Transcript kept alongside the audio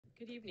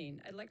Good evening.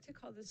 I'd like to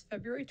call this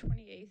February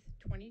 28th,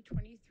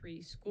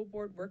 2023 School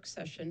Board Work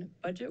Session,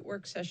 Budget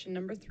Work Session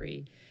Number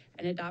 3,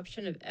 and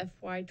adoption of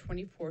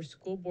FY24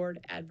 School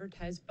Board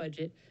Advertised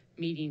Budget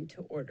meeting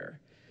to order.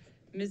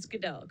 Ms.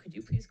 Goodell, could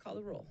you please call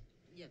the roll?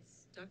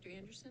 Yes. Dr.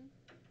 Anderson?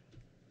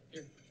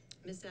 Here.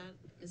 Ms.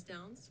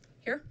 Downs?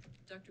 Here.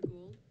 Dr.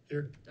 Gould?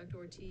 Here. Dr.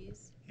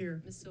 Ortiz?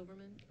 Here. Ms.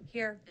 Silverman?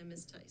 Here. And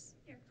Ms. Tice?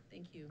 Here.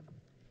 Thank you.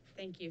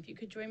 Thank you. If you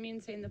could join me in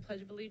saying the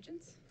Pledge of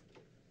Allegiance.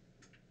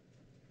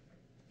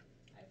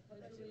 I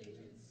pledge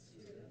allegiance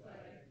to the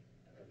flag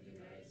of the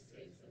United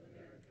States of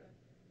America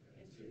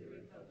and to the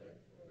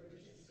republic for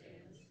which it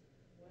stands,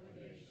 one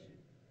nation,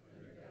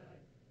 under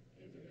God,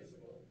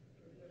 indivisible,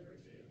 with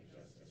liberty and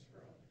justice for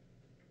all.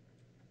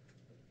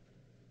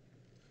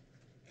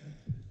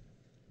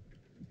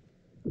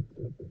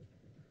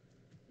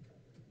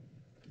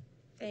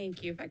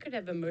 Thank you. If I could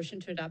have a motion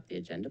to adopt the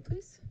agenda,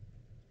 please.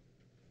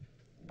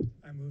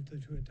 I move to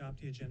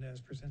adopt the agenda as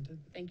presented.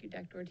 Thank you,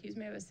 Dr. Ortiz.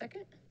 May I have a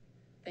second?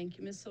 Thank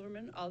you, Ms.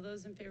 Silverman. All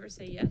those in favor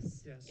say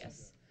yes? Yes.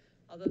 Yes.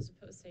 All those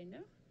opposed say no.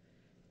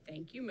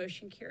 Thank you.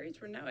 Motion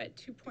carries. We're now at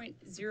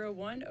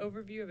 2.01,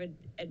 overview of an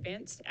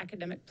advanced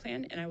academic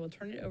plan, and I will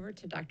turn it over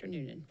to Dr.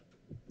 Noonan.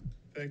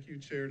 Thank you,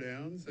 Chair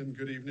Downs, and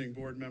good evening,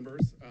 board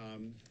members.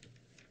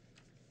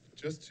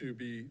 Just to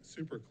be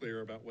super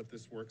clear about what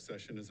this work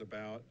session is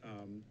about,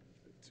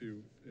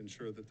 to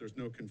ensure that there's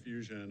no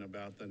confusion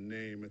about the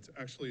name, it's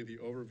actually the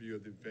overview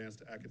of the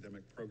advanced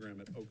academic program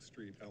at Oak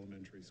Street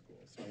Elementary School.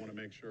 So I want to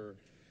make sure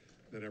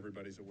that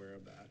everybody's aware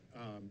of that.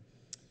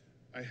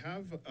 I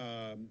have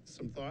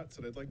some thoughts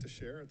that I'd like to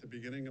share at the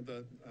beginning of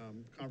the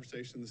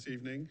conversation this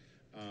evening.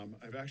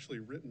 I've actually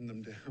written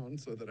them down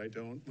so that I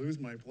don't lose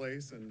my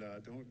place and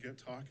don't get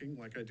talking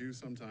like I do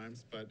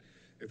sometimes, but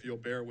if you'll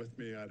bear with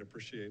me, I'd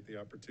appreciate the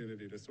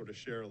opportunity to sort of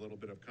share a little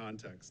bit of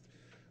context.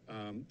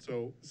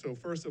 So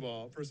first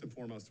and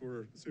foremost,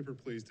 we're super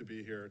pleased to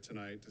be here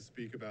tonight to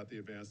speak about the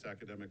advanced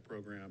academic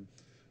program,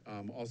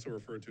 also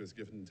referred to as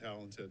Gifted and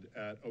Talented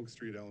at Oak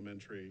Street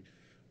Elementary,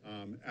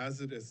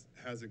 as it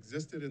has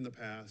existed in the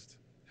past,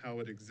 how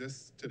it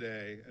exists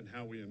today, and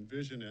how we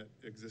envision it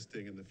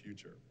existing in the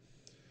future.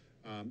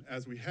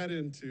 As we head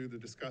into the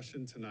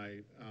discussion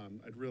tonight,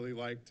 I'd really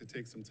like to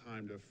take some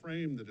time to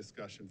frame the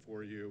discussion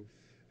for you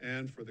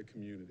and for the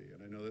community.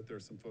 And I know that there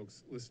are some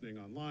folks listening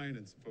online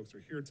and some folks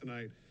are here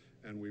tonight,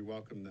 and we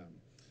welcome them.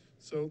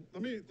 So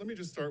let me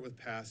just start with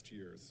past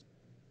years,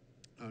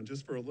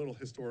 just for a little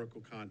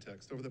historical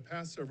context. Over the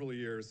past several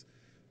years,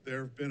 there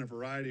have been a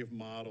variety of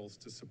models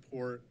to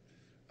support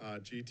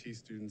GT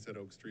students at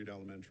Oak Street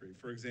Elementary.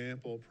 For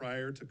example,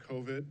 prior to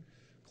COVID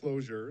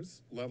closures,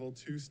 level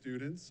 2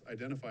 students,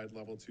 identified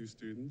level 2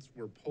 students,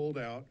 were pulled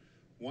out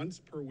once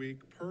per week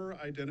per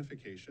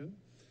identification,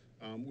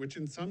 which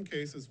in some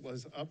cases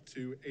was up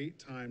to 8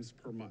 times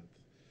per month.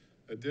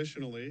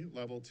 Additionally,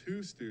 level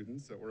 2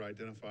 students that were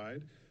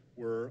identified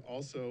were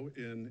also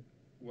in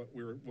what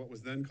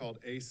was then called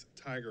ACE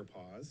Tiger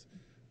Paws,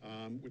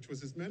 which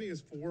was as many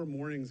as 4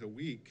 mornings a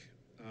week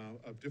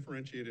of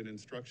differentiated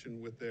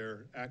instruction with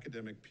their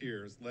academic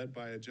peers, led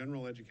by a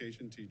general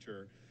education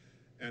teacher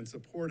and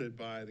supported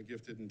by the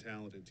gifted and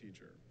talented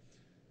teacher.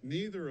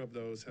 Neither of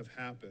those have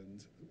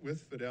happened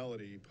with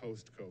fidelity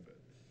post-COVID.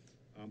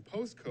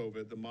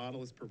 Post-COVID, the model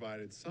has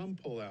provided some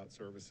pull-out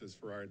services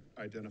for our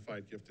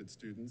identified gifted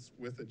students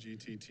with a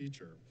GT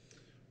teacher.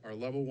 Our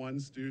level 1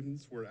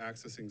 students were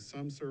accessing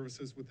some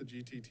services with the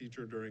GT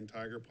teacher during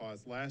Tiger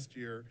Paws last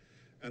year,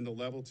 and the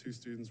level 2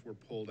 students were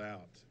pulled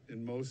out,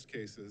 in most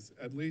cases,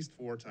 at least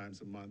 4 times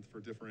a month for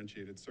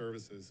differentiated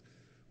services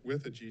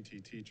with a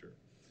GT teacher.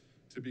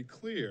 To be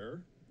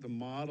clear, the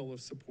model of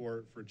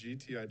support for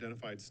GT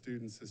identified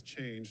students has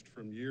changed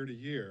from year to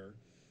year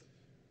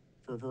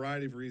for a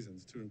variety of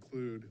reasons, to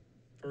include,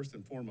 first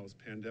and foremost,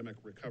 pandemic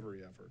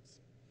recovery efforts.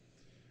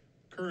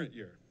 Current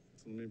year,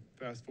 so let me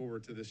fast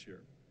forward to this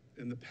year.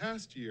 In the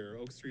past year,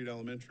 Oak Street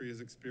Elementary has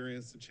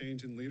experienced a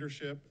change in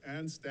leadership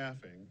and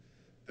staffing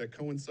that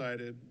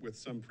coincided with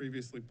some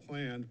previously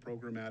planned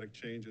programmatic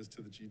changes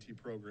to the GT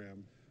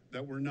program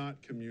that were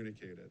not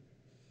communicated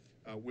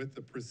with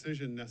the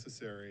precision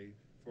necessary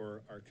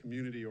for our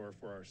community or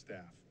for our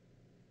staff.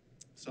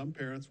 Some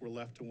parents were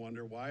left to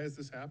wonder, why is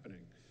this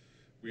happening?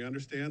 We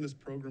understand this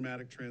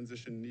programmatic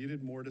transition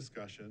needed more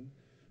discussion.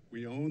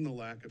 We own the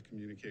lack of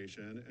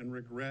communication and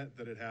regret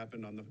that it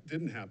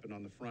didn't happen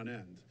on the front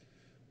end.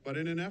 But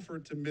in an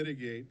effort to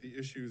mitigate the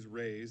issues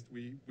raised,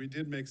 we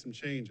did make some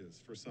changes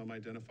for some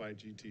identified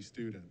GT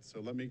students. So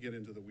let me get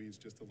into the weeds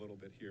just a little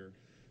bit here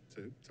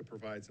to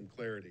provide some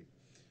clarity.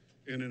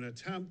 In an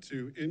attempt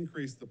to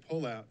increase the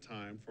pullout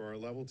time for our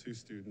level 2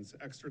 students,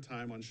 extra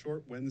time on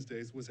short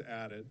Wednesdays was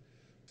added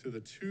to the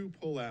 2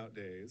 pullout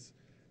days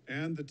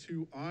and the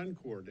 2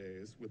 encore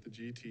days with the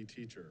GT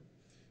teacher.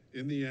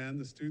 In the end,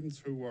 the students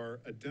who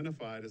are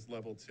identified as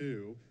level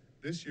 2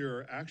 this year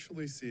are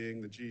actually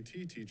seeing the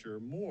GT teacher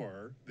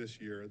more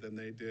this year than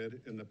they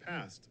did in the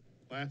past,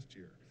 last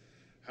year.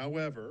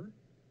 However,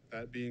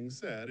 that being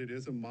said, it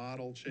is a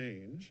model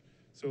change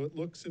So it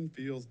looks and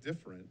feels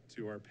different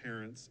to our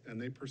parents,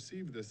 and they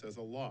perceive this as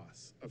a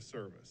loss of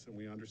service. And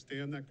we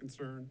understand that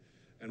concern,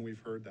 and we've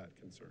heard that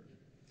concern.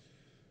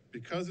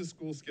 Because the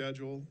school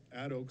schedule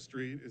at Oak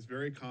Street is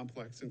very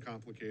complex and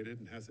complicated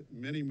and has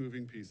many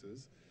moving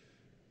pieces,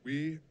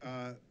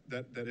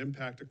 that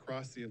impact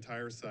across the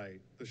entire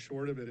site, the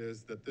short of it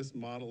is that this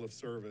model of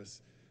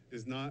service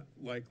is not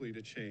likely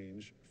to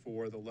change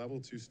for the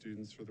level 2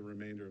 students for the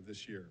remainder of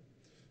this year.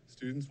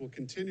 Students will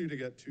continue to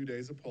get 2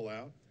 days of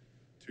pullout,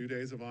 2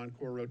 days of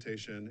encore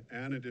rotation,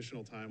 and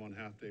additional time on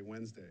half-day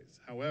Wednesdays.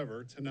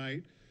 However,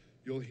 tonight,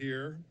 you'll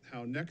hear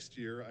how next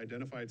year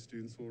identified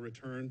students will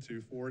return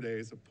to 4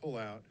 days of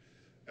pullout,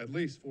 at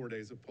least 4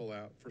 days of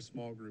pullout for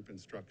small group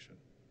instruction.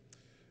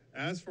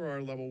 As for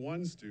our level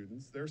 1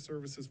 students, their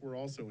services were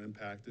also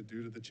impacted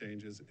due to the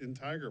changes in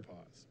Tiger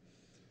Paws.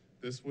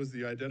 This was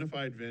the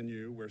identified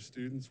venue where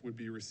students would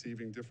be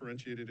receiving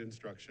differentiated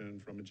instruction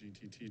from a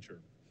GT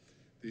teacher.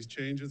 These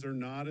changes are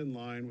not in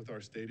line with our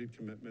stated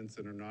commitments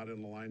and are not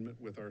in alignment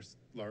with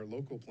our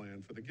local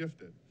plan for the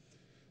gifted.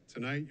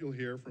 Tonight, you'll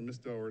hear from Ms.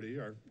 Doherty,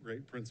 our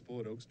great principal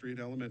at Oak Street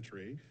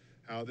Elementary,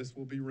 how this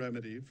will be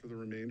remedied for the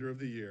remainder of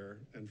the year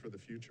and for the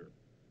future.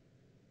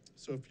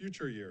 So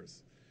future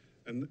years.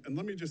 And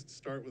let me just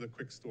start with a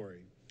quick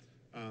story.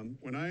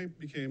 When I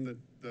became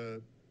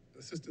the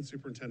Assistant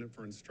Superintendent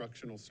for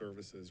Instructional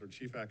Services, or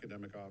Chief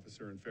Academic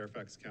Officer in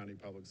Fairfax County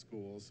Public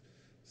Schools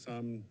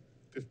some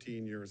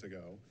 15 years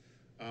ago,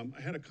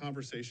 I had a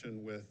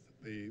conversation with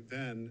the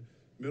then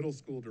middle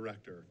school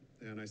director.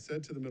 And I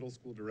said to the middle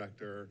school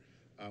director,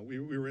 we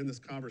were in this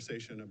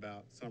conversation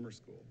about summer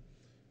school.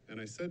 And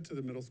I said to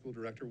the middle school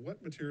director,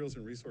 what materials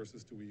and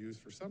resources do we use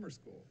for summer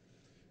school?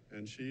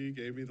 And she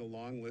gave me the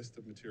long list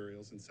of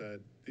materials and said,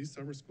 these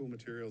summer school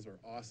materials are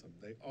awesome.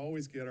 They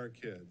always get our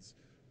kids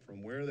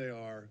from where they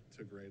are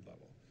to grade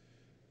level.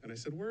 And I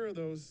said, where are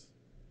those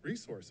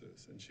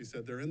resources? And she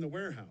said, they're in the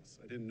warehouse.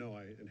 I didn't know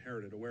I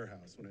inherited a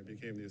warehouse when I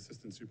became the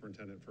Assistant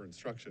Superintendent for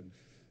Instruction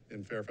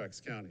in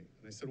Fairfax County.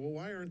 And I said, well,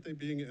 why aren't they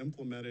being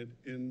implemented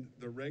in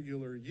the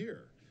regular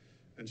year?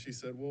 And she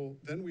said, well,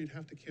 then we'd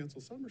have to cancel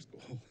summer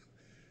school.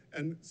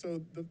 And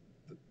so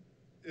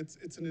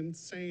it's an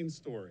insane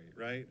story,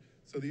 right?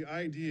 So the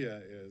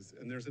idea is,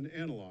 and there's an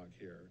analog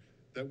here,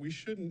 that we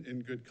shouldn't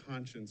in good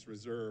conscience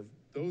reserve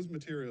those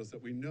materials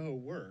that we know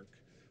work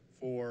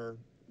for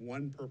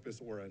one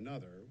purpose or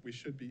another. We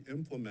should be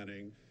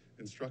implementing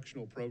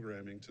instructional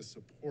programming to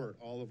support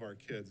all of our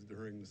kids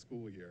during the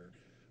school year.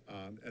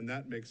 And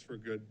that makes for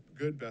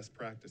good best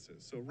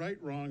practices. So right,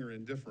 wrong, or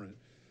indifferent,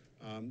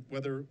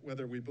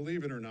 whether we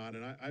believe it or not,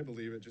 and I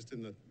believe it just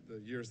in the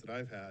years that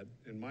I've had,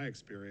 in my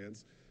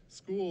experience,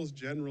 schools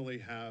generally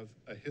have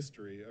a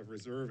history of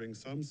reserving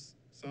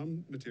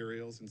some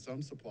materials and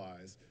some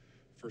supplies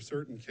for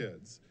certain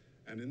kids.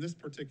 And in this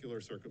particular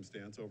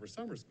circumstance, over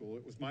summer school,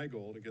 it was my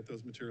goal to get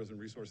those materials and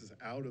resources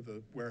out of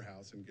the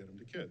warehouse and get them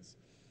to kids.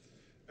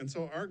 And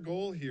so our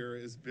goal here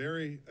is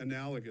very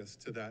analogous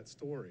to that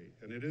story,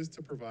 and it is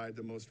to provide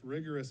the most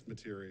rigorous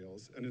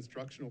materials and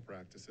instructional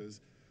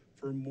practices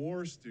for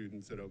more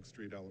students at Oak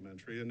Street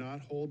Elementary and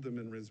not hold them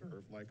in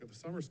reserve like the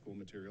summer school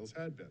materials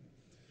had been.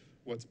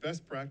 What's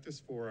best practice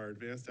for our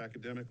advanced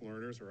academic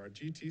learners or our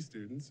GT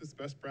students is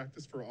best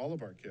practice for all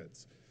of our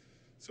kids.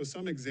 So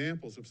some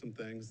examples of some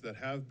things that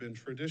have been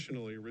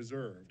traditionally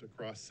reserved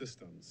across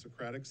systems: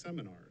 Socratic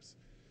seminars,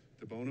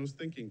 De Bono's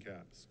thinking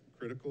caps,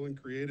 critical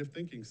and creative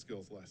thinking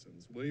skills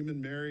lessons, William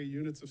and Mary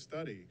units of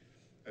study.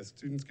 As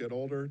students get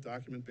older,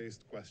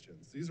 document-based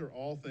questions. These are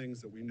all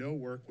things that we know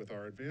work with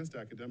our advanced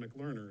academic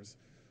learners,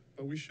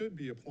 but we should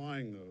be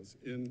applying those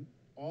in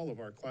all of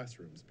our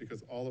classrooms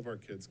because all of our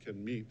kids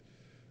can meet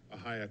a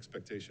high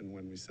expectation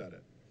when we set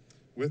it,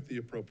 with the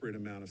appropriate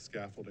amount of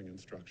scaffolding and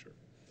structure.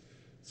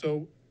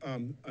 So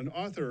an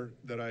author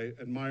that I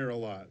admire a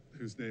lot,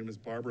 whose name is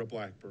Barbara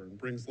Blackburn,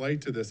 brings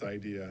light to this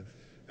idea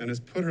and has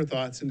put her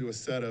thoughts into a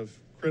set of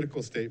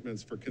critical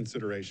statements for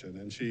consideration.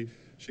 And she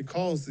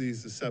calls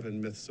these the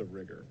 7 myths of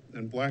rigor.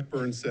 And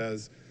Blackburn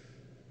says,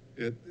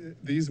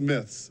 these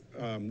myths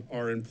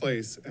are in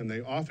place and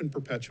they often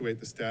perpetuate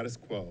the status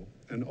quo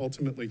and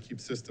ultimately keep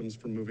systems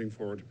from moving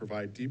forward to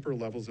provide deeper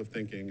levels of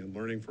thinking and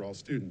learning for all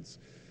students.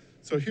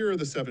 So here are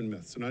the 7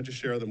 myths, and I'll just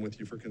share them with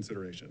you for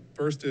consideration.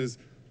 First is,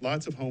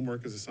 lots of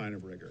homework is a sign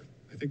of rigor.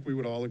 I think we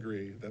would all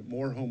agree that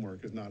more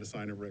homework is not a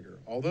sign of rigor.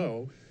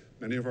 Although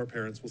many of our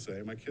parents will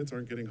say, my kids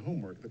aren't getting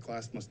homework, the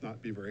class must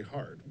not be very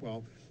hard.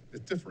 Well,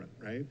 it's different,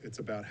 right? It's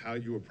about how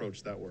you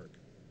approach that work.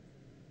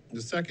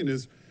 The second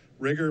is,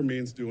 rigor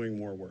means doing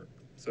more work.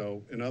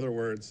 So in other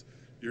words,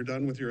 you're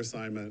done with your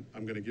assignment,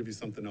 I'm gonna give you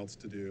something else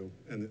to do,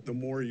 and the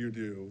more you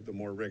do, the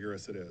more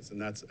rigorous it is,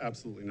 and that's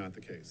absolutely not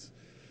the case.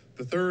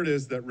 The third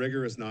is that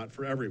rigor is not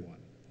for everyone.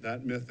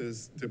 That myth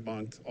is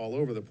debunked all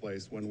over the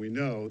place when we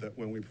know that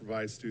when we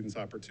provide students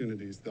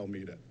opportunities, they'll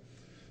meet it.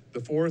 The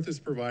fourth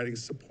is providing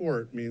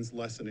support means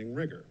lessening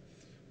rigor.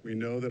 We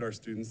know that our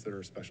students that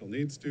are special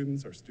needs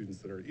students, our students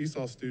that are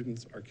ESOL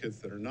students, our kids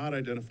that are not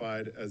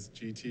identified as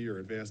GT or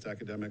advanced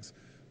academics,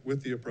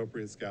 with the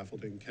appropriate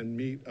scaffolding can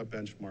meet a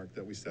benchmark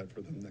that we set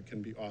for them that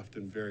can be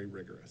often very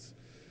rigorous.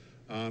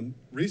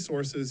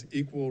 Resources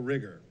equal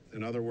rigor.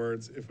 In other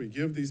words, if we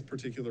give these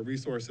particular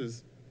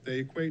resources, they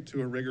equate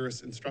to a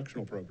rigorous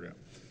instructional program.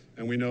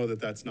 And we know that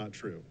that's not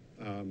true.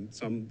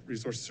 Some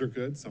resources are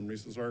good, some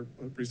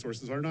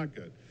resources are not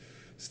good.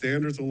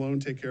 Standards alone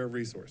take care of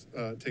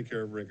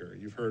rigor.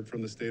 You've heard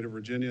from the state of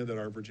Virginia that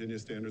our Virginia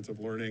standards of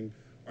learning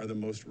are the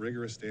most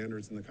rigorous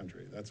standards in the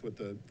country. That's what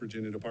the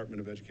Virginia Department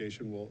of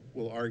Education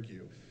will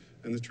argue.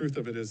 And the truth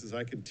of it is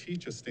I can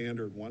teach a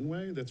standard one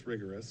way that's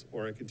rigorous,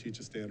 or I can teach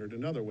a standard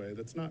another way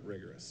that's not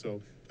rigorous. So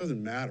it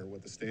doesn't matter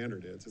what the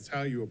standard is, it's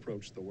how you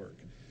approach the work.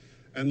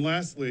 And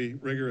lastly,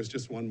 rigor is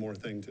just one more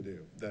thing to do,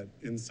 that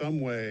in some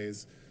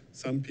ways,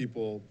 some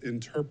people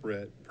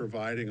interpret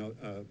providing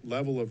a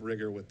level of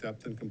rigor with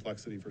depth and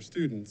complexity for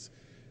students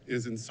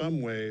is in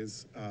some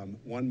ways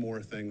one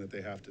more thing that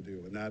they have to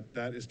do, and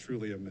that is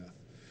truly a myth.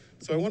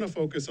 So I want to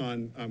focus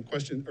on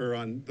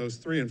on those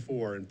 3 and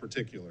 4 in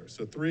particular.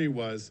 So 3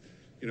 was,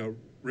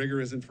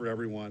 rigor isn't for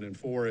everyone, and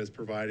 4 is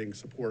providing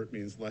support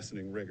means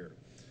lessening rigor.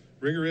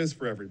 Rigor is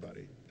for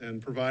everybody,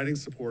 and providing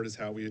support is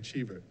how we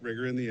achieve it.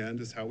 Rigor in the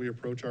end is how we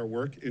approach our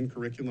work in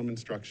curriculum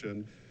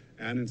instruction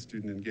and in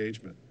student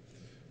engagement.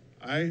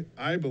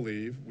 I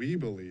believe, we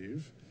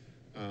believe,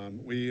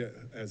 we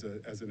as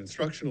an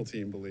instructional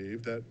team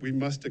believe that we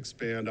must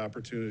expand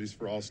opportunities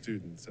for all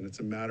students, and it's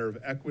a matter of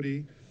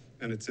equity,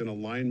 and it's in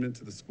alignment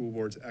to the school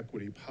board's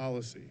equity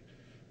policy.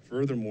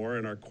 Furthermore,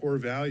 in our core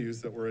values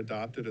that were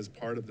adopted as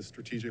part of the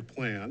strategic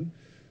plan,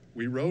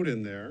 we wrote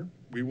in there,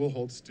 we will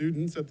hold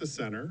students at the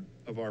center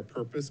of our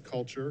purpose,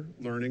 culture,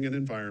 learning, and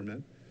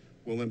environment.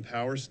 We'll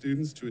empower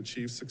students to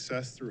achieve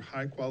success through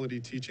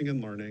high-quality teaching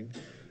and learning.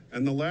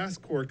 And the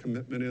last core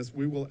commitment is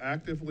we will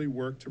actively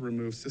work to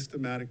remove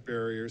systematic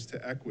barriers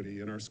to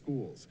equity in our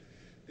schools,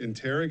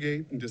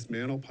 interrogate and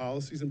dismantle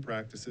policies and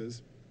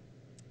practices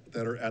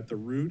that are at the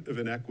root of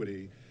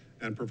inequity,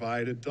 and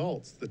provide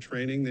adults the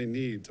training they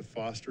need to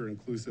foster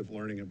inclusive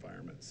learning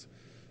environments.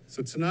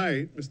 So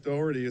tonight, Ms.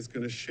 Doherty is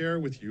going to share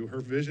with you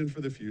her vision for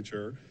the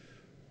future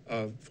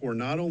for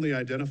not only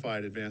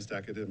identified advanced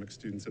academic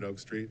students at Oak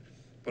Street,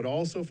 but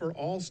also for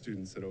all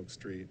students at Oak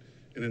Street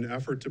in an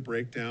effort to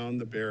break down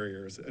the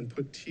barriers and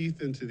put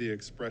teeth into the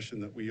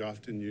expression that we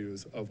often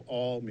use of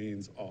all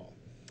means all.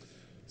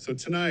 So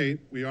tonight,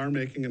 we are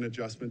making an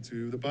adjustment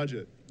to the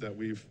budget that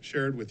we've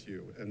shared with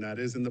you, and that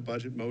is in the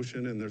budget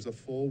motion, and there's a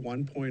full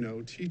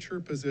 1.0 teacher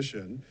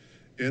position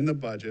in the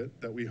budget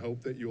that we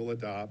hope that you will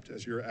adopt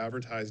as your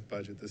advertised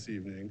budget this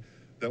evening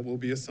that will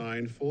be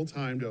assigned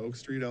full-time to Oak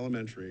Street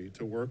Elementary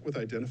to work with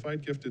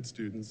identified gifted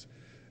students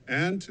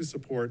and to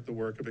support the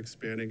work of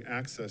expanding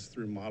access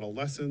through model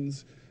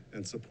lessons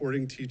and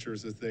supporting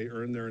teachers as they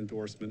earn their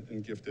endorsement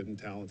in gifted and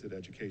talented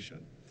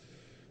education.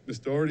 Ms.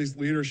 Doherty's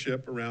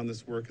leadership around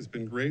this work has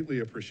been greatly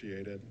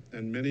appreciated,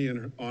 and many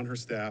on her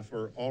staff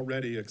are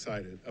already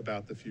excited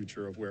about the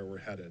future of where we're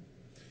headed.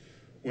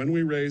 When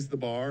we raise the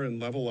bar and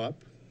level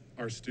up,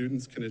 our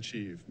students can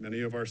achieve.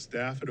 Many of our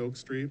staff at Oak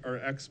Street are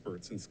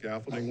experts in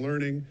scaffolding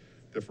learning,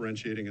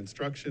 differentiating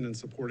instruction, and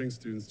supporting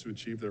students to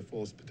achieve their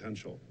fullest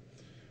potential.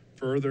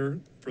 Further,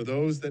 for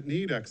those that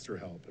need extra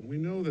help, and we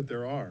know that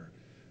there are,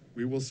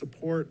 we will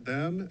support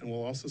them, and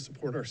we'll also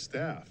support our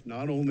staff,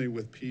 not only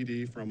with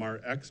PD from our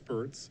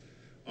experts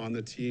on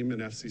the team in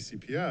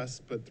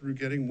FCCPS, but through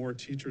getting more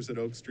teachers at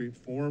Oak Street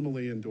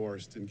formally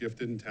endorsed and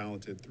gifted and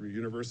talented through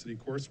university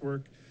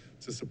coursework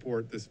to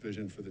support this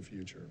vision for the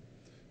future.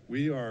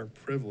 We are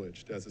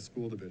privileged as a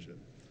school division.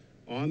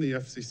 On the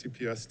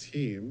FCCPS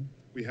team,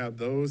 we have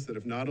those that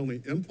have not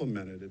only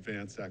implemented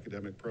advanced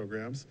academic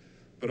programs,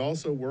 but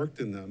also worked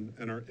in them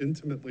and are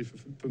intimately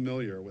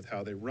familiar with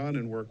how they run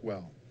and work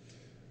well.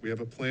 We have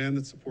a plan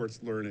that supports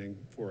learning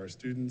for our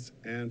students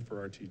and for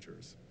our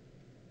teachers.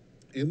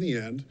 In the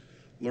end,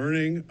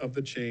 learning of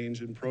the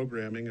change in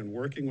programming and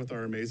working with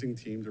our amazing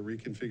team to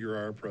reconfigure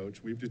our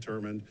approach, we've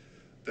determined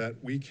that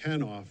we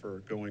can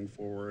offer going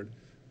forward,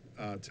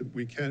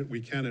 we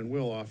can and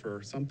will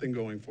offer something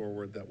going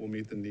forward that will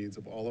meet the needs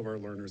of all of our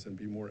learners and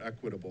be more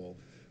equitable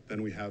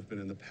than we have been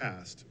in the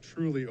past,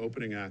 truly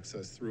opening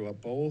access through a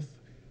both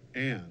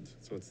and.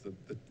 So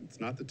it's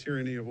not the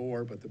tyranny of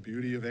or, but the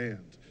beauty of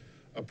and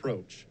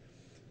approach.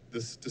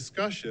 This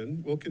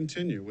discussion will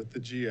continue with the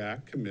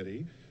GAC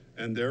committee,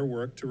 and their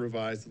work to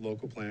revise the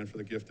local plan for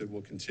the gifted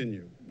will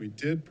continue. We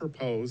did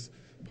propose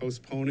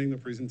postponing the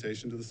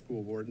presentation to the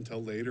school board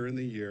until later in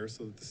the year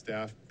so that the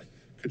staff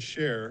could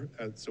share,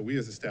 so we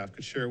as a staff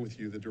could share with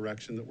you the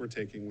direction that we're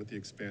taking with the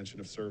expansion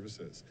of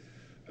services.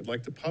 I'd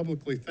like to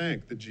publicly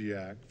thank the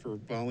GAC for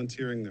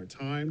volunteering their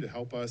time to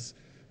help us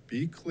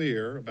be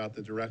clear about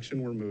the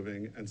direction we're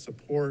moving and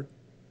support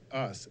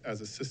us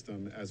as a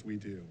system as we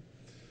do.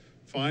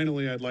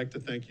 Finally, I'd like to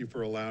thank you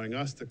for allowing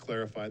us to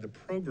clarify the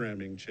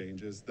programming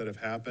changes that have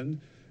happened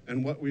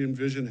and what we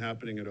envision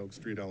happening at Oak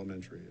Street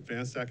Elementary.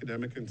 Advanced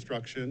academic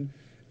instruction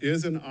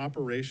is an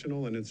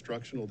operational and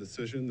instructional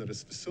decision that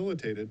is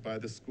facilitated by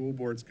the school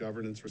board's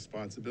governance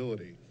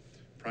responsibility,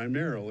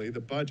 primarily the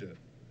budget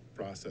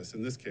process,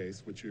 in this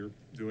case, which you're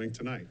doing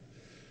tonight.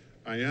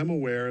 I am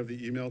aware of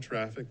the email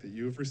traffic that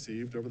you have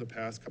received over the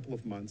past couple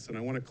of months, and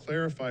I want to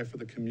clarify for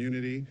the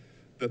community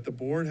that the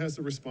board has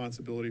the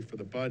responsibility for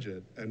the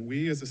budget, and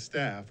we as a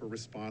staff are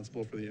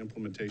responsible for the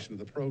implementation of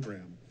the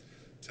program.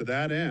 To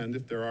that end,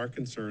 if there are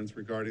concerns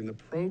regarding the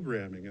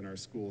programming in our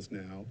schools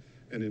now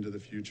and into the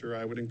future,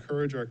 I would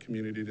encourage our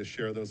community to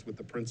share those with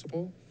the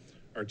principal,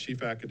 our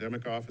chief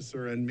academic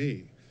officer, and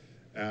me,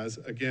 as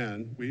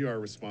again, we are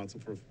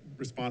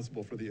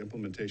responsible for the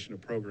implementation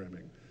of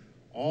programming.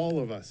 All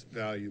of us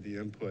value the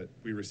input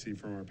we receive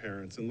from our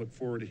parents and look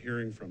forward to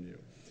hearing from you.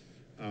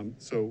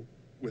 So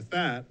with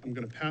that, I'm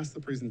going to pass the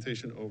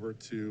presentation over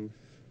to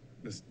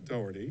Ms.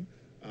 Doherty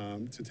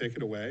to take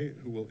it away,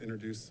 who will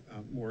introduce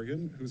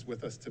Morgan, who's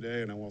with us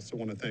today. And I also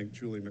want to thank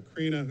Julie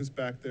Macrina, who's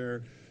back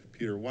there,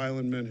 Peter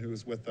Weilandman, who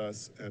is with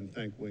us, and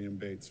thank William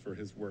Bates for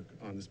his work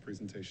on this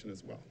presentation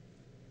as well.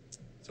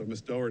 So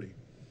Ms. Doherty.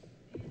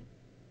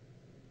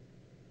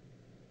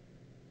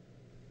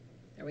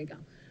 There we go.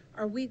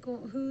 Are we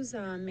who's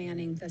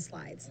manning the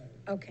slides?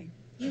 Okay.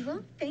 You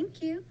will?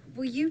 Thank you.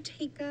 Will you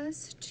take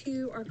us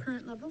to our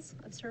current levels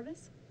of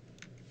service?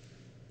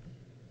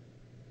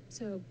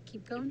 So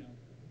keep going.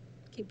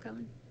 Keep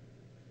going.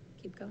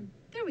 Keep going.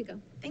 There we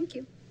go. Thank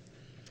you.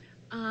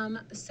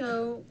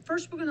 So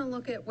first we're going to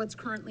look at what's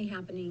currently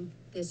happening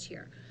this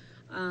year.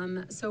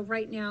 So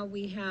right now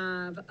we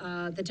have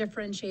the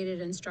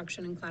differentiated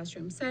instruction in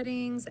classroom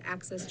settings,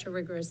 access to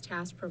rigorous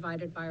tasks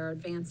provided by our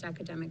advanced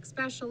academic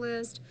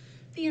specialist,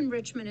 the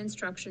enrichment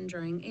instruction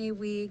during A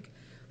week,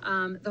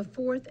 the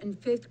 4th and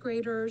 5th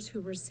graders who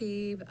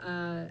receive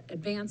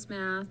advanced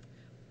math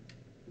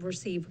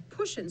receive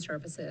push-in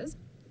services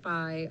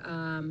by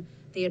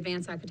the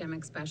advanced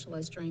academic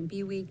specialist during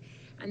B week.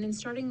 And then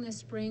starting this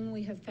spring,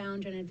 we have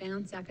found an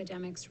advanced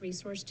academics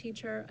resource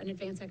teacher, an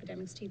advanced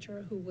academics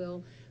teacher who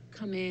will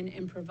come in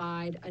and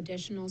provide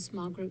additional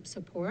small group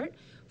support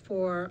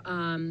for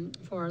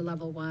our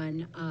level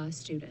 1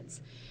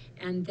 students.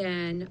 And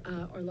then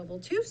our level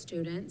 2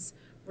 students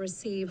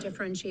receive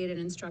differentiated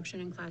instruction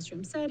in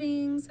classroom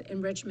settings,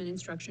 enrichment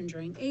instruction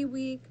during A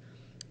week.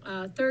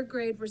 3rd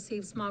grade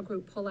receives small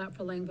group pullout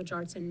for language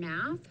arts and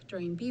math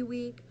during B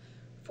week.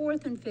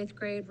 4th and 5th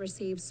grade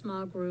receive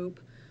small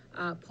group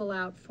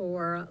pullout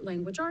for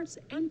language arts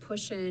and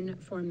push-in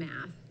for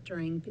math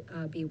during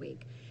B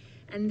week.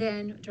 And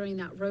then during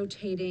that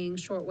rotating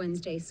short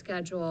Wednesday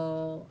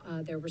schedule,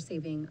 they're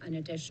receiving an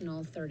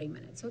additional 30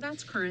 minutes. So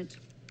that's current.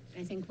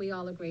 I think we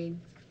all agree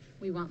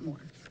we want more.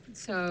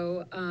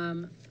 So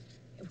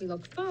if we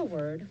look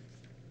forward,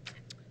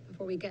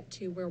 before we get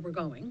to where we're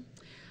going,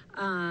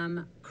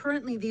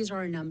 currently these are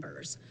our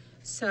numbers.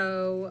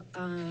 So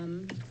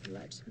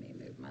let me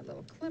move my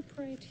little clip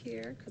right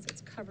here because it's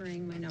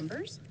covering my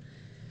numbers.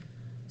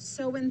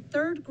 So in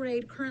 3rd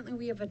grade, currently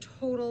we have a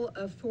total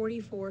of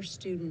 44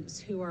 students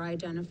who are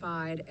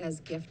identified as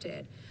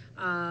gifted.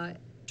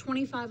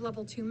 25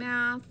 level 2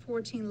 math,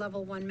 14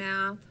 level 1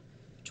 math,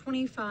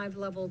 25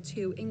 level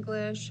 2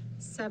 English,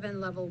 7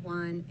 level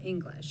 1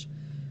 English.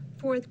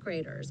 4th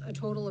graders, a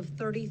total of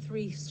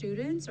 33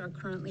 students are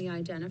currently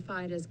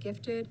identified as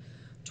gifted.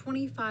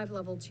 25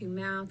 level 2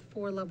 math,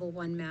 4 level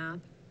 1 math,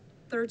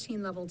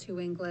 13 level 2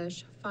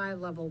 English, 5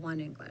 level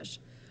 1 English.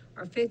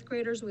 Our 5th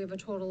graders, we have a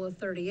total of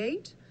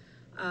 38.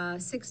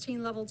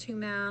 16 level 2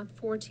 math,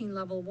 14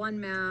 level 1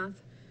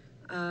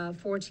 math,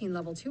 14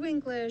 level 2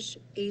 English,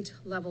 8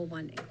 level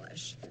 1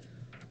 English.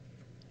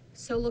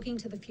 So looking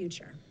to the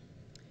future,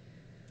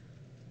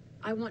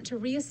 I want to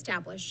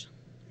reestablish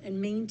and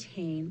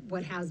maintain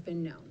what has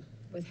been known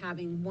with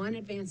having one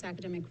advanced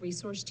academic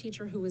resource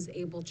teacher who is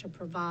able to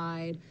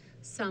provide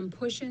some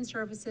push-in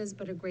services,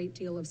 but a great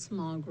deal of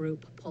small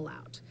group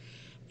pullout.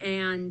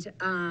 And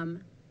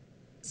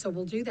so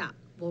we'll do that.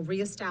 We'll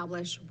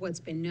reestablish what's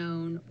been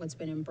known, what's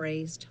been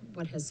embraced,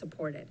 what has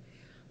supported.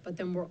 But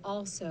then we're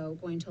also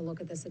going to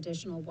look at this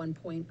additional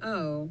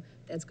 1.0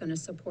 that's going to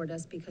support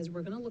us because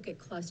we're going to look at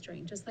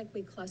clustering. Just like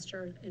we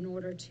cluster in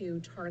order to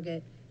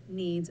target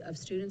needs of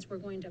students, we're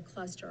going to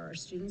cluster our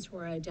students who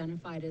are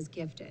identified as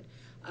gifted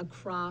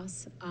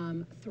across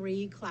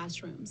 3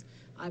 classrooms.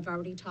 I've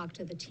already talked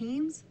to the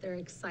teams. They're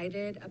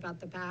excited about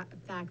the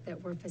fact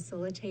that we're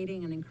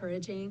facilitating and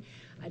encouraging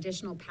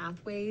additional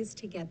pathways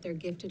to get their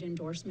gifted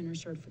endorsement or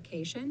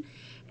certification.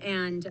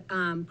 And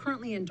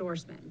currently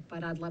endorsement,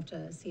 but I'd love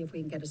to see if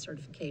we can get a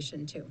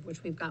certification too,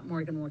 which we've got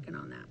Morgan working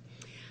on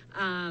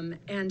that.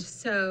 And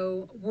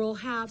so we'll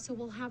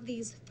have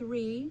these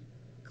 3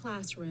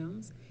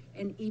 classrooms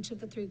in each of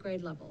the 3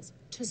 grade levels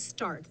to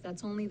start.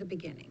 That's only the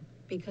beginning,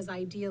 because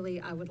ideally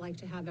I would like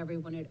to have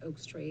everyone at Oak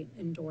Street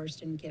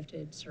endorsed and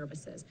gifted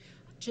services.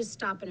 Just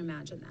stop and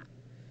imagine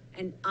that.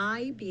 An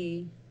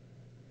IB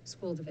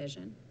school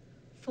division,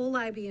 full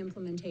IB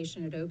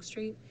implementation at Oak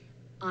Street.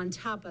 On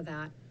top of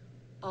that,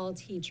 all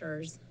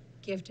teachers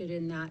gifted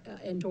in that,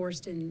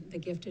 endorsed in the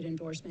gifted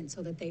endorsement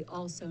so that they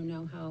also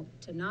know how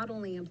to not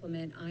only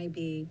implement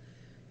IB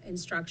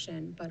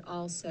instruction, but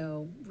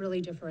also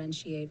really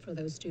differentiate for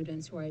those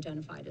students who are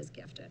identified as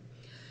gifted.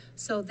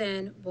 So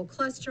then we'll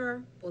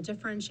cluster, we'll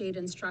differentiate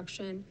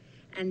instruction,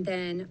 and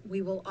then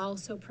we will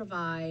also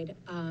provide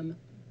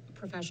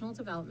professional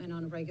development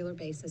on a regular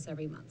basis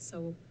every month.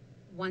 So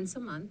once a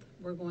month,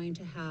 we're going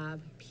to have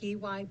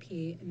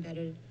PYP,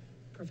 embedded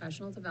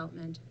professional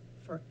development,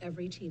 for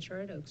every teacher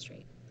at Oak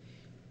Street.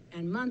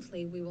 And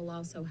monthly, we will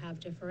also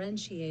have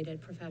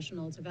differentiated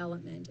professional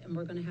development, and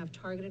we're going to have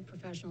targeted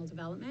professional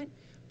development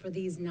for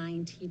these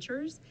 9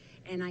 teachers.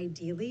 And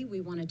ideally,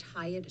 we want to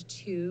tie it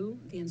to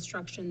the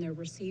instruction they're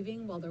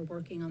receiving while they're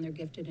working on their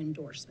gifted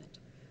endorsement.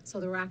 So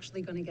they're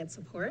actually going to get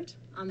support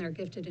on their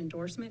gifted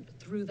endorsement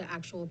through the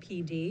actual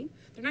PD.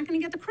 They're not going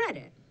to get the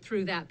credit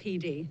through that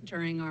PD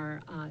during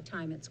our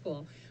time at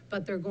school,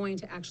 but they're going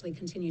to actually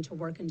continue to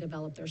work and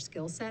develop their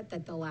skill set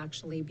that they'll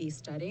actually be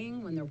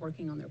studying when they're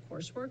working on their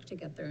coursework to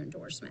get their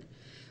endorsement.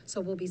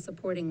 So we'll be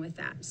supporting with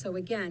that. So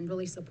again,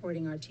 really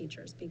supporting our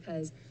teachers,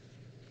 because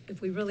if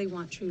we really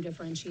want true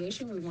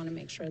differentiation, we want to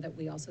make sure that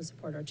we also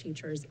support our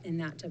teachers in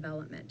that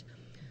development.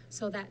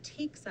 So that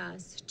takes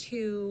us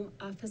to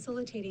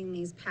facilitating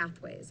these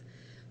pathways.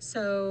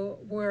 So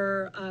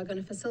we're going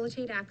to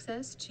facilitate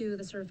access to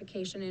the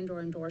certification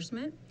and/or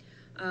endorsement.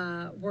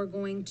 We're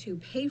going to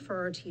pay for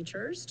our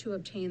teachers to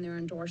obtain their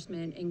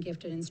endorsement in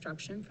gifted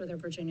instruction for their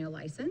Virginia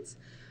license.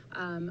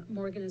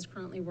 Morgan is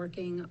currently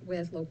working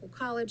with local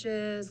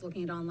colleges,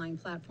 looking at online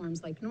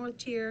platforms like North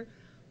Tier,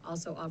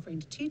 also offering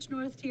to teach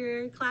North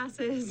Tier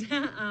classes.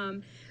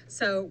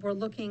 So we're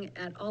looking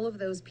at all of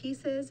those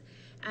pieces.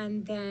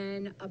 And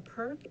then a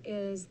perk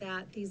is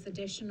that these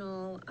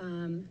additional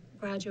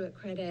graduate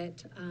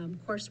credit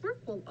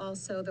coursework will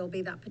also, there'll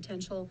be that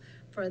potential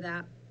for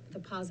that, the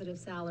positive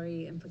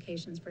salary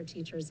implications for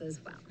teachers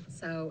as well.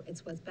 So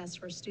it's what's best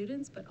for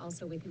students, but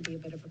also we can be a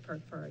bit of a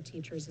perk for our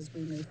teachers as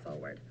we move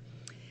forward.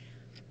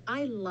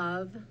 I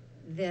love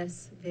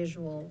this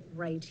visual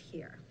right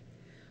here.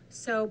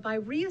 So by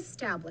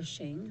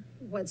reestablishing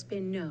what's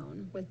been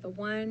known with the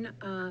one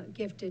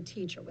gifted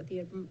teacher, with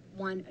the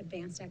one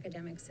advanced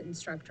academics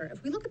instructor,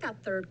 if we look at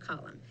that third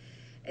column,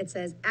 it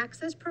says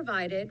access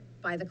provided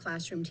by the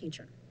classroom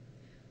teacher,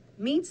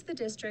 meets the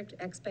district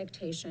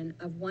expectation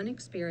of 1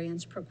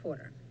 experience per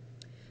quarter,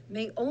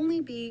 may only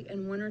be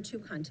in 1 or 2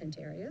 content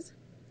areas.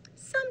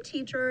 Some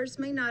teachers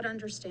may not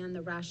understand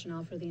the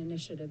rationale for the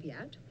initiative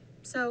yet.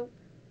 So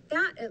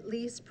that at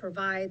least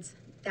provides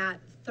that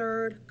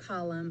third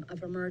column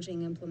of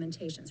emerging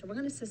implementation. So we're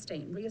going to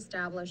sustain,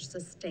 reestablish,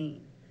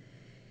 sustain.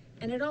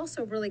 And it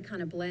also really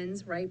kind of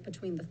blends right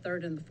between the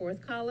third and the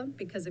fourth column,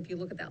 because if you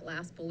look at that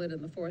last bullet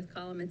in the fourth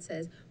column, it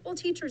says, well,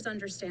 teachers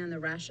understand the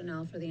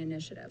rationale for the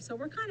initiative. So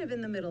we're kind of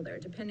in the middle there,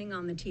 depending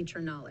on the teacher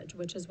knowledge,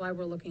 which is why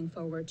we're looking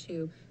forward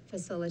to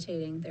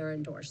facilitating their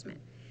endorsement.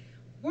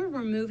 Where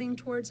we're moving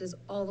towards is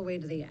all the way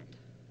to the end.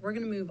 We're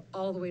going to move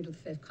all the way to the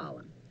fifth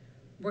column.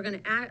 We're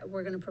going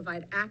to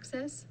provide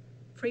access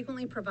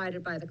frequently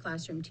provided by the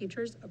classroom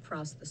teachers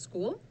across the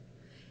school.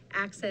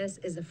 Access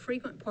is a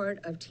frequent part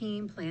of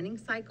team planning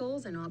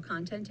cycles in all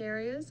content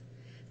areas.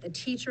 The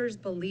teachers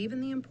believe in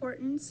the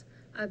importance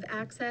of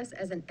access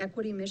as an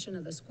equity mission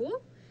of the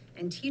school,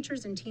 and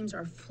teachers and teams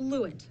are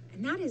fluent,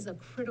 and that is a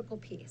critical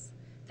piece,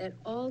 that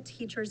all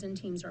teachers and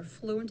teams are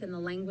fluent in the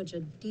language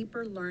of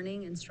deeper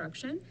learning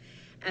instruction,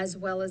 as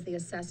well as the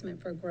assessment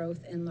for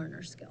growth in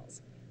learner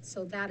skills.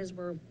 So that is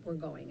where we're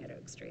going at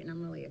Oak Street, and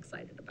I'm really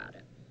excited about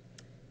it.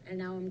 And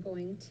now I'm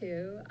going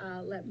to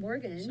let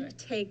Morgan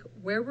take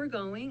where we're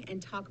going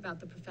and talk about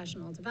the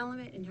professional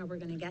development and how we're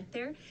going to get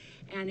there.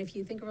 And if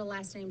you think of her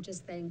last name,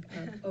 just think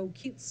of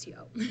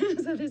Ocuzio.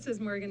 So this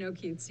is Morgan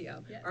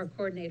Ocuzio, yes, our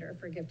coordinator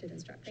for gifted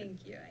instruction.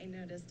 Thank you. I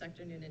noticed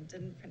Dr. Noonan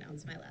didn't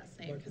pronounce my last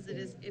name because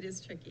it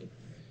is tricky.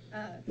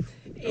 I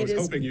was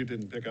hoping you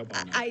didn't pick up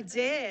on that. I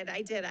did.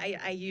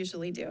 I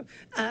usually do.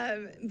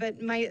 But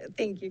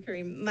thank you,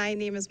 Kareem. My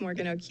name is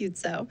Morgan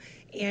Ocuzio,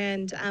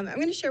 and I'm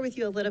going to share with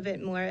you a little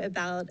bit more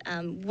about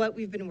what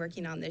we've been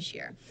working on this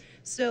year.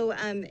 So,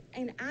 and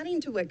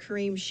adding to what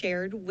Kareem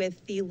shared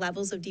with the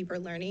levels of deeper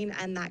learning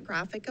and that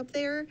graphic up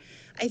there,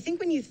 I think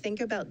when you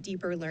think about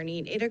deeper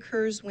learning, it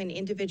occurs when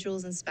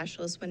individuals and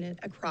specialists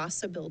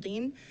across a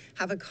building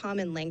have a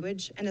common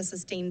language and a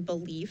sustained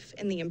belief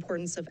in the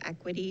importance of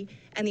equity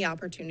and the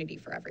opportunity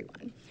for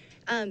everyone.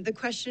 The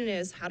question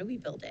is, how do we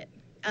build it?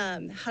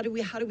 How do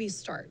we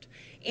start?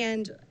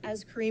 And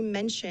as Kareem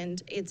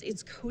mentioned,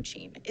 it's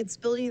coaching. It's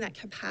building that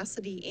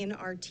capacity in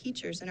our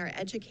teachers and our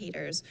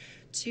educators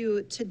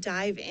to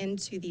dive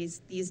into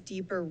these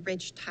deeper,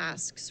 rich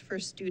tasks for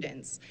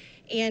students.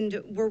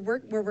 And we're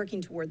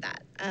working toward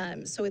that.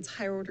 So it's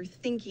higher order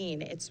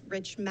thinking, it's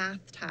rich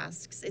math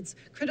tasks, it's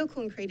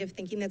critical and creative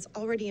thinking that's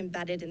already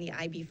embedded in the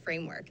IB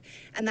framework.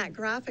 And that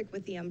graphic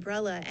with the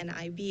umbrella and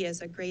IB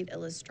is a great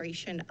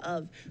illustration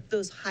of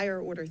those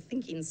higher order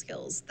thinking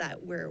skills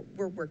that we're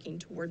working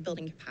toward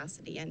building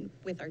capacity and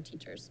with our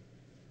teachers.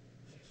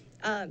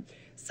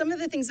 Some of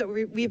the things that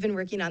we've been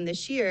working on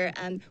this year,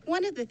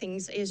 one of the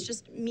things is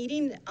just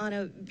meeting on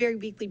a very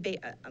weekly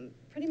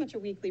pretty much a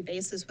weekly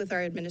basis with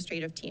our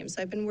administrative team.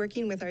 So I've been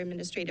working with our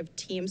administrative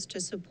teams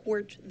to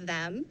support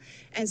them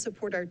and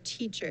support our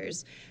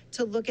teachers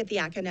to look at the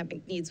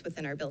academic needs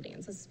within our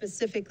buildings,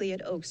 specifically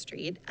at Oak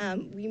Street.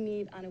 We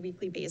meet on a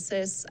weekly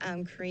basis,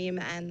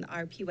 Kareem and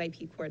our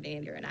PYP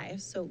coordinator and I.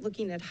 So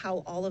looking at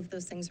how all of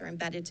those things are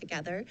embedded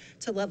together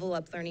to level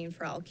up learning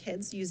for all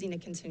kids using a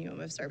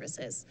continuum of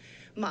services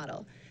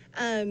model.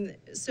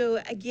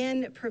 So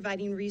again,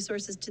 providing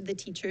resources to the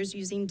teachers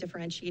using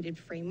differentiated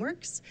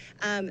frameworks.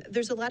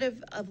 There's a lot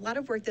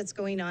of work that's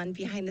going on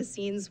behind the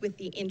scenes with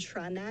the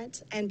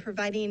intranet and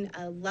providing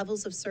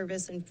levels of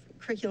service and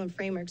curriculum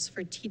frameworks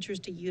for teachers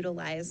to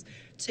utilize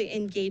to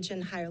engage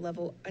in higher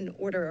level and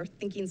order or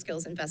thinking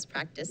skills and best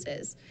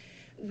practices.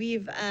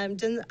 We've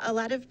done a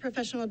lot of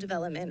professional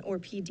development, or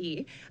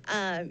PD,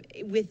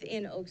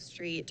 within Oak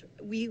Street.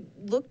 We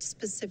looked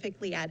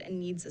specifically at a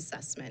needs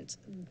assessment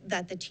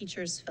that the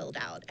teachers filled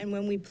out. And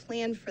when we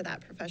planned for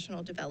that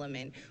professional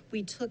development,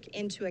 we took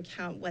into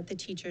account what the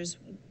teachers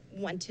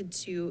wanted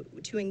to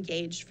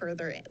engage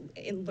further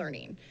in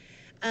learning.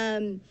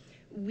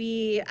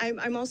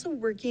 I'm also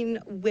working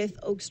with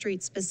Oak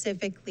Street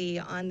specifically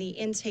on the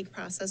intake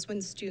process when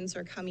students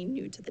are coming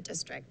new to the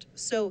district.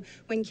 So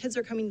when kids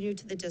are coming new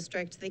to the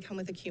district, they come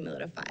with a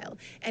cumulative file.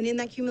 And in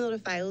that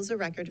cumulative file is a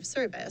record of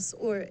service,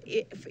 or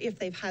if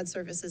they've had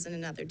services in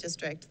another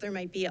district, there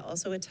might be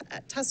also a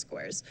test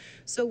scores.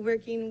 So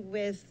working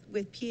with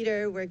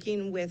Peter,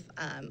 working with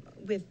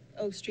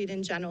Oak Street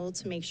in general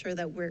to make sure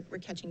that we're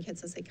catching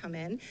kids as they come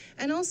in,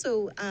 and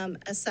also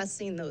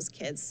assessing those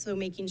kids. So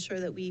making sure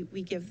that we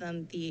give them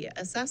the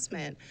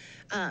assessment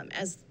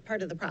as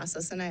part of the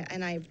process,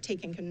 and I've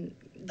taken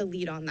the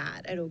lead on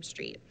that at Oak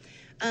Street.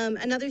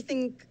 Another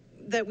thing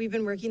that we've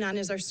been working on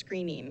is our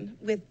screening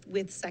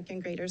with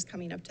second graders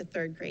coming up to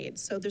third grade.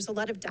 So there's a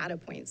lot of data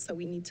points that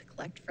we need to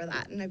collect for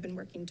that, and I've been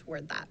working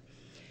toward that.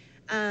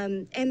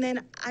 And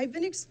then I've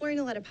been exploring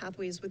a lot of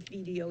pathways with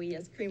VDOE,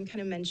 as Kareem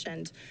kind of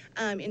mentioned,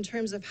 in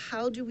terms of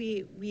how do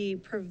we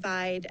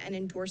provide an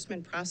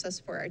endorsement process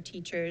for our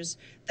teachers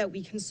that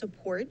we can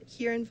support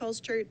here in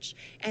Falls Church,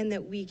 and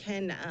that we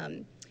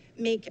can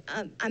make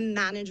a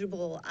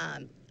manageable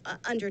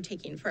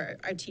undertaking for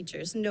our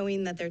teachers,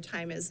 knowing that their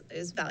time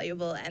is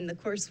valuable and the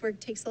coursework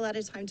takes a lot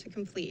of time to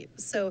complete.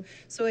 So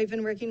I've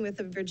been working with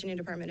the Virginia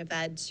Department of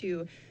Ed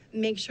to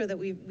make sure that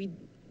we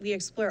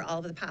explore all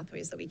of the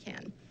pathways that we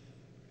can.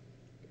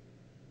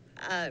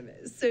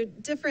 So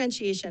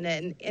differentiation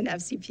in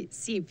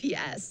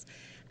FCPS,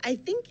 I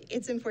think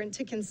it's important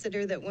to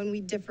consider that when we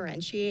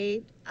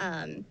differentiate,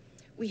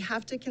 we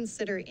have to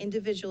consider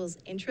individuals'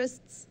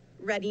 interests,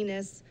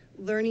 readiness,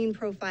 learning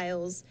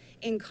profiles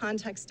in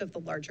context of the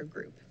larger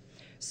group.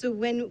 So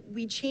when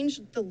we change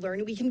the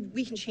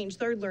we can change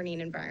their learning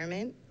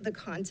environment, the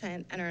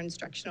content, and our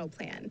instructional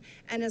plan.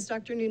 And as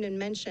Dr. Noonan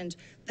mentioned,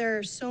 there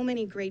are so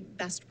many great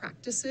best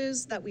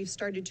practices that we've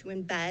started to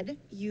embed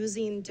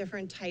using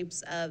different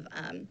types of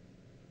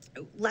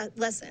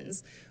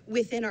lessons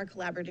within our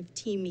collaborative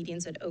team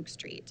meetings at Oak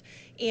Street.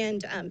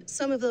 And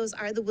some of those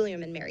are the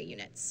William and Mary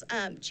units.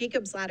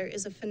 Jacob's Ladder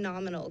is a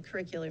phenomenal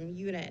curriculum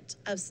unit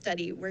of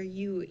study where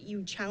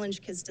you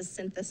challenge kids to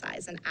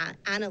synthesize and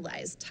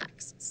analyze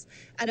texts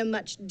at a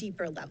much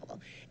deeper level.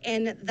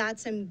 And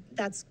that's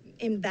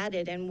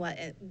embedded in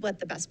what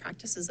the best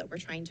practices that we're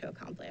trying to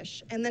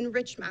accomplish. And then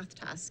rich math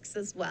tasks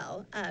as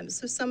well.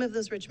 So some of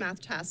those rich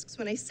math tasks,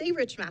 when I say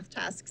rich math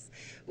tasks,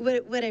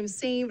 what I'm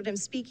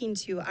speaking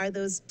to are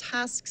those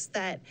tasks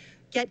that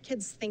get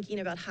kids thinking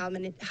about how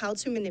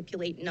to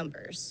manipulate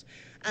numbers.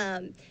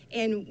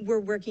 And we're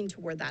working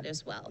toward that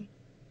as well.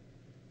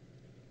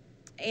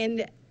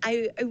 And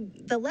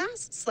the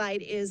last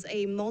slide is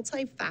a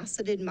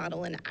multifaceted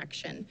model in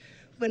action.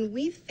 When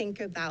we think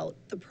about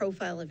the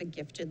profile of a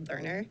gifted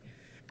learner,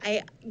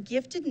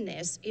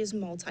 giftedness is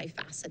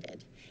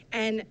multifaceted.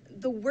 And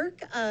the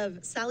work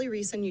of Sally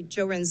Reese and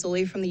Joe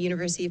Renzulli from the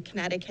University of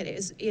Connecticut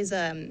is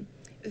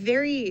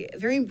very,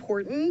 very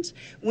important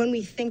when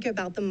we think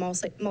about the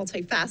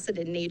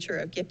multifaceted nature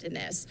of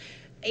giftedness.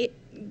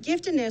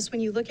 Giftedness, when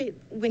you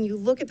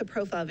look at the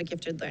profile of a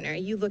gifted learner,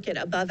 you look at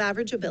above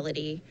average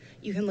ability,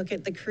 you can look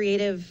at the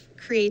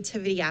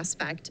creativity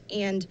aspect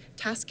and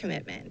task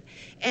commitment.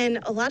 And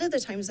a lot of the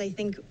times I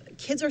think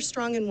kids are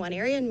strong in one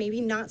area and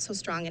maybe not so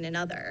strong in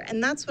another.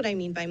 And that's what I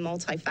mean by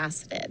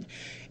multifaceted.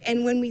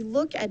 And when we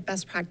look at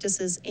best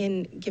practices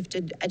in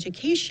gifted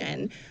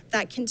education,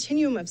 that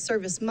continuum of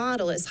service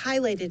model is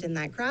highlighted in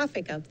that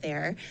graphic up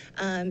there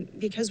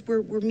because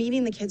we're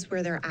meeting the kids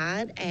where they're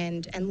at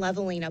and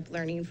leveling up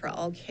learning for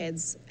all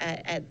kids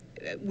at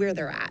where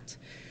they're at.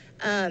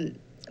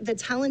 The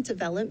talent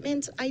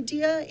development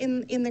idea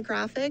in the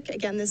graphic,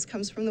 again, this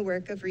comes from the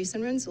work of Reese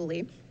and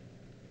Renzulli.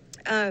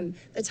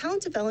 The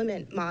talent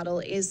development model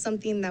is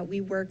something that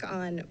we work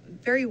on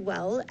very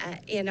well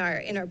in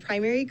our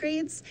primary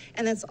grades,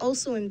 and that's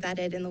also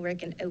embedded in the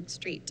work in Oak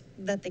Street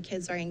that the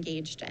kids are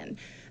engaged in.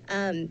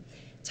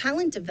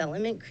 Talent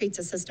development creates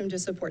a system to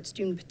support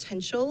student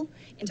potential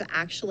and to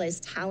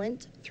actualize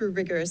talent through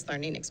rigorous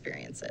learning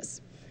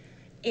experiences.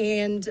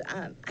 And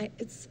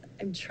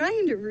I'm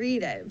trying to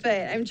read it,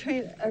 but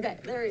okay,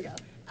 there we go.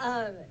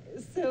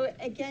 So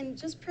again,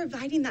 just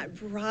providing that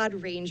broad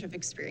range of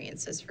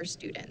experiences for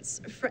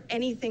students, for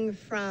anything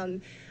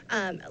from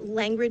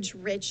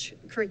language-rich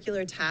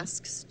curricular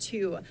tasks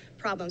to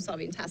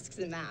problem-solving tasks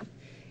in math.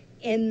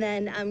 And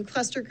then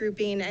cluster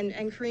grouping,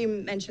 and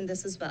Kareem mentioned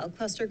this as well,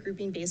 cluster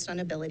grouping based on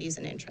abilities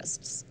and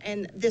interests.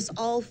 And this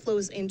all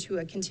flows into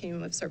a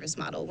continuum of service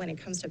model when it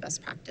comes to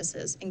best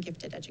practices in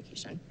gifted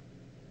education.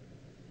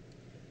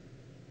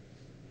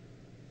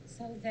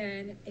 So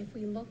then, if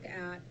we look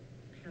at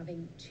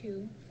having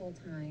 2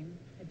 full-time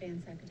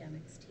advanced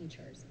academics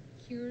teachers,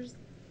 here's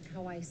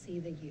how I see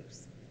the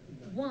use.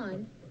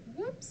 One,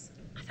 whoops,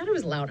 I thought it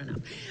was loud enough.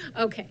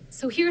 Okay,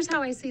 so here's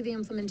how I see the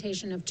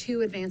implementation of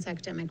 2 advanced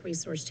academic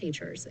resource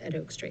teachers at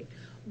Oak Street.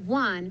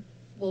 One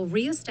will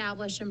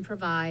reestablish and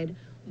provide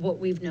what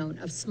we've known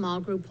of small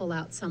group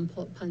pull-out, some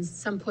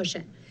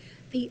push-in.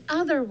 The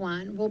other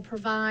one will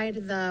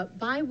provide the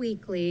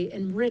biweekly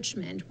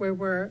enrichment where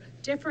we're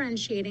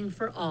differentiating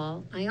for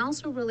all. I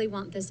also really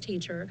want this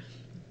teacher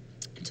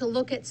to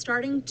look at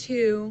starting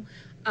to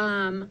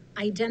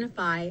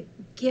identify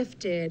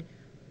gifted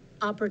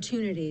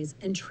opportunities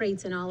and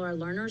traits in all our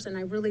learners, and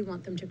I really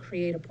want them to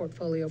create a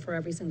portfolio for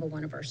every single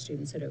one of our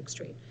students at Oak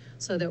Street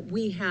so that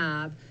we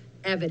have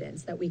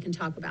evidence that we can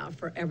talk about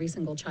for every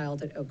single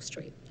child at Oak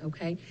Street,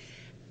 okay?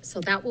 So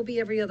that will be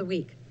every other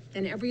week.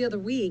 Then every other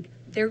week,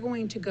 they're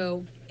going to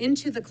go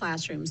into the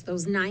classrooms,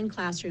 those 9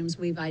 classrooms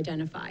we've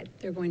identified.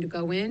 They're going to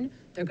go in,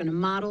 they're going to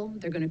model,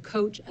 they're going to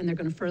coach, and they're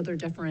going to further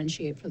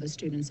differentiate for the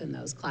students in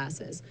those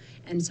classes.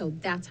 And so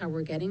that's how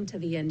we're getting to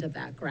the end of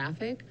that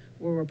graphic,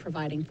 where we're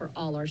providing for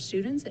all our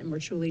students and we're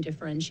truly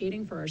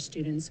differentiating for our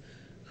students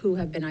who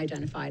have been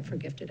identified for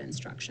gifted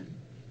instruction.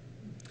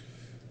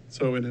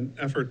 So in an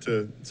effort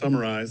to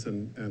summarize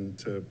and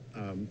to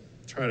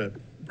try to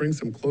bring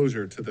some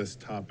closure to this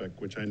topic,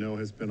 which I know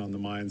has been on the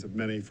minds of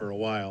many for a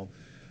while,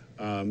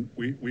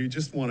 we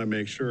just want to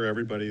make sure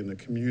everybody in the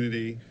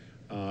community,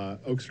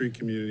 Oak Street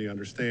community,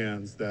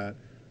 understands that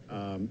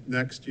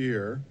next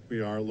year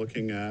we are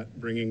looking at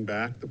bringing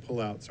back the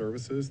pull-out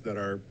services that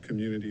our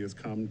community has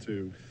come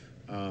to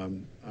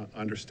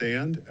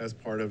understand as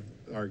part of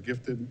our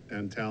gifted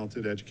and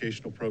talented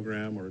educational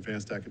program or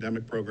advanced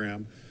academic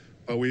program,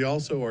 but we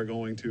also are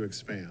going to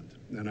expand.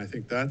 And I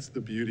think that's the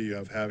beauty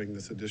of having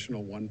this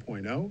additional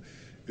 1.0,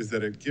 is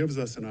that it gives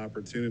us an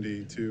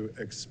opportunity to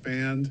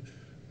expand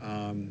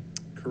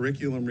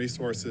curriculum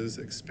resources,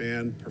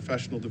 expand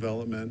professional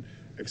development,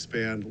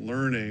 expand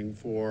learning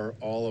for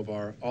all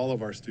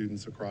of our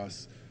students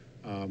across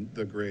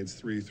the grades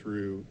 3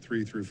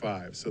 through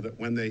 5, so that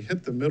when they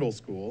hit the middle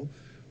school,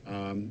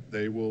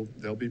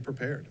 they'll be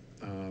prepared,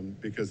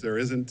 because there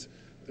isn't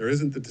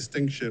the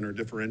distinction or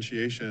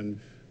differentiation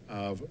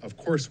of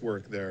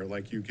coursework there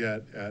like you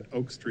get at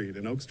Oak Street.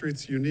 And Oak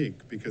Street's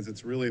unique because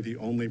it's really the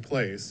only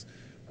place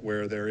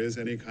where there is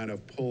any kind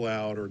of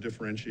pull-out or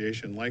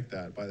differentiation like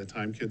that. By the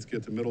time kids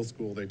get to middle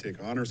school, they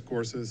take honors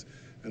courses,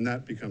 and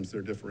that becomes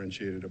their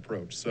differentiated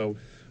approach. So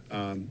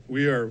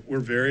we're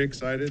very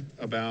excited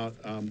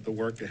about the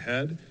work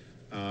ahead.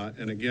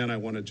 And again, I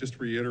want to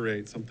just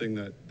reiterate something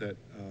that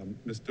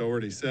Ms.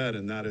 Doherty said,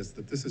 and that is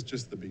that this is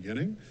just the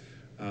beginning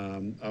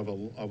of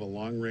a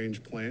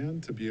long-range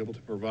plan to be able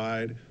to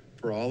provide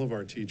for all of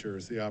our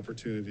teachers the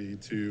opportunity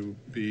to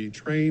be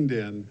trained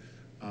in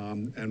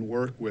and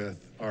work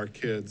with our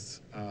kids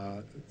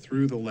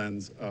through the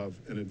lens of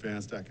an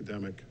advanced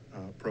academic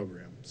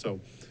program. So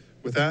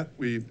with that,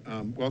 we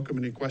welcome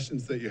any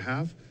questions that you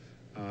have,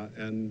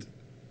 and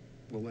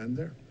we'll end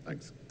there.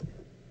 Thanks.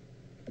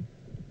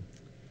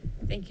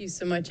 Thank you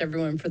so much,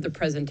 everyone, for the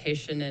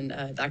presentation.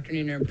 And Dr.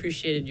 Noonan,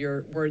 appreciated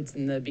your words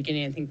in the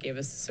beginning. I think gave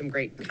us some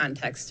great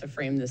context to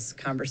frame this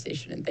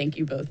conversation. And thank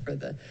you both for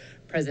the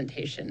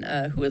presentation.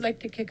 Who would like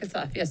to kick us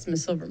off? Yes,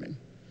 Ms. Silverman.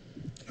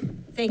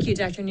 Thank you,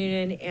 Dr.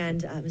 Noonan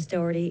and Ms.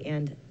 Doherty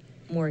and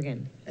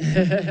Morgan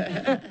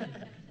for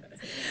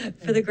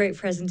the great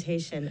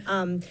presentation.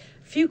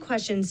 Few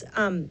questions.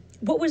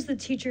 What was the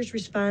teacher's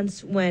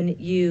response when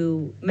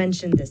you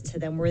mentioned this to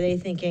them? Were they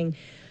thinking,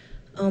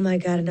 oh my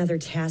God, another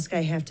task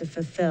I have to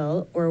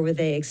fulfill? Or were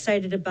they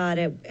excited about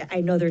it?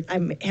 I know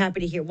I'm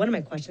happy to hear. One of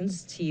my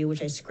questions to you,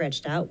 which I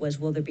scratched out, was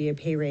will there be a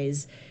pay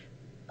raise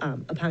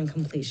upon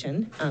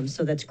completion?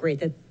 So that's great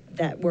that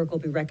that work will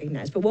be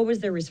recognized. But what was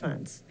their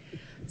response?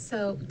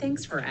 So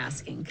thanks for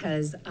asking,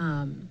 because,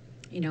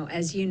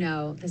 as you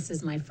know, this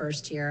is my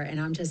first year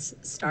and I'm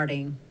just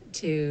starting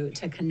to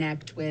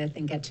connect with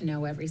and get to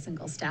know every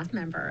single staff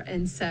member.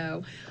 And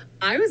so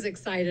I was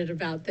excited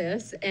about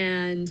this.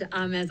 And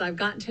as I've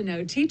gotten to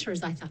know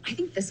teachers, I thought, I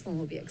think this one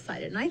will be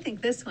excited. And I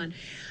think this one,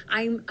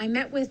 I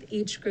met with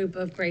each group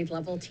of grade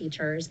level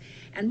teachers,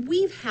 and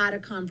we've had a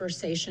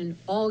conversation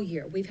all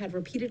year. We've had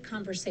repeated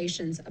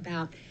conversations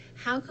about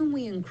how can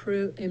we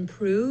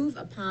improve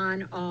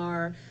upon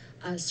our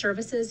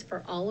services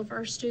for all of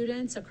our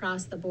students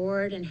across the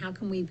board, and how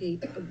can we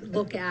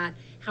look at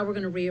how we're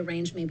going to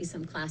rearrange maybe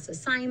some class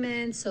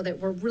assignments so that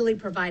we're really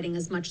providing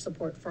as much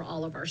support for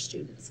all of our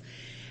students.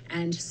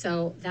 And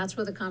so that's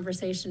where the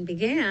conversation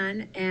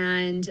began.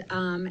 And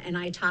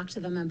I talked to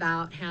them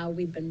about how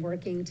we've been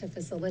working to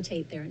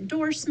facilitate their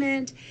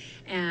endorsement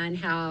and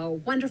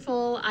how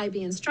wonderful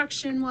IB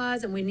instruction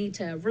was. And we need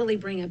to really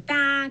bring it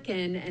back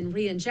and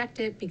re-inject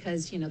it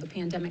because, you know, the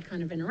pandemic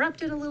kind of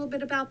interrupted a little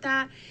bit about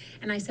that.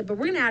 And I said, but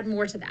we're going to add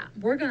more to that.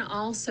 We're going to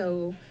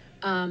also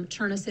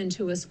turn us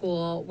into a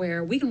school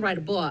where we can write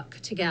a book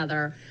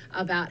together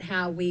about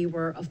how we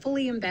were a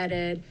fully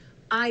embedded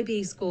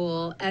IB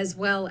school, as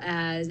well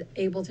as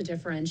able to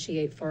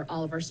differentiate for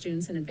all of our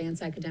students in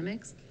advanced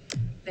academics.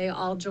 They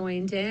all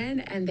joined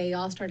in and they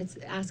all started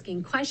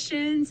asking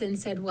questions and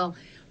said, well,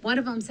 one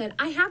of them said,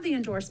 I have the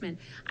endorsement.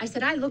 I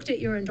said, I looked at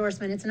your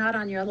endorsement. It's not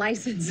on your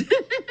license.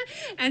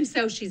 And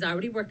so she's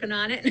already working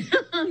on it,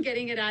 on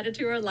getting it added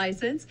to her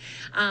license.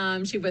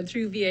 She went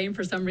through VA and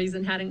for some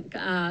reason hadn't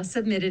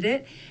submitted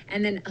it.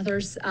 And then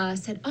others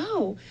said,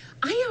 oh,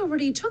 I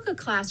already took a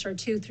class or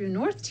two through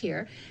North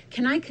Tier.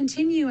 Can I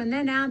continue and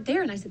then add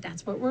there? And I said,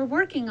 that's what we're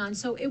working on.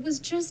 So it was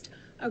just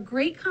a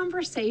great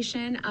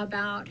conversation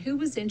about who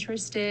was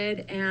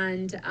interested,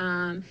 and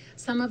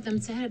some of them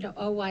said,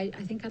 oh, I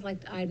think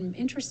I'm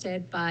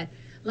interested, but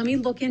let me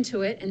look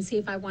into it and see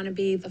if I want to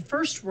be the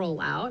first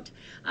rollout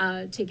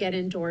to get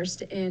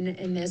endorsed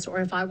in this,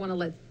 or if I want to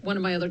let one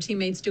of my other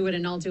teammates do it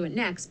and I'll do it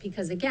next,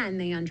 because again,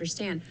 they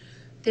understand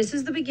this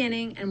is the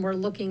beginning and we're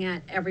looking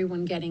at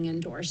everyone getting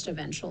endorsed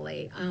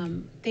eventually.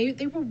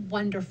 They were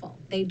wonderful.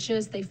 They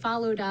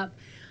followed up.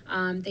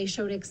 They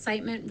showed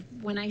excitement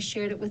when I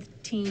shared it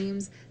with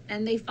teams,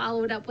 and they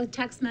followed up with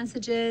text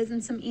messages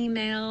and some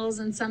emails,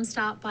 and some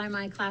stopped by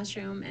my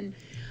classroom. And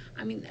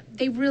I mean,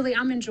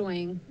 I'm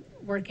enjoying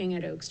working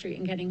at Oak Street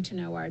and getting to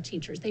know our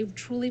teachers. They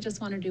truly just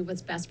want to do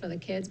what's best for the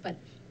kids, but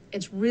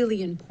it's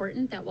really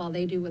important that while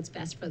they do what's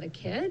best for the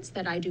kids,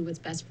 that I do what's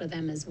best for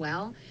them as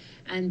well,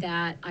 and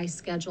that I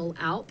schedule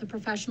out the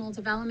professional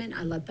development.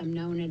 I let them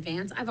know in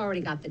advance. I've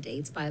already got the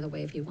dates, by the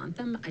way, if you want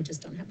them. I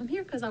just don't have them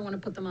here because I want to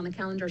put them on the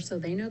calendar so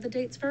they know the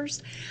dates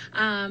first.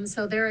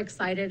 So they're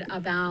excited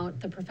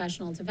about the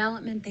professional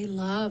development. They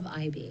love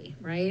IB,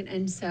 right?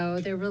 And so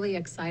they're really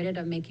excited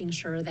of making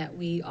sure that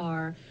we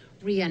are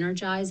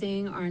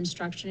re-energizing our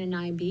instruction in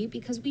IB,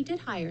 because we did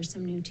hire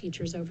some new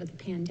teachers over the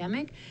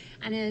pandemic.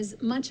 And as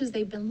much as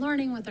they've been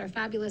learning with our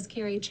fabulous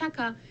Carrie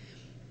Cheka,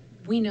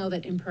 we know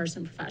that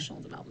in-person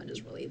professional development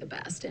is really the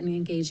best and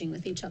engaging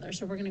with each other.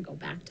 So we're going to go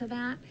back to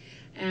that.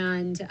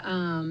 And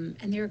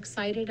they're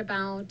excited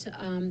about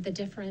the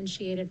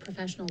differentiated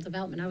professional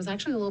development. I was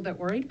actually a little bit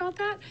worried about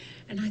that.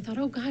 And I thought,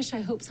 oh gosh,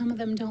 I hope some of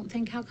them don't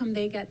think, how come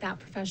they get that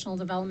professional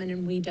development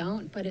and we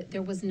don't? But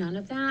there was none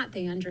of that.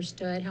 They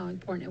understood how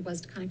important it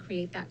was to kind of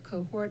create that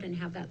cohort and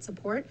have that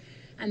support,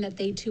 and that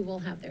they too will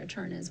have their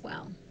turn as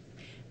well.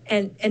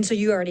 And so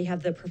you already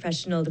have the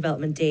professional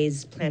development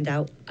days planned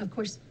out? Of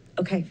course.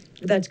 Okay,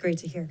 that's great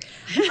to hear.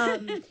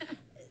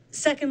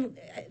 Second,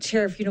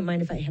 Chair, if you don't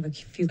mind if I have a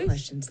few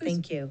questions. Please.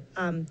 Thank you.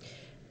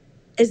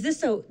 Is this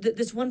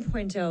this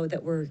 1.0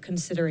 that we're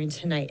considering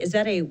tonight, is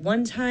that a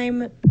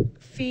one-time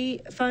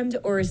fee fund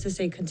or is this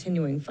a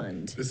continuing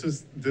fund?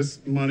 This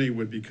money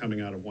would be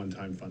coming out of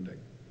one-time funding.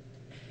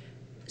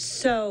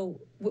 So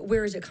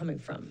where is it coming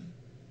from?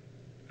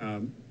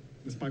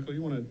 Ms. Michael,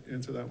 you want to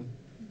answer that one?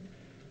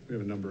 We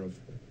have a number of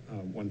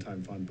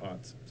one-time fund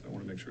pots, so I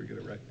want to make sure we get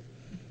it right.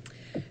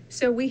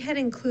 So we had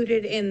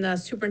included in the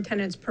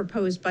superintendent's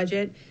proposed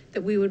budget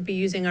that we would be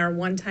using our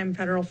one-time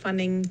federal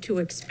funding to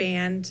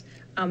expand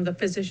the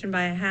position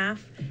by a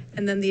half.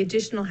 And then the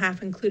additional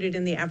half included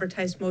in the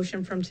advertised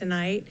motion from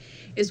tonight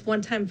is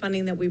one-time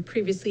funding that we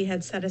previously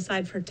had set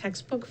aside for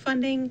textbook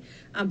funding,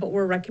 but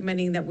we're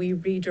recommending that we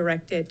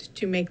redirect it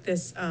to make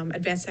this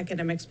advanced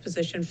academics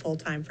position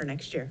full-time for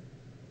next year.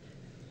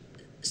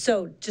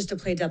 So just to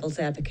play devil's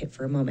advocate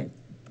for a moment,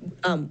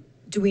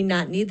 do we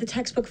not need the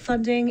textbook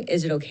funding?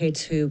 Is it okay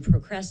to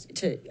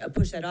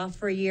push that off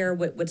for a year?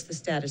 What's the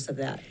status of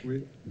that?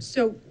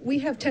 So we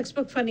have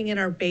textbook funding in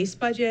our base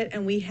budget,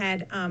 and we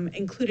had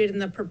included in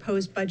the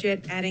proposed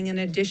budget adding an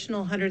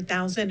additional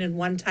 $100,000 in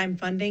one-time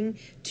funding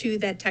to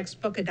that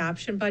textbook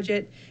adoption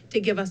budget to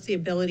give us the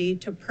ability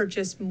to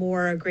purchase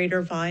a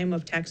greater volume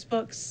of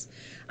textbooks.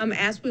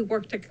 As we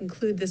work to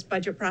conclude this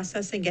budget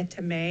process and get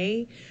to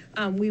May,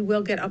 we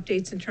will get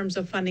updates in terms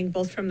of funding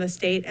both from the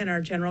state and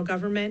our general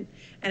government.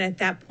 And at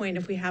that point,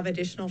 if we have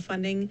additional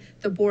funding,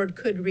 the board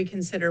could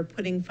reconsider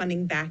putting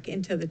funding back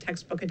into the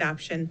textbook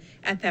adoption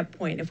at that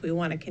point if we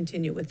want to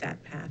continue with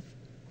that path.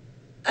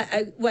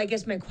 I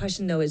guess my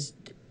question though is,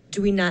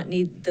 do we not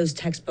need those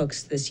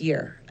textbooks this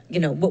year? You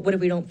know, what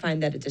if we don't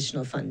find that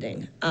additional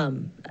funding?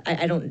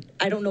 I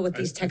don't know what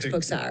these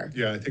textbooks are.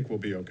 Yeah, I think we'll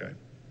be okay.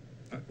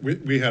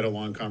 We had a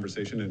long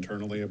conversation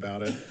internally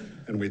about it,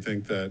 and we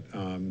think that,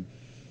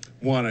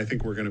 one, I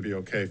think we're going to be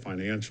okay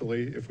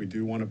financially if we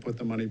do want to put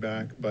the money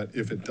back, but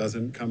if it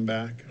doesn't come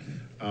back,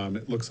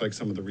 it looks like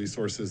some of the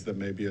resources that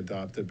may be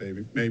adopted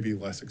may be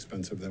less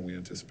expensive than we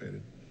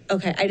anticipated.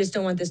 Okay, I just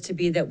don't want this to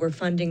be that we're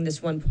funding this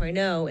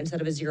 1.0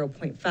 instead of a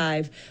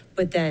 0.5,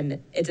 but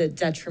then it's a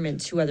detriment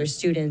to other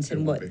students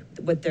and It won't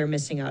what they're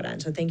missing out on.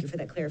 So thank you for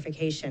that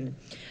clarification.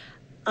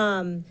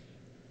 And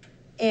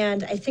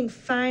I think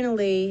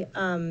finally,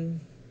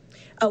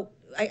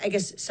 I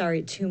guess,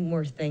 sorry, two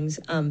more things.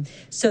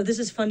 So this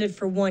is funded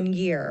for 1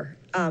 year.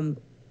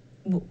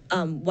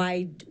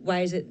 Why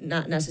is it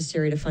not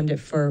necessary to fund it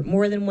for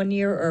more than 1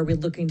 year, or are we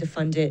looking to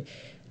fund it?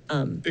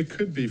 It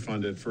could be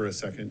funded for a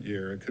second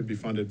year. It could be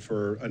funded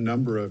for a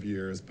number of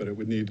years, but it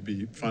would need to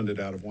be funded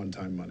out of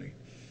one-time money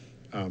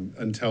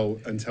until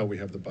we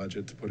have the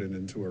budget to put it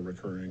into a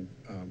recurring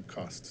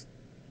costs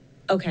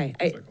Okay.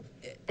 cycle.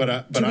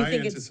 But Do we I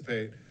think it's-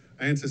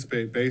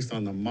 anticipate based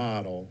on the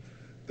model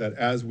that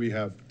as we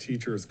have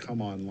teachers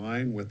come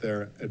online with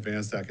their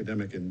advanced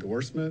academic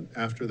endorsement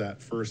after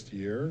that first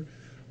year,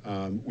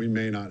 we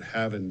may not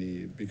have a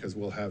need because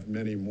we'll have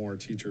many more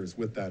teachers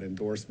with that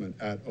endorsement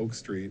at Oak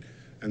Street,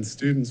 and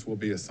students will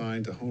be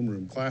assigned to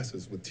homeroom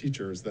classes with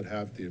teachers that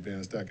have the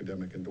advanced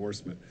academic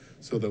endorsement.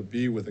 So they'll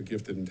be with a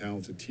gifted and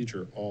talented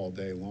teacher all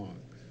day long,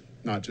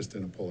 not just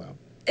in a pullout.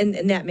 And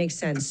that makes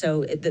sense.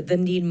 So the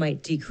need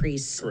might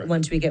decrease Correct.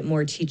 once we get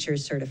more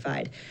teachers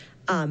certified.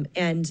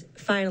 And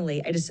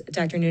finally,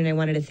 Dr. Noonan, I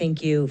wanted to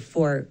thank you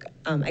for,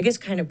 I guess,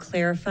 kind of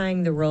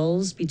clarifying the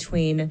roles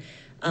between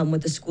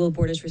what the school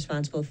board is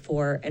responsible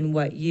for and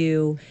what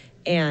you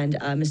and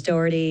Ms.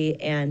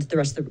 Doherty and the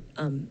rest of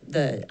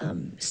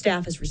the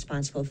staff is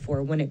responsible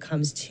for when it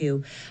comes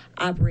to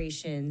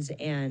operations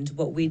and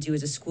what we do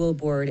as a school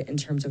board in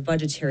terms of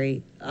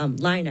budgetary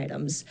line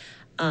items.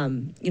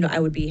 I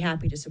would be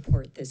happy to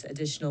support this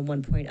additional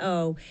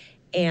 1.0.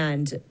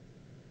 And,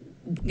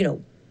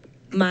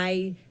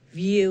 my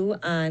view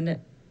on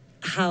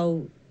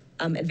how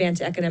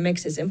advanced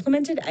academics is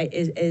implemented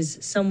is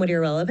somewhat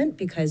irrelevant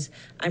because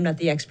I'm not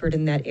the expert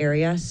in that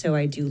area. So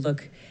I do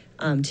look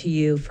to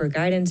you for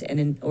guidance and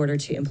in order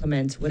to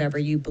implement whatever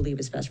you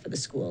believe is best for the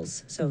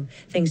schools. So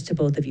thanks to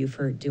both of you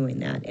for doing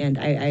that. And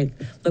I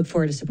look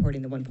forward to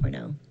supporting the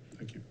 1.0.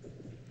 Thank you.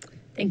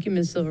 Thank you,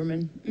 Ms.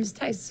 Silverman. Ms.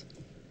 Tice?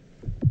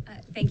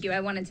 Thank you. I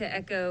wanted to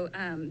echo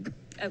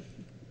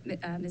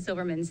Ms.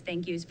 Silverman's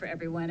thank yous for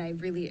everyone. I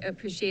really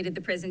appreciated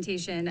the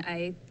presentation.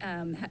 I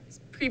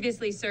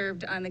previously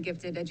served on the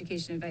Gifted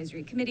Education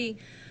Advisory Committee,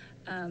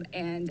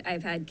 and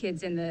I've had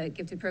kids in the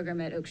gifted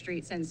program at Oak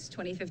Street since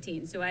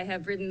 2015. So I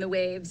have ridden the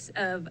waves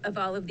of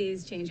all of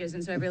these changes,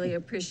 and so I really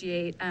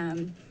appreciate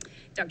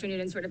Dr.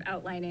 Noonan sort of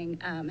outlining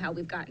how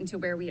we've gotten to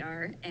where we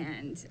are.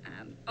 And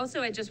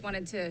also, I just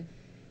wanted to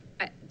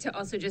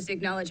also just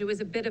acknowledge it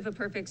was a bit of a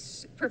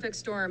perfect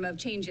storm of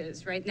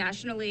changes, right?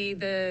 Nationally,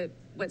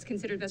 what's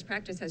considered best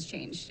practice has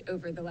changed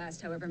over the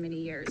last however many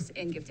years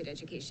in gifted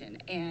education,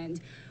 and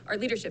our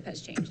leadership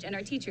has changed, and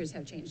our teachers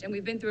have changed, and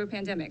we've been through a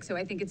pandemic. So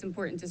I think it's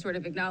important to sort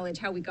of acknowledge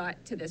how we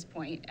got to this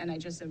point, and I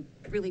just am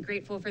really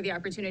grateful for the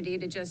opportunity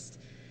to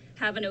just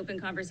have an open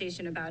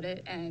conversation about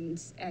it,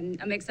 and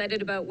I'm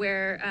excited about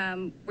where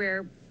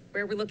we're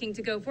looking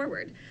to go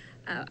forward.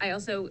 I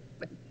also,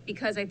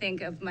 because I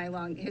think of my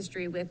long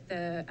history with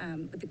the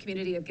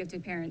community of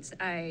gifted parents,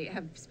 I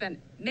have spent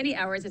many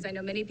hours, as I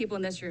know many people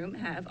in this room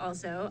have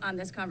also, on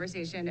this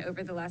conversation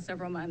over the last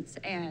several months.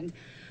 And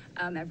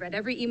I've read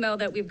every email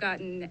that we've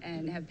gotten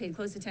and have paid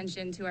close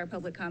attention to our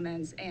public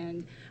comments.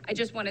 And I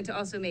just wanted to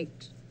also make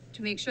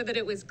sure that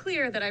it was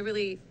clear that I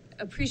really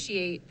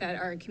appreciate that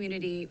our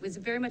community was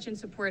very much in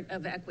support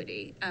of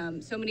equity.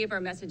 So many of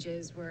our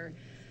messages were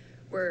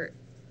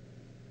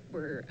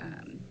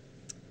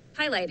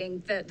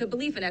highlighting the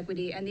belief in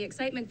equity and the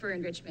excitement for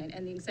enrichment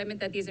and the excitement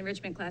that these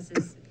enrichment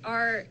classes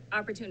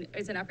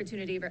is an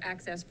opportunity for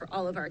access for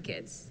all of our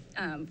kids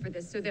for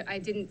this. So that I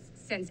didn't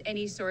sense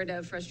any sort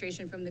of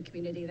frustration from the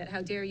community that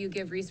how dare you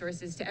give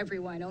resources to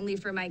everyone, only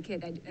for my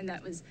kid. And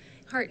that was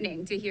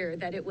heartening to hear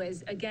that it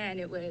was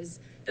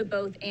the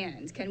both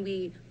and. Can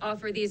we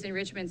offer these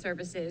enrichment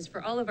services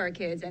for all of our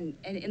kids and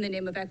in the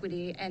name of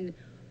equity,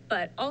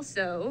 but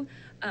also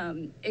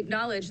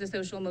acknowledge the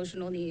social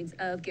emotional needs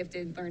of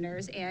gifted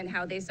learners and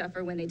how they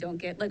suffer when they don't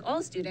get, like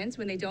all students,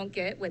 when they don't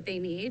get what they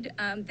need,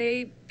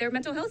 their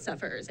mental health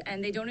suffers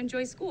and they don't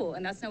enjoy school,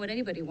 and that's not what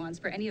anybody wants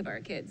for any of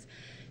our kids.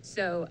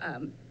 So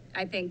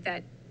I think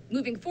that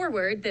moving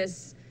forward,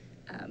 this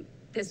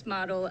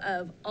model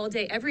of all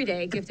day, every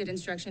day gifted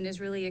instruction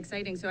is really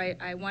exciting. So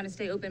I want to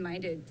stay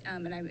open-minded,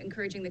 and I'm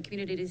encouraging the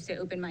community to stay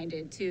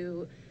open-minded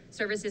to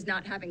services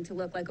not having to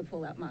look like a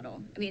pull-out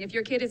model. I mean, if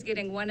your kid is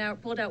getting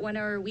pulled out 1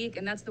 hour a week,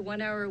 and that's the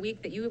 1 hour a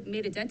week that you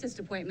made a dentist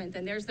appointment,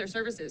 then there's their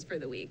services for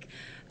the week.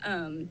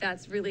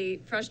 That's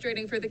really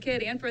frustrating for the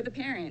kid and for the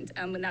parent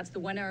when that's the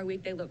 1 hour a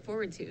week they look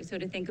forward to. So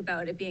to think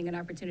about it being an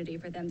opportunity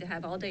for them to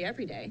have all day,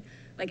 every day,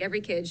 like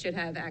every kid should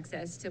have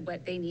access to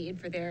what they need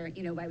for their,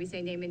 why we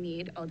say name and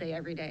need all day,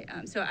 every day.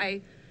 So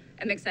I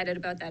am excited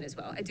about that as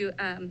well. I do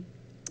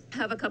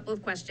have a couple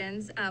of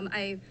questions.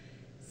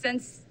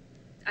 Since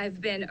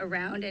I've been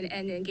around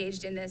and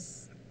engaged in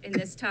this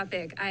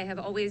topic, I have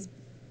always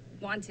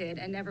wanted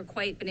and never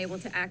quite been able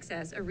to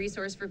access a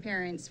resource for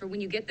parents for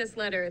when you get this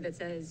letter that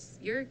says,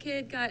 your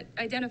kid got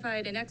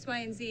identified in X, Y,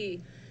 and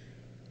Z.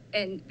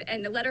 And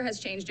the letter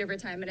has changed over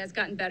time and has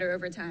gotten better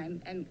over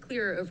time and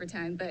clearer over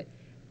time. But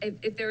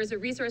if there is a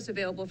resource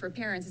available for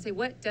parents to say,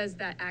 what does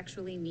that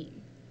actually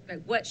mean?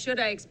 Like, what should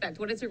I expect?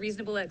 What is a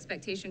reasonable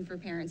expectation for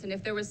parents? And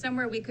if there was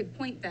somewhere we could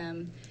point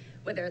them,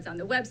 whether it's on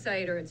the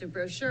website or it's a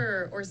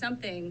brochure or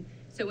something,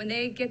 so when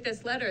they get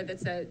this letter that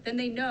says, then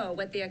they know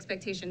what the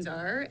expectations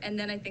are. And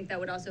then I think that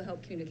would also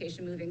help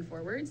communication moving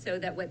forward, so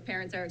that what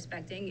parents are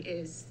expecting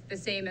is the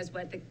same as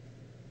what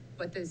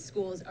the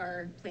schools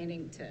are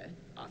planning to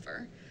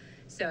offer.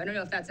 So I don't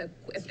know if that's if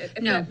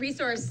No. that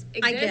resource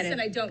I get exists it.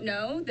 and I don't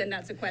know, then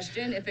that's a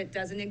question. If it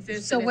doesn't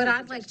exist. So then what it's a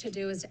I'd like to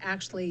do is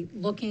actually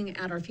looking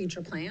at our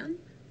future plan,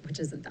 which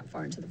isn't that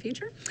far into the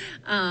future.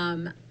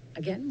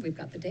 Again, we've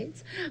got the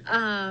dates.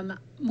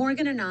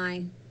 Morgan and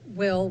I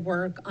will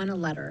work on a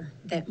letter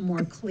that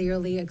more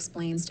clearly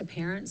explains to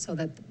parents, so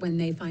that when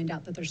they find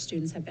out that their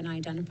students have been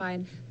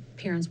identified,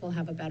 parents will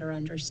have a better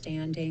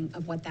understanding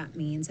of what that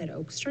means at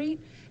Oak Street,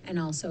 and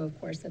also, of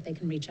course, that they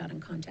can reach out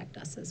and contact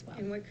us as well.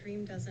 And what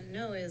Kareem doesn't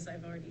know is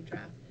I've already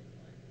drafted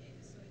one,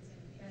 so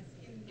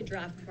it's in the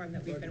draft form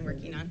that we've been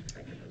working on.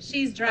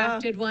 She's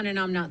drafted one, and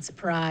I'm not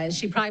surprised.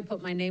 She probably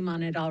put my name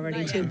on it already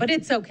Not too, yet. but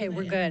it's okay,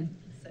 we're Not good.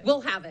 yet.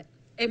 We'll have it.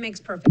 It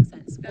makes perfect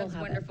sense. We'll That's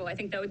have it. wonderful. I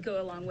think that would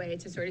go a long way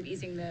to sort of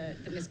easing the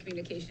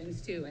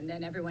miscommunications too, and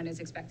then everyone is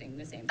expecting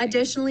the same thing.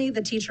 Additionally,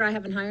 the teacher I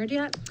haven't hired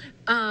yet,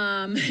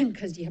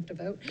 because you have to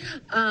vote,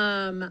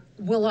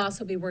 will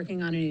also be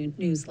working on a new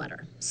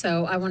newsletter.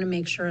 So I want to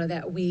make sure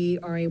that we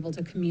are able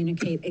to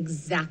communicate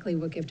exactly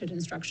what gifted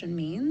instruction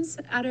means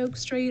at Oak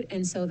Street.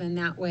 And so then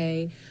that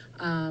way,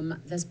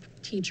 this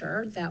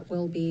teacher that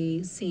will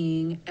be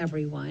seeing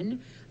everyone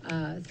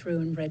through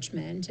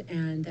enrichment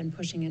and then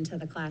pushing into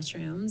the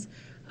classrooms,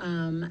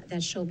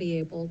 that she'll be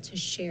able to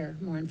share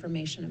more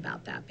information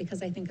about that.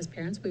 Because I think as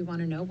parents, we want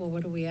to know, well,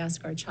 what do we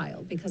ask our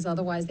child? Because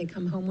otherwise they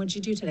come home, what'd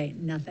you do today?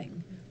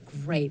 Nothing.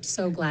 Great,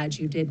 so glad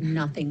you did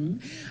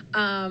nothing.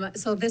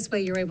 So this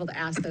way you're able to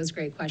ask those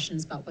great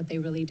questions about what they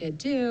really did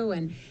do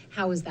and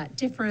how is that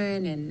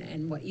different,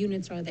 and what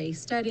units are they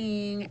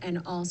studying,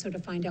 and also to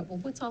find out, well,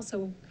 what's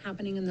also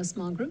happening in the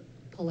small group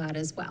pull out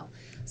as well.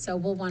 So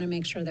we'll want to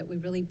make sure that we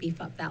really beef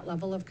up that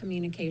level of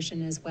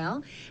communication as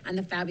well. And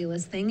the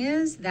fabulous thing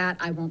is that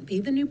I won't be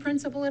the new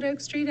principal at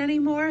Oak Street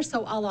anymore,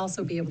 so I'll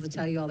also be able to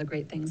tell you all the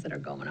great things that are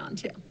going on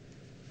too.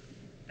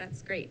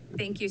 That's great.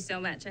 Thank you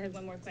so much. I had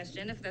one more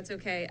question, if that's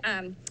okay.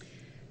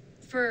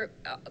 For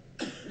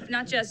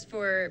not just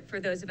for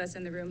those of us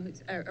in the room who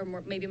are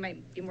more, maybe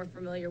might be more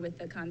familiar with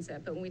the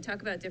concept, but when we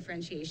talk about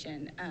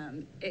differentiation,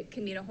 it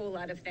can mean a whole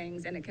lot of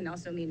things, and it can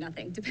also mean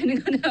nothing,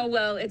 depending on how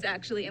well it's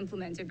actually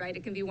implemented, right?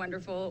 It can be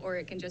wonderful, or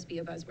it can just be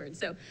a buzzword.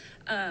 So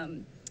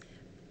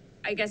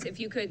I guess if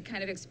you could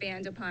kind of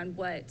expand upon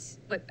what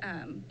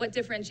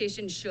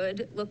differentiation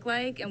should look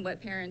like, and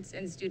what parents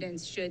and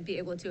students should be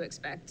able to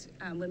expect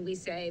when we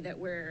say that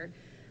we're,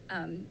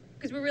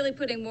 because we're really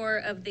putting more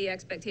of the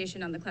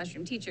expectation on the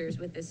classroom teachers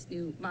with this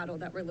new model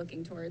that we're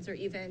looking towards, or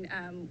even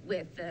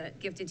with the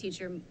gifted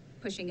teacher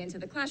pushing into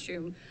the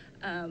classroom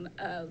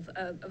of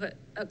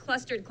a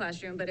clustered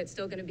classroom, but it's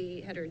still going to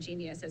be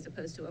heterogeneous as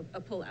opposed to a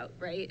pullout,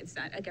 right? It's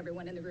not like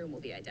everyone in the room will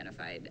be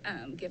identified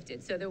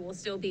gifted. So there will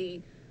still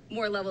be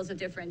more levels of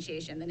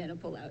differentiation than in a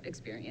pullout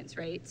experience,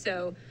 right?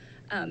 So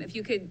if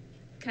you could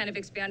kind of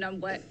expand on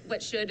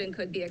what should and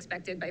could be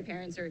expected by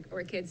parents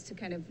or kids to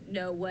kind of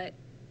know what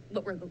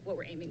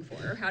we're aiming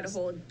for, or how to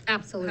hold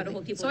Absolutely. how to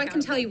hold people So I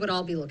can tell accountable. you what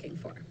I'll be looking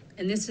for.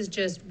 And this is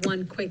just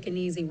one quick and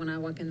easy when I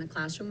walk in the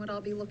classroom, what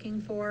I'll be looking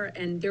for.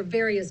 And there are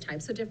various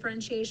types of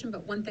differentiation,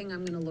 but one thing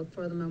I'm going to look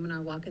for the moment I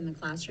walk in the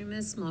classroom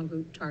is small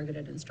group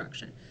targeted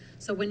instruction.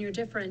 So when you're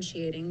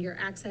differentiating, you're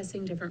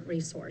accessing different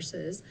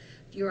resources.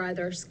 You're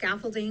either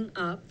scaffolding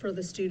up for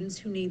the students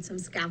who need some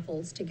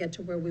scaffolds to get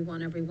to where we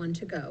want everyone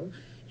to go.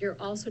 You're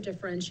also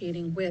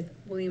differentiating with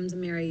Williams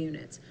and Mary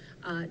units,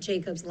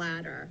 Jacob's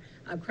Ladder,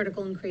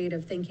 critical and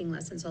creative thinking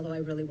lessons, although I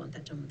really want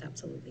that done with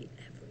absolutely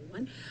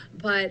everyone.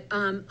 But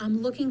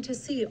I'm looking to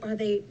see,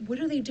 what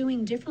are they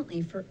doing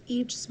differently for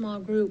each small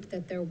group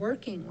that they're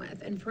working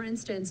with? And for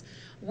instance,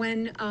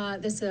 when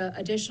this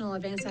additional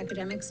advanced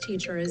academics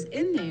teacher is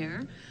in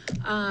there,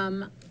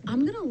 I'm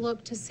gonna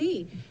look to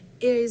see,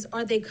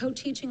 are they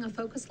co-teaching a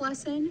focus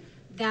lesson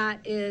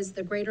that is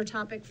the greater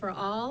topic for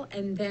all,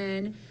 and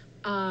then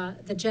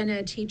the gen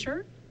ed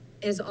teacher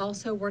is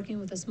also working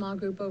with a small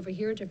group over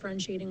here,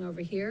 differentiating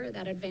over here.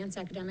 That advanced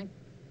academic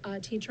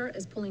teacher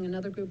is pulling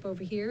another group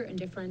over here and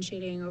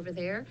differentiating over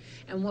there.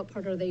 And what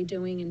part are they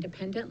doing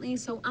independently?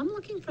 So I'm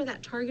looking for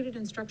that targeted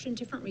instruction,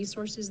 different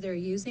resources they're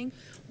using.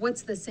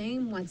 What's the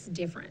same, what's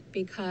different?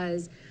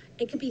 Because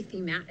it can be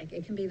thematic.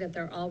 It can be that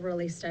they're all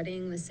really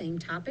studying the same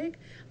topic,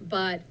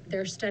 but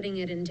they're studying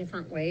it in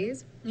different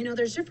ways. You know,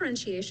 there's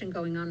differentiation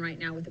going on right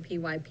now with the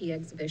PYP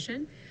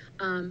exhibition.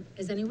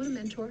 Is anyone a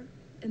mentor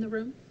in the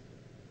room?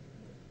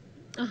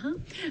 Uh-huh.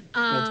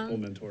 Multiple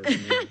mentors.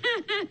 in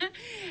there.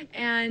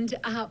 And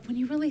when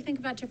you really think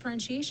about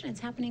differentiation, it's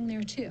happening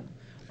there too,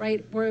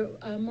 right? Where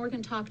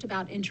Morgan talked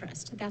about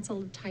interest, that's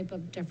a type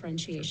of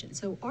differentiation.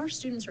 So our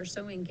students are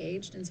so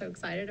engaged and so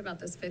excited about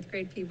this 5th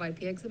grade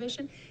PYP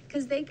exhibition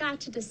because they got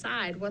to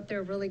decide what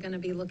they're really going to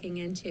be looking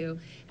into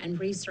and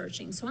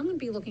researching. So I'm going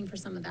to be looking for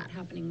some of that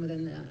happening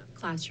within the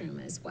classroom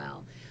as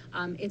well.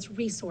 It's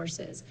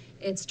resources,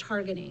 it's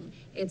targeting,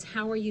 it's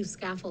how are you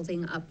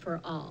scaffolding up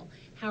for all?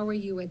 How are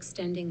you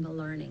extending the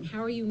learning?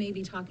 How are you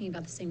maybe talking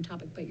about the same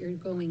topic, but you're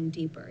going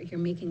deeper, you're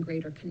making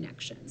greater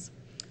connections?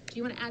 Do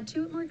you want to add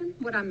to it, Morgan?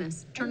 What I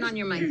missed? Turn on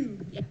your mic.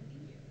 Yeah.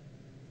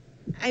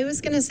 I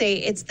was going to say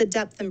it's the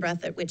depth and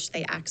breadth at which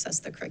they access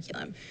the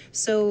curriculum.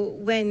 So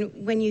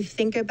when you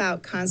think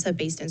about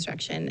concept-based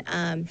instruction,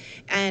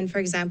 and for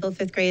example,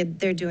 5th grade,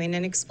 they're doing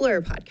an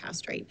Explorer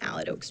podcast right now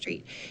at Oak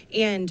Street,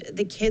 and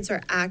the kids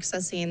are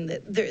accessing,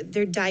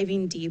 they're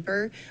diving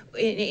deeper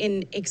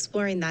in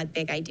exploring that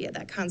big idea,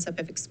 that concept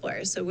of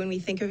explorers. So when we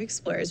think of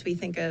explorers, we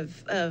think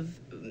of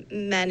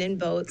men in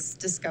boats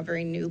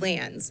discovering new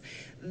lands.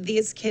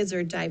 These kids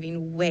are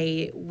diving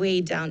way,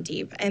 way down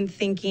deep and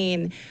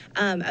thinking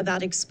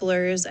about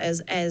explorers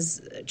as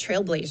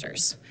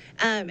trailblazers,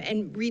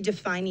 and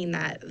redefining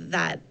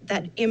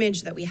that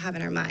image that we have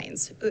in our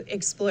minds.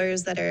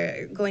 Explorers that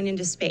are going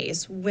into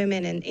space,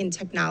 women in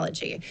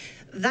technology.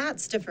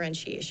 That's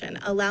differentiation,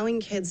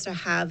 allowing kids to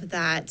have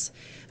that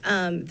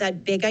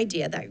big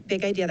idea,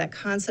 that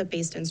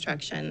concept-based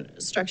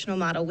instructional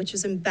model, which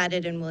is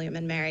embedded in William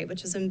and Mary,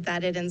 which is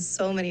embedded in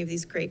so many of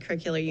these great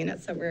curricular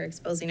units that we're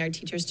exposing our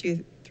teachers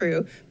to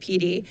through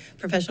PD,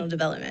 professional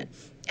development.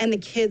 And the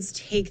kids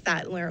take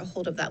that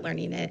hold of that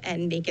learning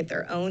and make it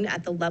their own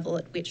at the level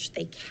at which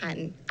they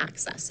can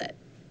access it.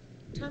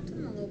 Talk to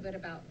them a little bit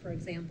about, for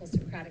example,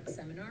 Socratic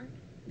Seminar,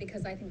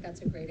 because I think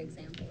that's a great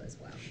example as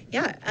well.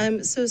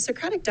 Yeah, so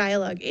Socratic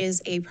dialogue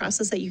is a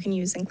process that you can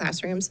use in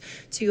classrooms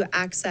to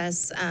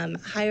access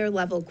higher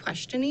level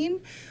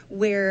questioning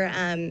where,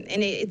 and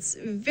it's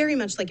very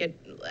much like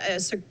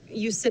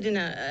you sit in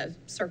a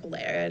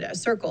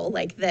circle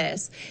like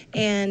this,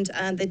 and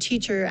the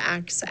teacher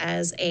acts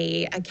as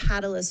a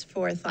catalyst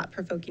for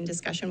thought-provoking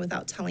discussion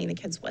without telling the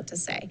kids what to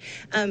say.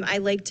 I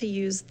like to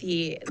use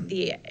the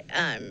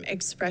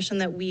expression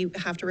that we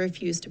have to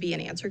refuse to be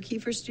an answer key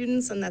for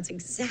students, and that's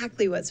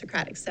exactly what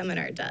Socratic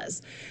Seminar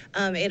does.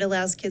 It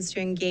allows kids to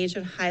engage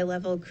in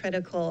high-level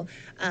critical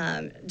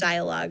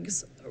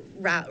dialogues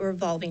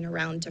revolving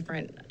around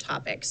different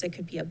topics. It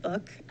could be a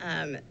book.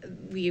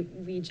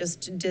 We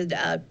just did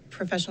a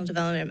professional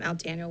development at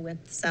Mount Daniel with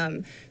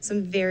some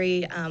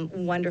very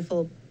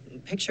wonderful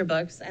picture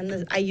books,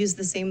 and I use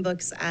the same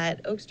books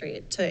at Oak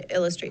Street to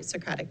illustrate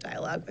Socratic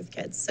dialogue with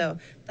kids. So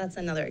that's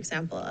another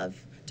example of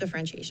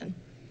differentiation.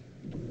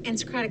 And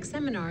Socratic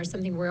Seminar is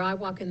something where I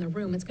walk in the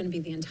room, it's going to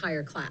be the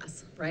entire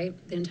class, right?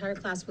 The entire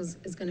class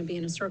is going to be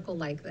in a circle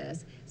like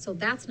this. So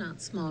that's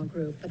not small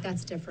group, but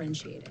that's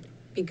differentiated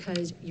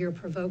because you're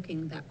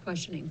provoking that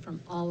questioning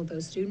from all of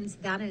those students.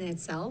 That in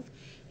itself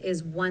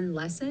is one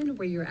lesson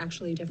where you're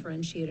actually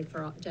differentiating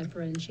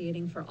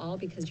for all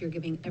because you're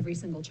giving every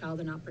single child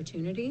an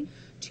opportunity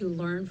to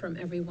learn from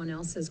everyone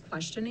else's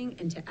questioning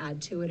and to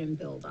add to it and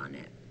build on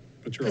it.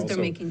 But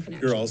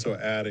you're also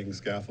adding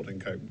scaffolding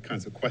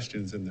kinds of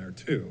questions in there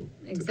too.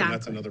 Exactly. And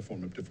that's another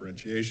form of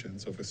differentiation.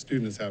 So if a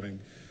student is having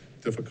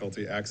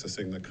difficulty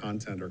accessing the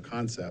content or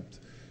concept,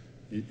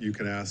 you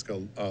can ask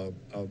a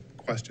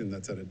question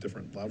that's at a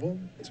different level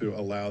to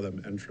allow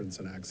them entrance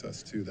and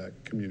access to that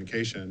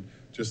communication,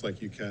 just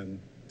like you can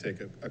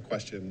take a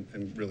question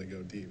and really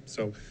go deep.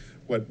 So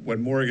what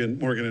Morgan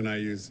and I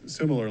use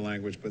similar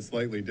language, but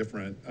slightly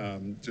different,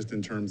 just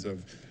in terms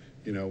of,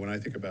 when I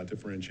think about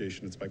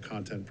differentiation, it's by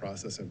content,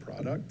 process, and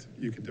product.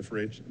 You can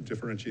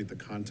differentiate the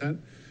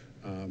content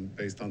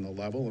based on the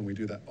level, and we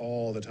do that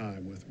all the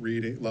time with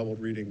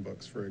leveled reading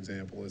books, for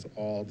example, is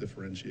all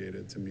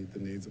differentiated to meet the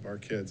needs of our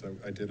kids.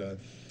 I did a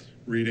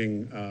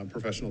reading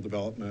professional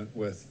development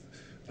with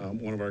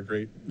one of our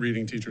great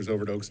reading teachers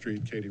over at Oak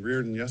Street, Katie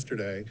Reardon,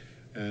 yesterday,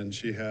 and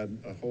she had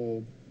a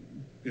whole,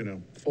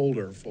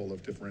 folder full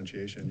of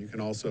differentiation. You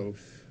can also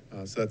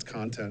so that's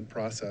content,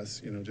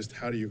 process, just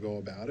how do you go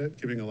about it,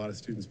 giving a lot of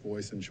students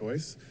voice and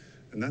choice.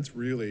 And that's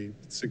really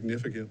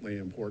significantly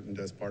important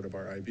as part of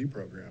our IB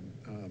program,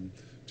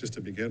 just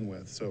to begin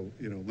with. So,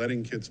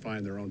 letting kids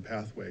find their own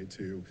pathway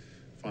to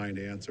find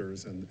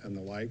answers and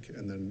the like.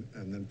 And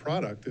then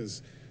product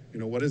is,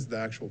 what is the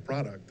actual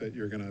product that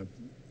you're going to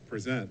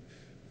present?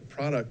 The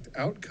product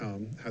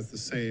outcome has the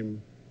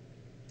same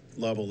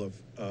level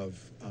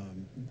of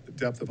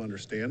depth of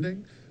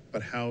understanding,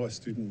 but how a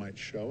student might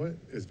show it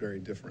is very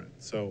different.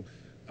 So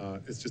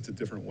it's just a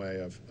different way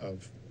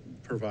of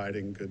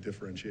providing good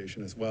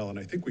differentiation as well. And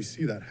I think we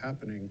see that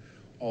happening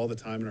all the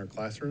time in our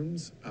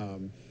classrooms.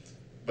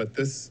 But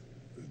this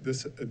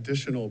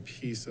additional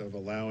piece of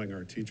allowing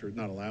our teachers,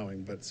 not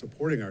allowing, but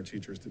supporting our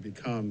teachers to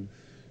become,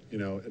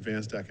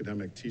 advanced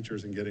academic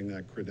teachers and getting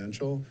that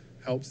credential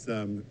helps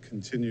them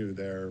continue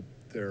their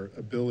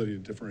ability to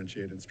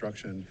differentiate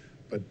instruction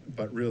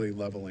but really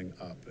leveling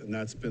up. And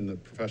that's been the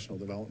professional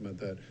development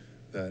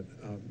that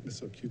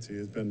Ms. Okutsi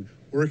has been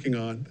working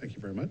on, thank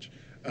you very much,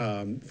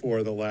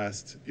 for the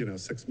last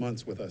 6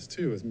 months with us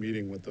too, is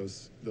meeting with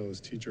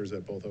those teachers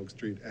at both Oak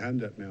Street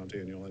and at Mount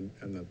Daniel, and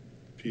the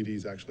PD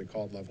is actually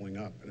called Leveling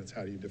Up, and it's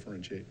how do you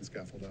differentiate and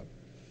scaffold up.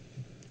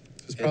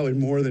 It's probably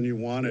more than you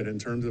wanted in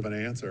terms of an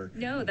answer.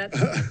 No,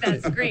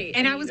 that's great.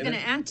 And I was going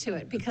to add to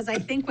it, because I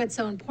think what's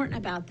so important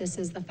about this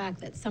is the fact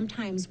that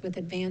sometimes with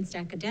advanced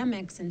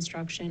academics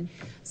instruction,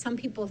 some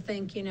people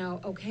think,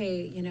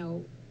 okay,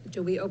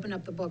 do we open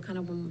up the book kind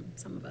of when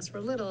some of us were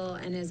little,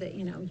 and is it,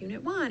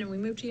 unit 1 and we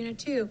move to unit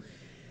 2?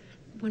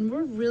 When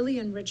we're really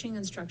enriching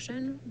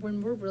instruction,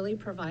 when we're really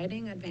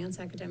providing advanced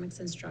academics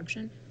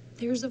instruction,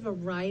 there's a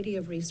variety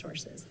of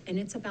resources, and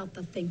it's about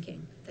the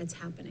thinking that's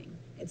happening.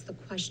 It's the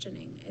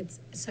questioning.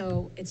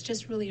 It's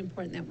just really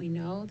important that we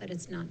know that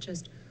it's not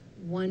just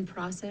one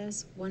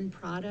process, one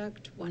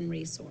product, one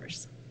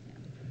resource.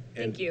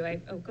 Thank you.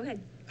 Go ahead.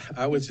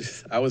 I was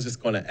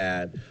just going to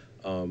add,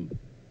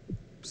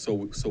 so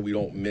we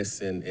don't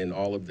miss in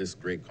all of this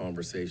great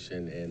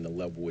conversation and the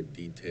level of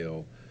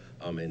detail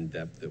and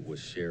depth that was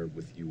shared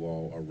with you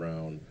all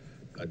around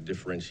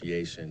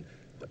differentiation.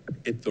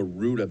 At the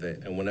root of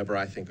it, and whenever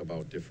I think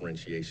about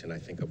differentiation, I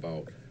think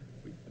about,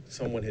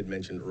 someone had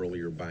mentioned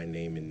earlier, by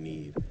name and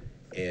need.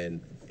 And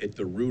at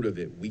the root of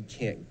it, we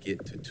can't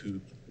get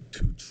to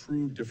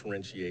true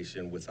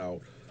differentiation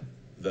without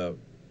the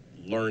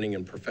learning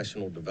and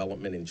professional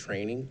development and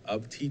training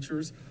of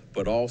teachers,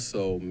 but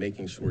also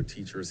making sure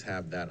teachers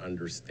have that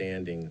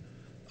understanding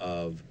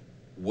of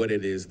what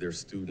it is their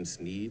students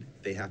need.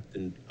 They have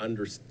to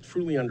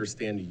truly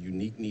understand the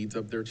unique needs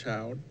of their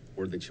child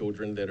or the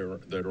children that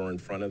are in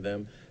front of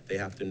them. They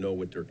have to know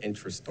what their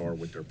interests are,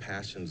 what their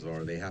passions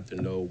are. They have to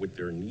know what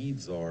their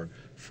needs are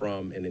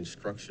from an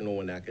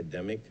instructional and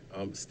academic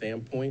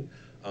standpoint,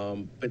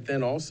 but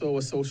then also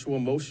a social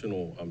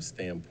emotional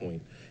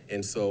standpoint.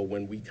 And so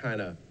when we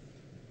kind of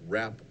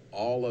wrap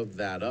all of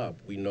that up,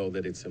 we know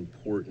that it's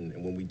important.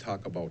 And when we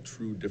talk about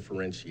true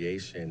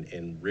differentiation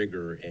and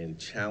rigor and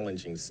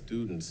challenging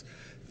students,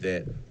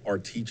 that our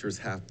teachers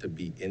have to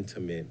be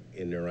intimate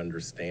in their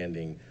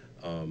understanding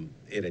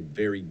at a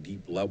very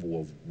deep level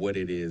of what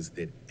it is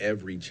that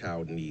every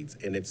child needs.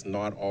 And it's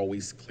not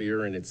always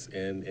clear, and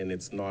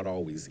it's not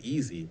always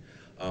easy,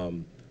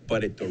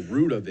 but at the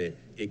root of it,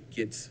 it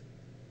gets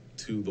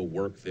to the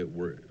work that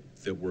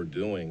we're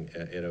doing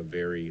at a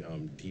very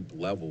deep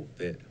level,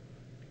 that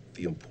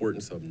the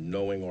importance of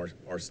knowing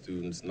our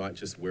students, not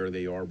just where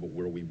they are, but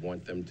where we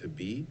want them to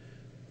be,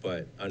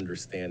 but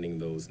understanding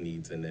those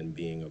needs and then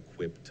being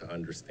equipped to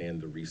understand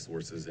the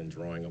resources and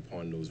drawing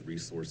upon those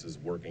resources,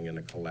 working in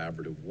a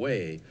collaborative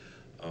way,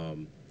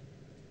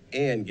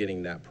 and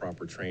getting that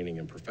proper training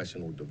and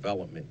professional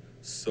development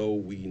so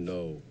we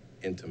know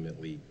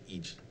intimately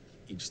each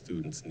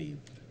student's need.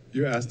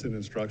 You asked an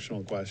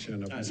instructional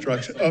question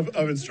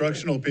of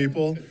instructional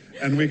people,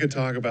 and we could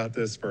talk about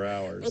this for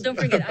hours. Well, don't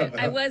forget,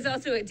 I was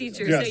also a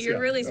teacher, yes, so you're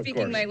really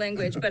speaking course. my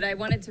language, but I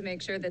wanted to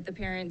make sure that the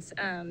parents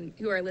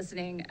who are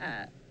listening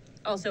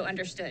also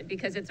understood,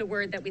 because it's a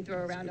word that we throw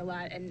around a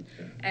lot,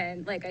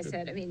 and like I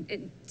said, I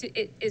mean,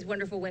 it is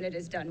wonderful when it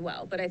is done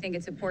well, but I think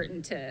it's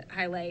important to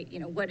highlight,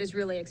 what is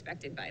really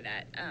expected by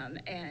that,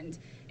 and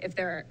if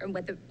there are,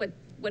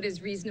 what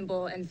is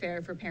reasonable and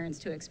fair for parents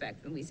to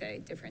expect when we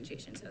say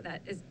differentiation. So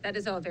that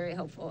is all very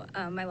helpful.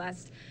 My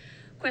last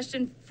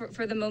question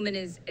for the moment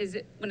is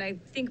when I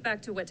think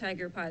back to what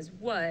Tiger Paws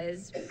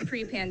was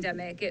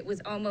pre-pandemic, it was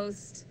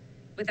almost,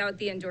 without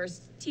the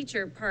endorsed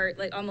teacher part,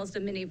 like almost a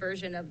mini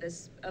version of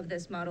this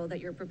model that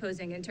you're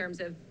proposing in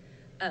terms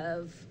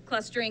of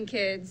clustering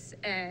kids,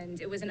 and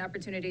it was an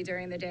opportunity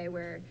during the day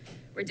where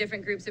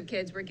different groups of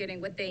kids were getting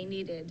what they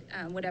needed,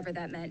 whatever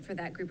that meant for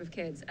that group of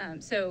kids.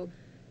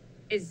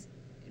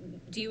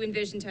 Do you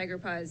envision Tiger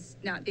Paws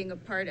not being a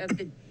part of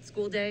the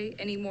school day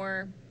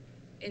anymore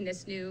in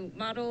this new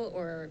model,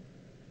 or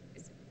I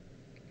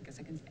guess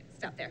I can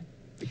stop there.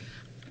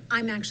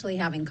 I'm actually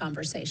having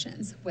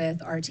conversations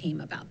with our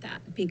team about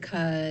that,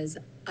 because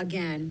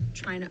again,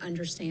 trying to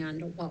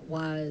understand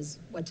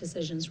what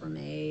decisions were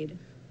made,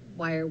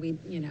 why are we,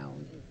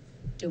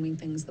 doing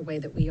things the way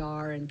that we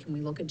are, and can we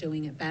look at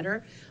doing it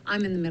better?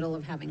 I'm in the middle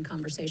of having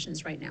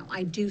conversations right now.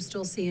 I do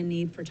still see a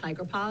need for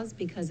Tiger Paws,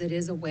 because it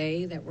is a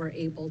way that we're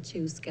able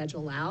to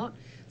schedule out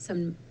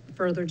some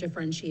further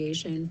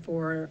differentiation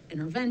for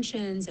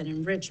interventions and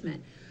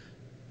enrichment.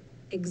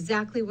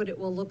 Exactly what it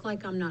will look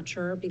like, I'm not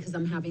sure, because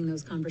I'm having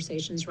those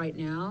conversations right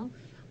now.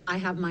 I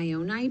have my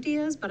own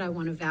ideas, but I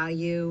want to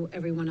value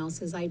everyone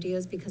else's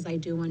ideas, because I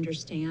do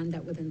understand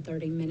that within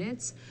 30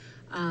 minutes,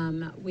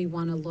 we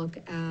want to look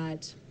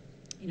at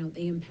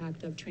the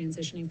impact of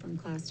transitioning from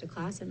class to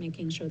class and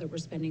making sure that we're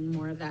spending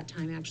more of that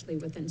time actually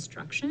with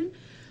instruction.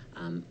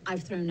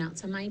 I've thrown out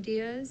some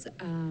ideas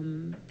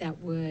that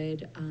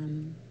would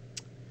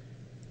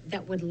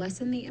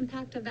lessen the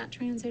impact of that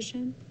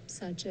transition,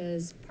 such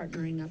as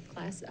partnering up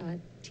class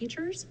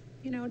teachers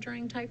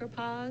during Tiger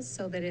Paws,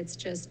 so that it's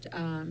just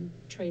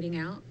trading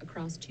out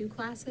across 2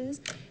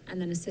 classes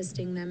and then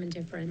assisting them in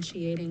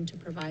differentiating to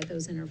provide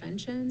those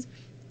interventions.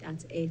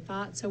 That's a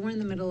thought. So we're in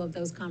the middle of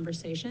those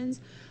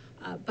conversations,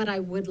 but I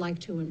would like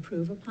to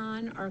improve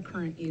upon our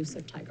current use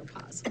of Tiger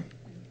Paws.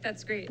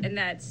 That's great, and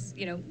that's,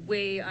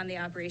 way on the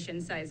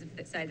operations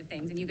side of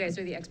things, and you guys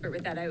are the expert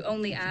with that. I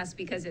only ask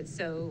because it's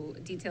so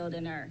detailed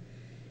in our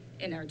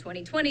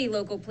 2020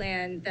 local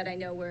plan that I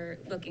know we're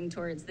looking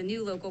towards the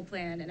new local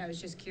plan, and I was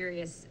just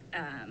curious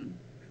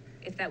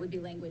if that would be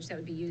language that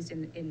would be used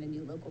in the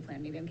new local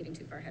plan. Maybe I'm getting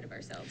too far ahead of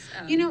ourselves.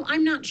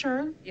 I'm not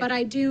sure, Yeah. but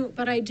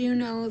I do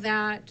know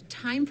that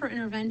time for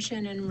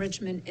intervention and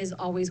enrichment is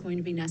always going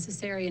to be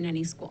necessary in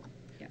any school.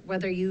 Yeah.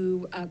 Whether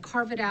you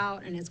carve it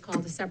out and it's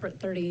called a separate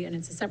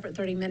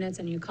 30 minutes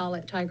and you call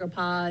it Tiger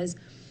Paws,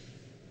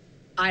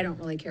 I don't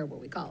really care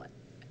what we call it.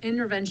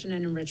 Intervention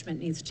and enrichment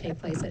needs to take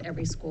place at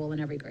every school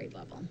and every grade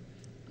level.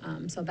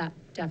 So that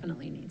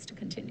definitely needs to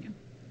continue.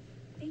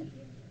 Thank you.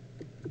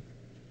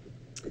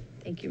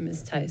 Thank you,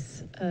 Ms.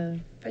 Tice.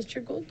 Vice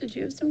Chair Gould, did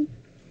you have some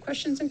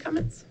questions and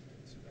comments?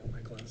 My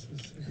glasses.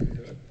 if we can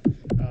do it.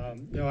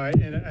 No, I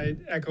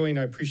echoing,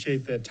 I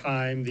appreciate the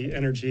time, the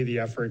energy, the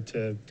effort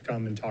to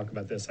come and talk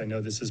about this. I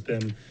know this has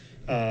been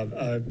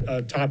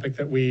a topic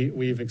that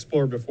we've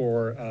explored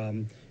before,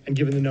 and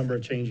given the number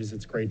of changes,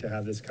 it's great to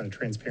have this kind of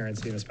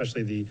transparency and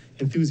especially the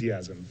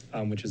enthusiasm,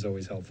 which is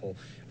always helpful.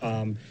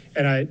 And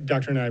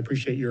Dr. and I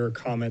appreciate your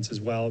comments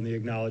as well and the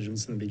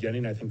acknowledgments in the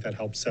beginning. I think that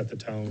helps set the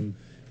tone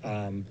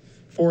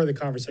for the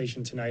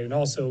conversation tonight and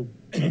also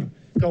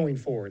going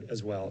forward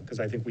as well, because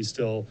I think we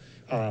still,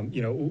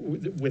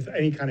 with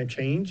any kind of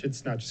change,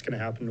 it's not just going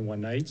to happen in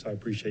one night. So I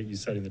appreciate you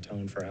setting the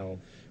tone for how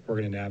we're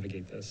going to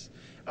navigate this.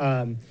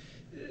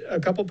 A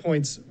couple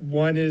points.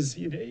 One is,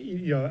 if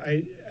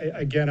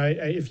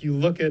you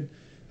look at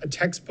a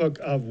textbook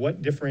of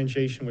what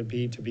differentiation would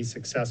be to be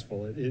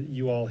successful,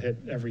 you all hit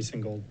every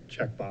single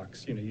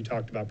checkbox. You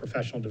talked about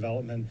professional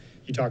development,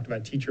 you talked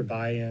about teacher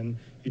buy-in,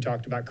 you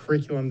talked about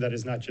curriculum that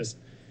is not just,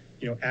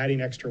 adding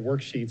extra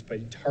worksheets,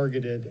 but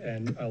targeted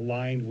and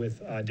aligned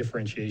with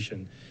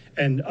differentiation.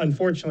 And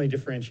unfortunately,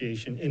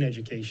 differentiation in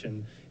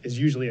education is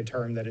usually a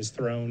term that is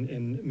thrown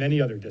in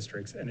many other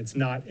districts, and it's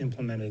not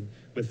implemented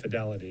with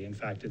fidelity. In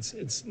fact,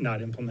 it's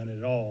not implemented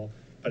at all,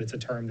 but it's a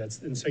term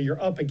and so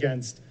you're up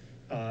against,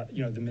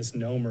 the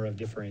misnomer of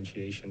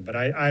differentiation. But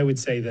I would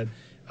say that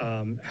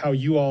how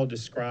you all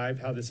described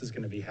how this is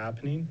going to be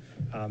happening,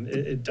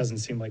 it doesn't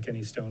seem like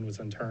any stone was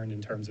unturned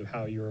in terms of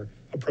how you're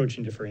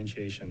approaching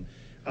differentiation.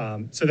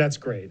 So that's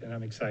great, and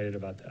I'm excited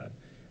about that.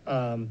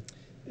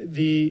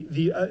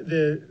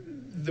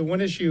 The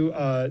one issue,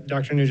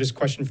 Dr. Nugent's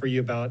question for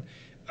you about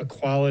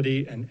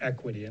equality and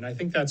equity, and I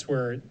think that's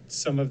where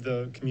some of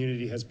the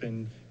community has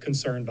been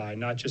concerned by,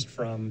 not just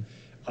from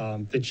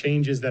the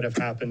changes that have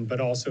happened,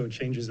 but also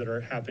changes that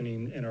are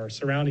happening in our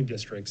surrounding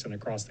districts and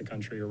across the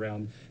country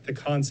around the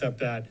concept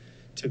that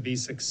to be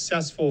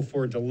successful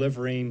for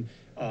delivering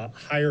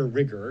higher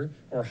rigor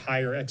or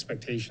higher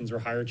expectations or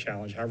higher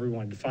challenge, however we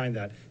want to define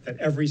that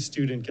every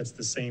student gets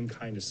the same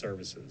kind of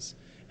services.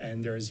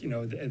 And there's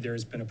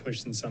been a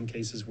push in some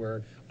cases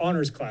where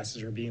honors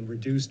classes are being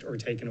reduced or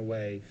taken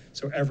away,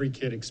 so every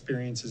kid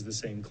experiences the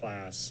same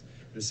class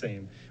the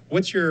same.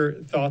 What's your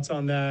thoughts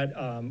on that?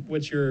 How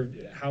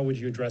would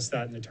you address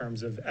that in the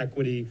terms of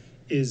equity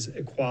is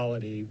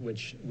equality,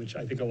 which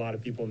I think a lot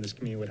of people in this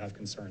community would have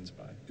concerns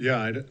by?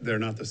 Yeah, they're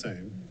not the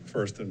same,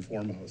 first and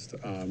foremost.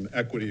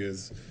 Equity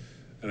is,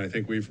 and I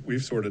think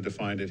we've sort of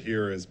defined it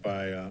here as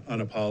by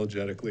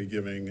unapologetically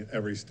giving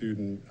every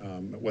student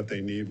what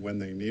they need when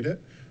they need it,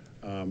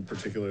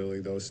 particularly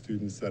those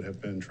students that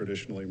have been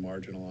traditionally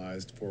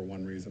marginalized for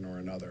one reason or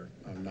another,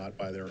 not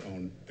by their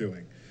own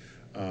doing.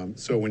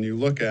 So when you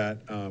look at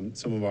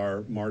some of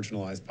our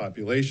marginalized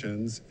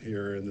populations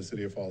here in the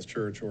city of Falls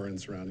Church or in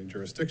surrounding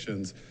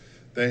jurisdictions,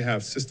 they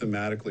have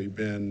systematically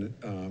been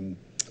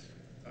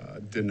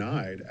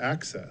denied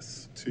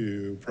access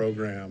to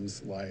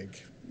programs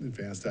like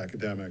advanced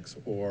academics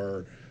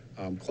or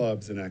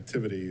clubs and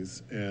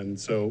activities. And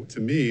so to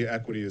me,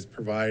 equity is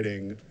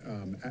providing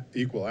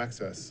equal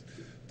access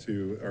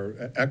to,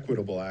 or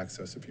equitable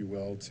access, if you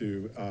will,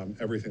 to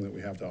everything that we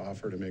have to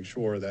offer to make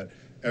sure that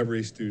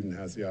every student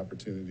has the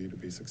opportunity to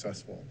be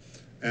successful,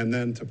 and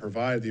then to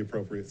provide the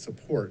appropriate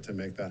support to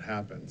make that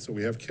happen. So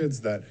we have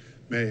kids that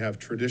may have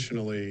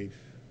traditionally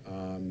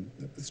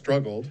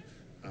struggled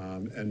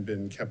and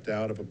been kept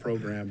out of a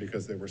program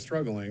because they were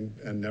struggling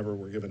and never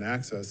were given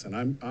access.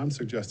 And I'm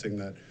suggesting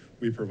that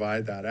we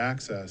provide that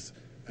access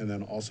and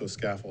then also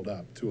scaffold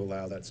up to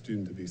allow that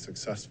student to be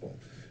successful.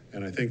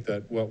 And I think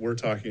that what we're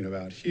talking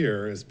about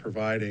here is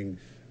providing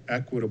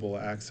equitable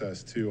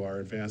access to our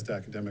advanced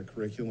academic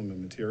curriculum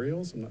and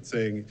materials. I'm not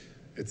saying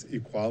it's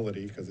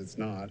equality, because it's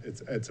not.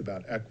 It's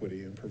about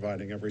equity and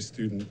providing every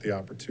student the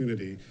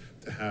opportunity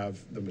to have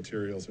the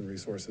materials and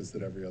resources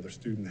that every other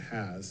student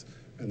has,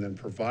 and then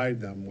provide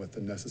them with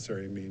the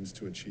necessary means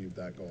to achieve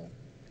that goal.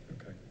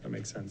 Okay. That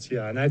makes sense.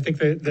 Yeah, and I think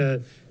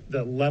the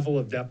level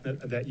of depth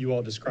that you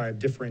all described,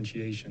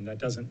 differentiation,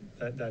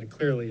 that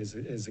clearly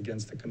is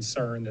against the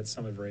concern that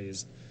some have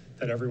raised,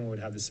 that everyone would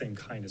have the same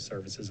kind of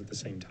services at the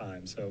same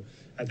time. So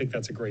I think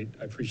that's a great,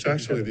 I It's appreciate.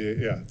 actually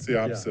it's the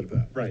opposite of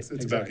that. Right, It's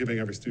about exactly. giving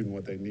every student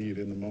what they need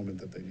in the moment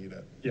that they need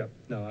it. Yep,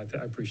 no, I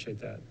appreciate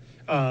that.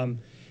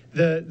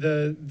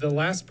 The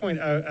last point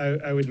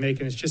I would make,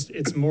 and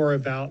it's more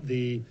about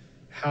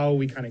how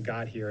we kind of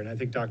got here. And I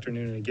think Dr.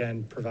 Noonan,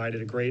 again,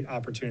 provided a great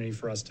opportunity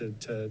for us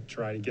to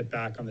try to get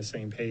back on the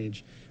same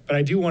page. But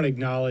I do want to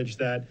acknowledge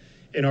that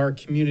in our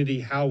community,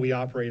 how we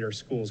operate our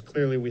schools,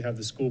 clearly we have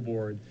the school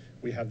board,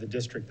 we have the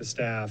district, the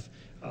staff,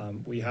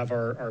 we have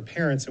our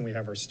parents, and we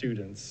have our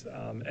students.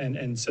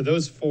 And so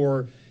those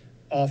four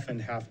often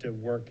have to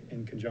work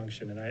in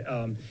conjunction.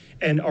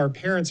 And our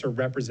parents are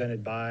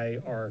represented by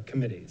our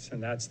committees,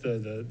 and that's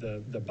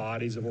the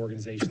bodies of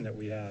organization that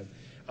we have.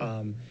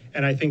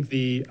 And I think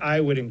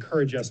I would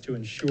encourage us to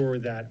ensure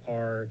that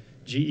our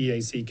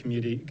GEAC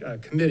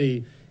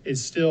committee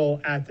is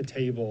still at the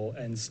table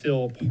and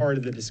still part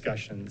of the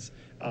discussions,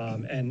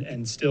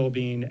 and still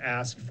being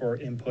asked for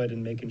input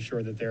and making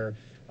sure that they're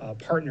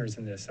partners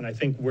in this. And I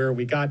think where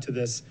we got to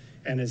this,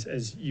 and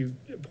as you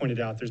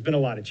pointed out, there's been a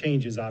lot of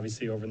changes,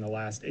 obviously, over in the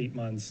last 8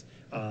 months,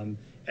 and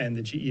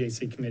the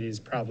GEAC committee is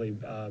probably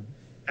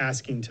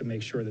asking to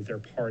make sure that they're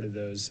part of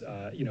those,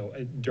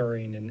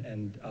 during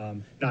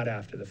and not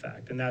after the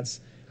fact. And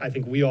I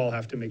think we all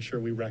have to make sure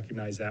we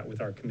recognize that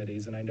with our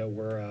committees. And I know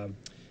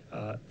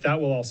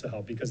that will also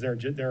help because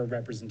they're a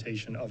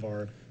representation of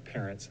our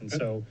parents. And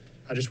so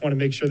I just want to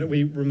make sure that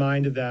we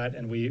remind of that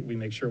and we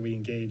make sure we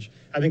engage.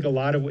 I think a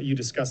lot of what you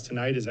discussed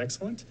tonight is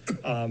excellent.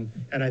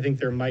 And I think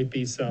there might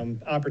be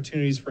some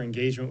opportunities for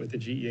engagement with the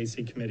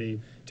GEAC committee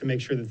to make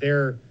sure that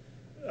they're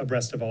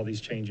abreast of all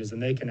these changes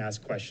and they can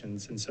ask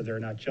questions. And so they're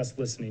not just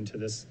listening to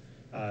this,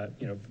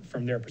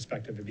 from their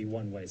perspective, it'd be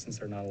one way since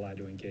they're not allowed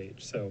to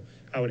engage. So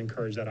I would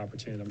encourage that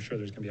opportunity. I'm sure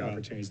there's going to be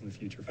opportunities in the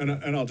future.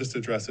 And I'll just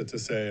address it to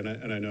say,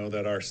 and I know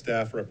that our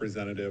staff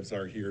representatives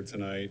are here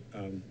tonight,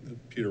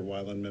 Peter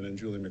Weilandman and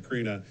Julie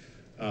Macrina,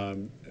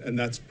 and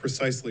that's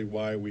precisely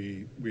why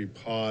we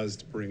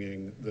paused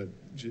bringing the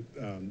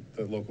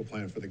local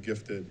plan for the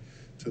gifted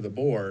to the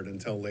board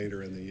until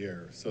later in the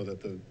year, so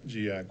that the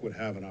GEAC would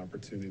have an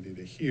opportunity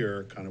to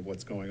hear kind of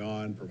what's going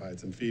on, provide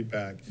some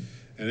feedback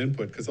and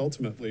input, because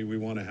ultimately we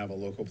want to have a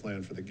local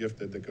plan for the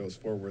gifted that goes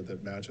forward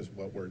that matches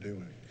what we're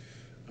doing.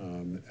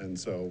 And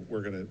so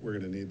we're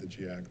gonna need the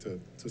GEAC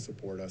to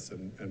support us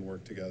and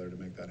work together to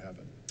make that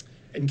happen.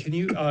 And can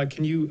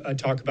you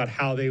talk about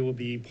how they will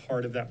be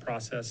part of that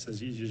process,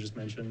 as you just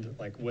mentioned?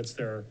 Like, what's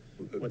their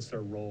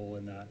role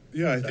in that?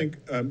 Yeah, I think,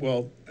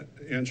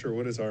 Ann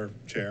Sherwood is our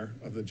chair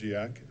of the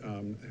GEAC,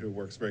 who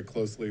works very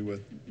closely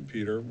with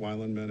Peter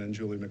Weilandman and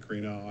Julie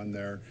Macrina on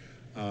their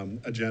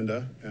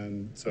agenda.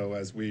 And so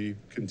as we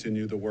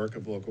continue the work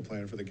of Local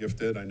Plan for the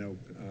Gifted, I know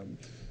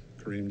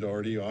Kareem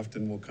Doherty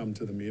often will come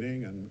to the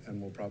meeting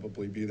and will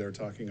probably be there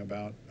talking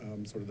about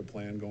sort of the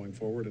plan going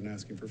forward and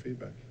asking for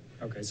feedback.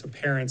 Okay, so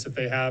parents, if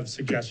they have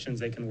suggestions,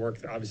 they can work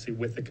obviously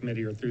with the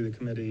committee or through the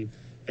committee.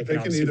 They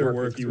can either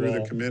work with you through the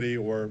all. committee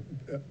or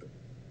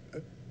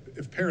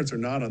if parents are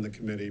not on the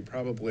committee,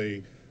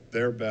 probably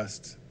their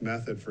best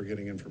method for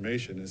getting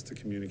information is to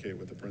communicate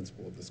with the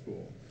principal of the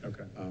school.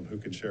 Okay. Who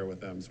can share with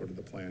them sort of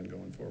the plan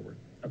going forward.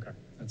 Okay,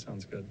 that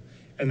sounds good.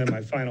 And then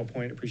my final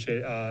point,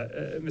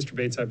 Mr.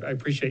 Bates, I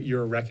appreciate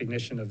your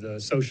recognition of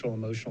the social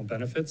emotional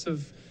benefits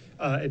of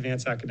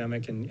advanced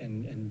academic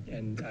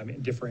and I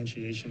mean,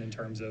 differentiation in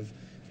terms of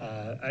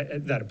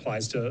that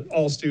applies to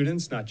all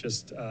students, not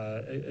just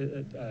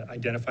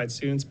identified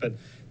students, but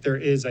there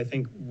is, I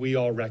think we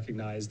all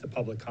recognize the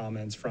public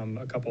comments from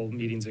a couple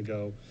meetings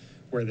ago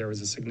where there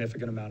was a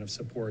significant amount of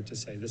support to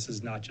say this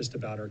is not just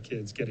about our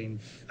kids getting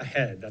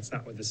ahead. That's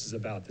not what this is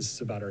about. This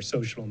is about our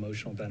social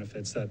emotional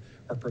benefits that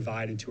are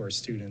provided to our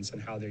students and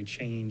how they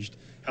changed,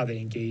 how they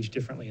engage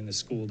differently in the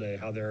school day,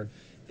 how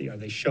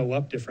they show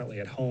up differently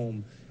at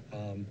home.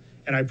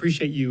 And I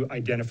appreciate you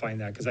identifying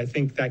that because I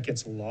think that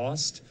gets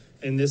lost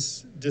in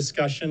this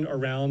discussion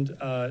around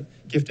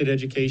gifted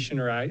education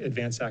or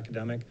advanced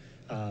academic.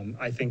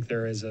 I think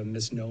there is a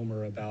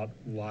misnomer about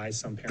why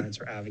some parents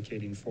are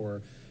advocating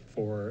for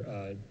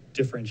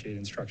differentiated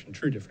instruction,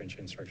 true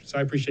differentiated instruction. So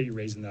I appreciate you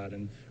raising that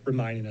and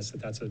reminding us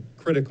that that's a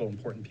critical,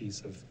 important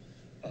piece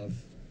of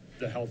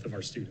the health of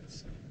our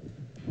students.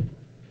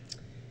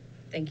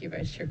 Thank you,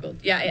 Vice Chair Gould.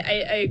 Yeah,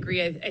 I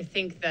agree. I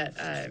think that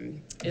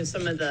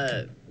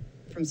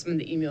from some of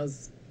the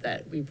emails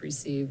that we've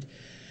received,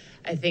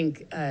 I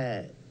think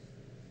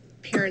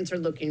parents are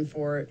looking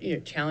for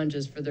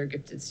challenges for their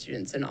gifted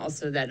students and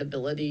also that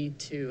ability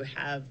to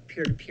have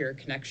peer-to-peer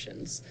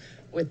connections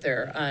with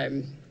their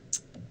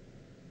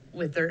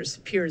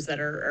peers that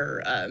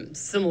are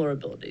similar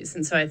abilities.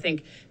 And so I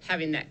think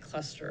having that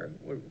cluster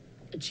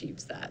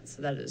achieves that.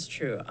 So that is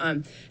true.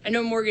 I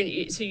know,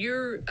 Morgan, so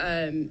you're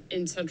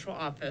in central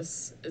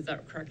office, is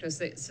that correct?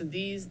 So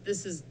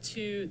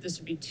this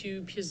would be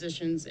 2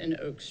 positions in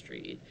Oak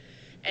Street.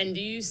 And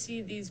do you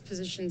see these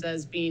positions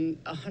as being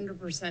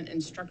 100%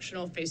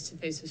 instructional,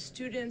 face-to-face with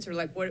students, or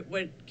like what,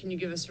 can you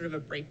give us sort of a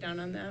breakdown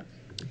on that?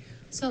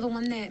 So the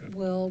one that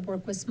will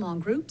work with small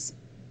groups,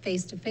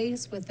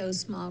 face-to-face with those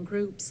small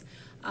groups,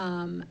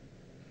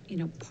 you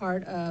know,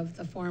 part of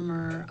the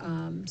former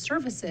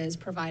services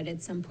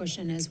provided some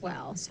push-in as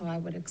well. So I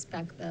would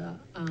expect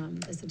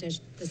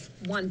this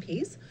one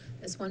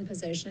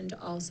position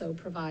to also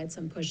provide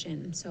some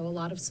push-in. So a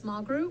lot of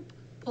small group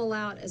pull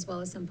out as well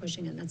as some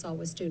pushing in. That's all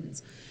with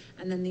students.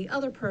 And then the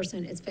other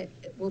person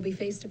will be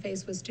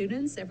face-to-face with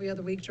students every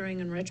other week during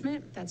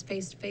enrichment. That's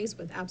face-to-face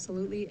with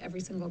absolutely every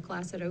single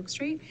class at Oak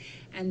Street.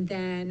 And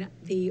then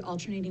the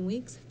alternating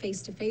weeks,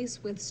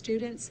 face-to-face with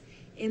students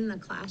in the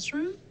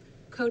classroom,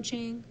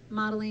 coaching,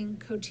 modeling,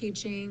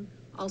 co-teaching,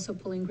 also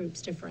pulling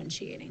groups,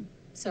 differentiating.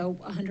 So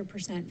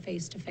 100%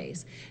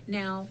 face-to-face.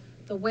 Now,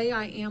 the way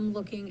I am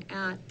looking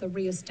at the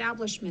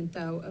reestablishment,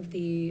 though, of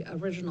the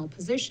original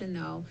position,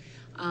 though,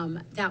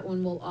 that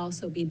one will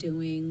also be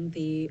doing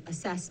the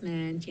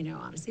assessment, you know,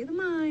 Odyssey of the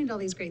Mind, all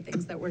these great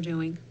things that we're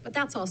doing, but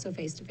that's also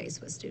face-to-face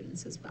with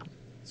students as well.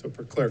 So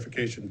for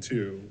clarification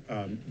too,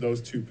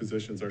 those two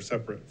positions are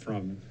separate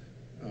from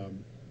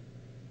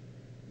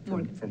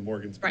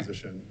Morgan's Right.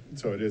 position.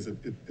 So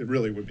it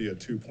really would be a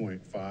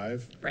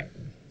 2.5. Right.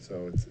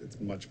 So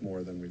it's much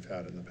more than we've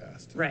had in the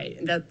past. Right,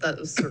 and that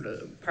was sort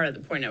of part of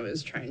the point I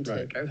was trying to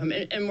Right. drive home.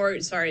 And more,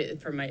 sorry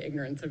for my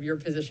ignorance of your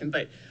position,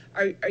 but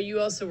are you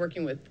also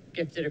working with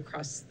gifted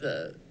across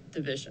the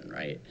division,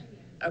 right?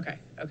 Okay,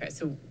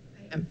 so.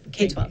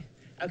 K-12.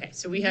 Okay,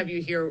 so we have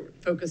you here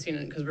focusing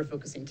on, because we're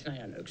focusing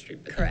tonight on Oak Street.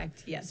 but-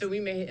 Correct, yes. So we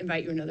may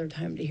invite you another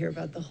time to hear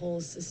about the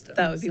whole system.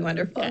 That would be So,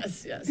 wonderful.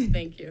 Yes,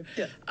 thank you.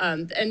 Yeah.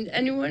 And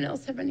anyone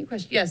else have any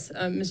questions? Yes,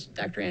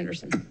 Dr.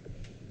 Anderson.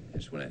 I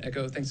just want to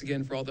echo thanks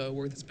again for all the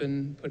work that's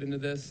been put into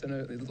this, and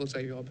it looks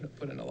like you all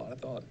put in a lot of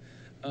thought.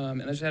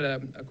 And I just had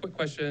a quick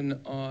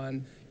question on,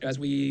 you know,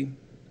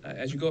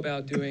 as you go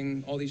about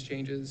doing all these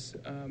changes,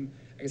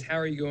 I guess how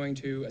are you going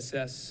to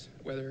assess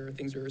whether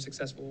things are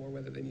successful or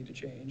whether they need to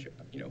change?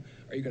 You know,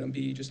 are you going to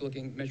be just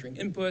measuring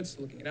inputs,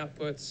 looking at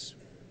outputs?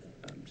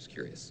 I'm just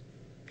curious.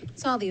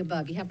 It's all the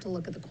above. You have to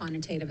look at the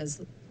quantitative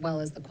as well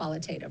as the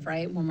qualitative,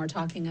 right? When we're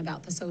talking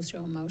about the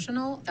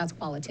socio-emotional, that's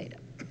qualitative.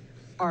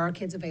 Are our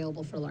kids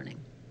available for learning?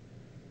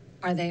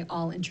 Are they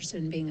all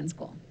interested in being in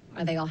school?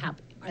 Are they all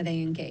happy? Are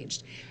they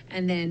engaged?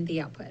 And then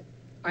the output.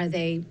 Are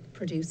they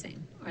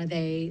producing? Are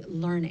they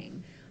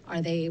learning?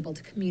 Are they able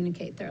to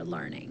communicate their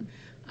learning?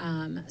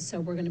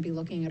 So we're going to be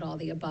looking at all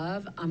the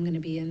above. I'm going to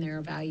be in there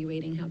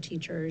evaluating how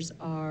teachers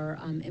are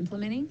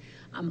implementing.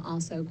 I'm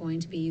also going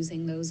to be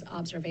using those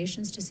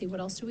observations to see what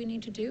else do we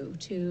need to do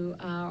to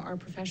our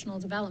professional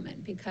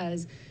development,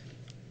 because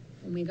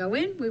when we go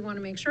in, we want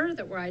to make sure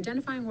that we're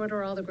identifying what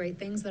are all the great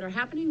things that are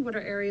happening, what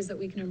are areas that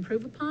we can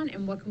improve upon,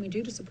 and what can we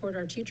do to support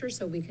our teachers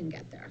so we can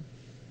get there.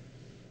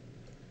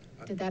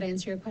 Did that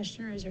answer your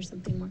question, or is there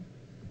something more?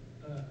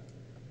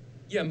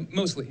 Yeah,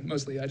 mostly.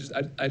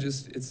 I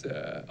just, it's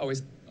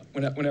always,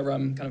 whenever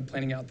I'm kind of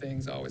planning out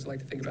things, I always like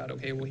to think about,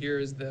 okay, well,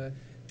 here's the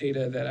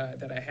data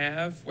that I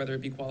have, whether it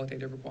be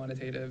qualitative or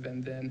quantitative,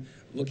 and then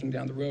looking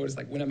down the road, it's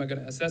like, when am I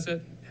going to assess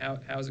it? How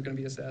is it going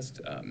to be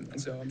assessed?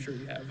 And so I'm sure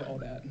you have all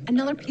that.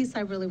 Another piece I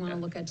really want to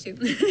look at too.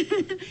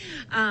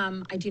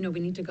 I do know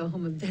we need to go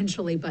home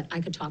eventually, but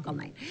I could talk all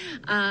night.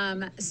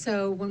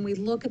 So when we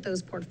look at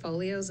those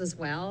portfolios as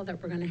well,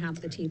 that we're going to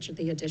have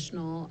the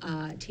additional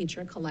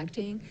teacher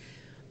collecting,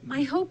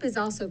 my hope is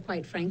also,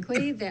 quite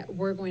frankly, that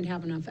we're going to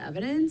have enough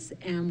evidence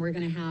and we're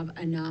going to have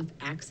enough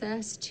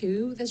access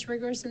to this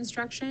rigorous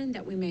instruction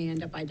that we may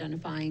end up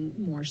identifying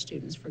more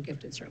students for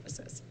gifted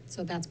services.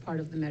 So that's part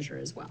of the measure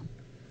as well.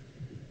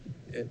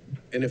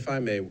 And if I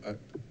may,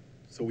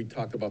 so we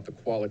talked about the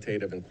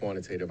qualitative and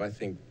quantitative. I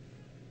think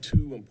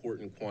two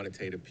important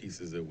quantitative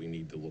pieces that we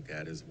need to look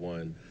at is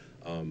one,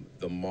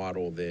 the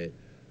model that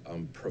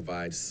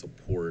provides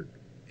support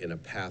in a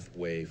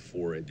pathway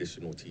for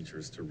additional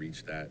teachers to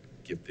reach that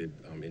gifted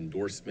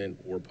endorsement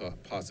or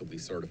possibly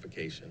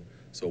certification.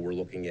 So we're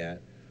looking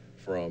at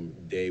from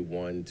day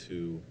one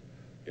to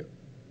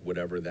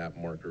whatever that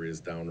marker is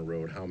down the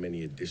road, how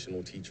many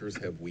additional teachers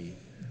have we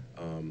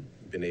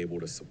been able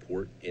to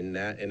support in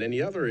that? And then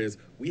the other is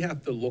we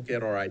have to look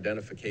at our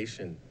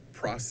identification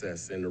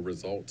process and the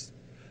results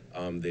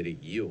that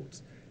it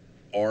yields.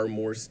 Are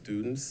more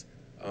students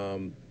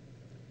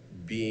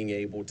being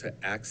able to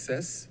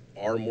access?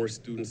 Are more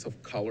students of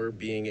color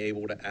being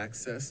able to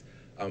access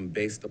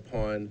based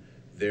upon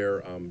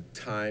their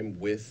time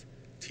with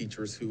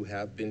teachers who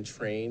have been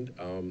trained,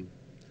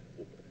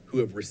 who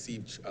have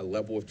received a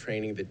level of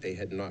training that they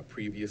had not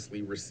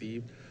previously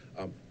received?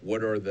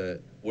 What are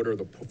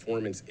the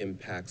performance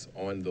impacts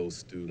on those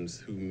students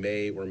who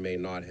may or may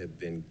not have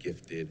been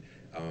gifted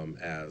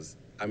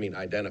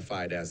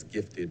identified as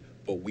gifted,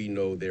 but we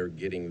know they're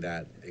getting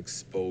that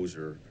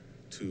exposure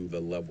to the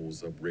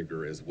levels of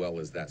rigor as well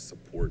as that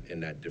support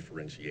and that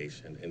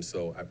differentiation. And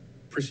so I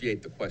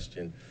appreciate the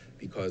question,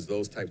 because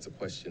those types of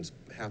questions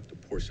have to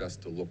push us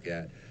to look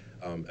at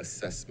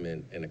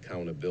assessment and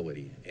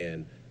accountability.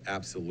 And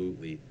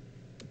absolutely,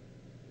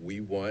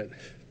 we want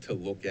to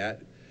look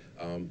at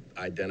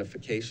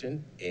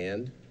identification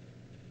and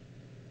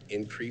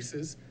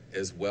increases,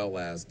 as well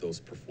as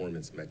those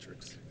performance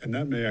metrics. And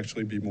that may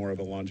actually be more of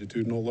a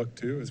longitudinal look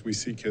too, as we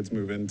see kids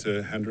move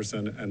into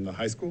Henderson and the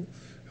high school.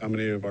 How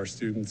many of our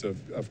students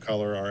of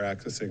color are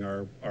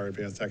accessing our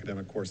advanced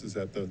academic courses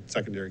at the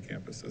secondary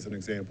campus, as an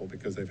example,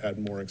 because they've had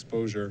more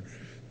exposure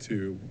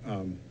to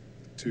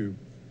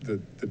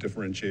the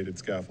differentiated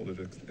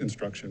scaffolded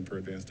instruction for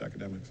advanced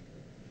academics.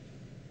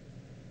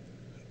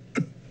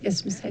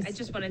 Yes, Ms. Heiss. I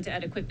just wanted to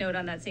add a quick note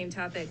on that same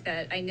topic,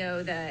 that I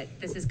know that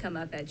this has come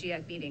up at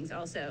GIAC meetings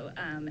also,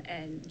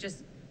 and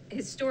just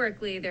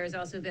historically, there's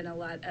also been a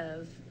lot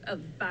of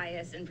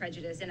bias and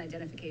prejudice in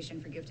identification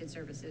for gifted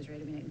services,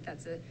 right? I mean,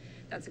 that's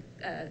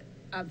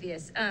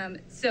obvious.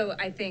 So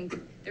I think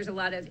there's a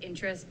lot of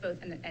interest, both,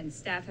 and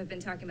staff have been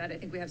talking about it. I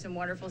think we have some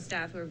wonderful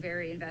staff who are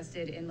very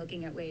invested in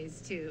looking at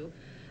ways to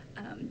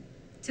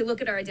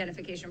look at our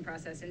identification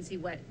process and see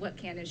what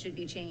can and should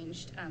be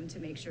changed to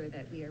make sure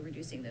that we are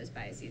reducing those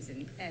biases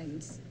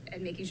and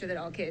making sure that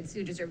all kids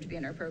who deserve to be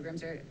in our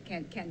programs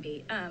can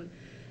be.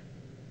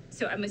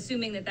 So I'm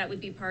assuming that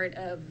would be part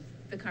of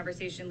the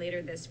conversation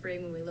later this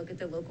spring when we look at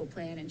the local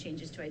plan, and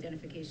changes to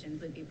identification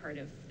would be part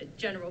of the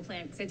general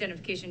plan, because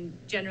identification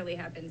generally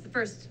happens, the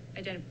first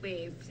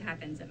wave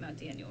happens at Mount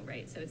Daniel,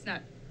 right? So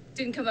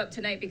didn't come up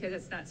tonight because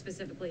it's not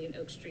specifically an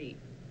Oak Street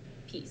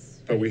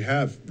piece. But we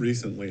have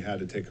recently had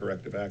to take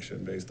corrective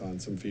action based on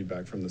some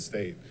feedback from the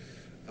state.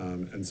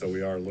 And so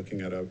we are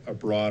looking at a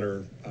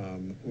broader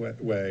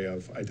way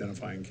of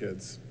identifying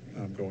kids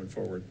going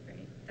forward.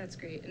 Great, that's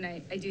great. And I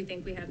do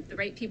think we have the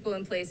right people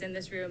in place in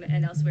this room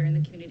and elsewhere in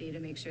the community to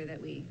make sure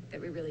that we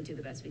really do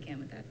the best we can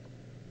with that.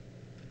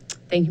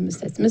 Thank you,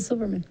 Ms. Heiss. Ms.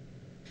 Silverman.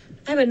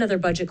 I have another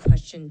budget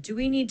question. Do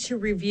we need to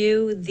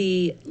review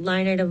the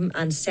line item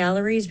on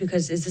salaries?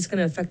 Because is this going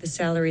to affect the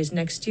salaries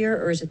next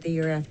year, or is it the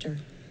year after?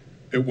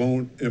 It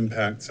won't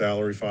impact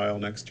salary file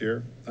next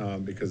year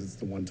because it's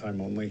the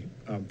one-time only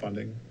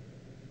funding.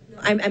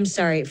 I'm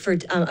sorry, for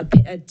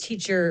a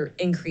teacher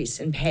increase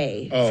in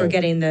pay for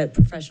getting the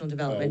professional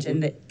development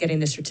and getting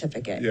the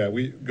certificate. Yeah,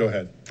 go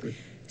ahead.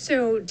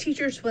 So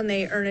teachers, when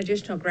they earn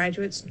additional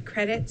graduate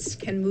credits,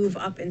 can move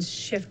up and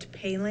shift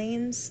pay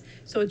lanes.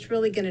 So it's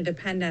really going to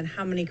depend on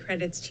how many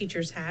credits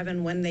teachers have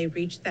and when they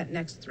reach that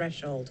next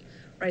threshold,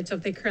 right? So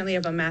if they currently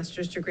have a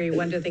master's degree,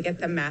 when do they get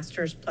the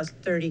master's plus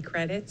 30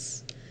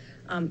 credits?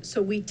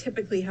 So we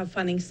typically have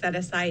funding set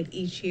aside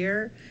each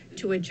year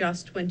to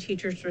adjust when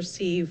teachers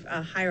receive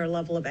a higher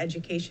level of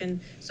education.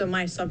 So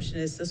my assumption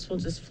is this will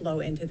just flow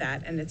into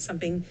that, and it's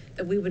something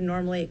that we would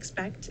normally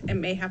expect. It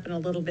may happen a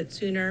little bit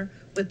sooner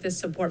with this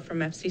support from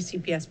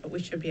FCCPS, but we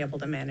should be able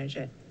to manage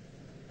it.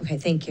 Okay,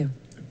 thank you.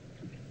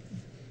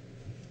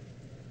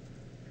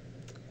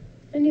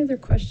 Any other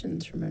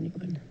questions from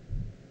anyone?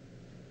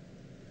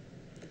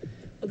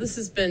 Well, this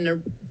has been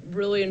a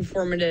really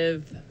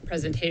informative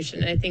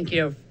presentation. I think,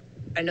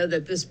 I know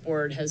that this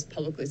board has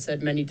publicly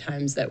said many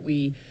times that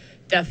we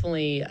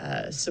definitely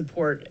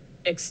support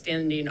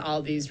extending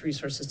all these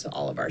resources to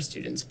all of our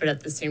students, but at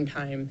the same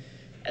time,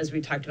 as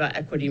we talked about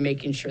equity,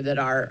 making sure that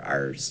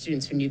our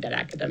students who need that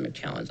academic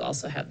challenge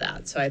also have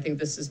that. So I think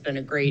this has been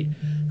a great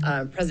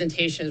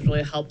presentation. Has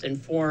really helped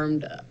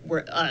informed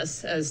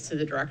us as to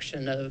the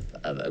direction of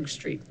Oak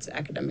Street's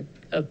academic.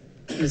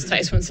 Ms.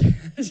 Tyson.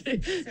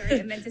 Sorry,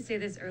 I meant to say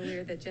this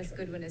earlier, that Jess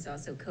Goodwin is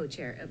also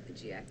co-chair of the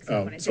GIAC. So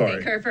I wanted to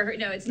thank her for her.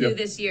 No, it's new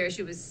this year.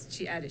 She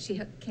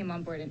came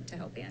on board to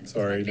help Ann.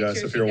 Sorry,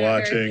 Jess, if you're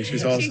watching,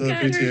 she's also the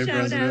PTA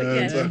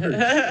president.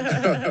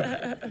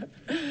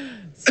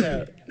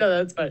 So,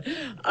 no, that's fine.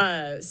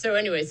 So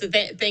anyway,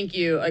 thank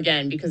you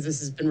again, because this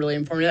has been really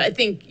informative. I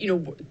think,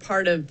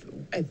 part of,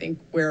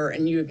 where,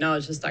 and you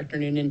acknowledged this, Dr.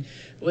 Noonan,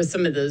 was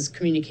some of those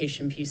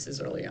communication pieces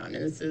early on.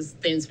 And this is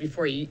things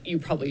before you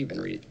probably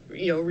even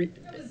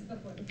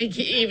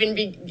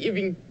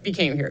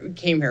came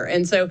here.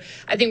 And so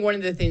I think one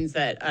of the things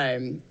that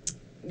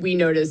we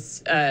notice,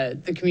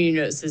 the community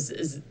notices,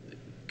 is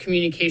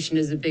communication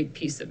is a big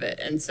piece of it.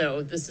 And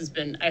so this has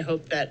been, I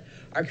hope that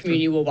our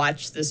community will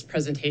watch this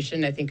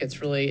presentation. I think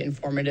it's really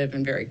informative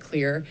and very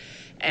clear,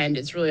 and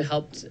it's really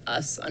helped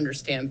us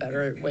understand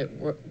better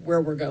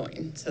where we're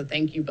going. So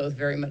thank you both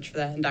very much for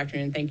that. And Dr.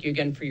 Noonan, thank you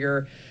again for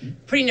your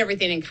putting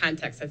everything in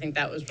context. I think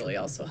that was really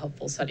also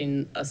helpful,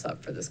 setting us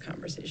up for this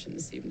conversation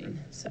this evening.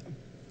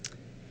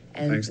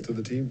 And thanks to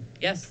the team.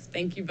 Yes,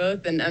 thank you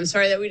both. And I'm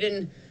sorry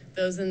that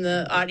those in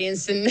the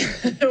audience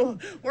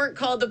weren't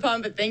called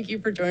upon, but thank you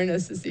for joining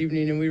us this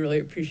evening, and we really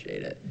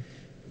appreciate it.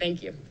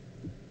 Thank you.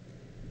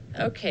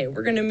 Okay,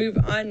 we're going to move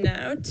on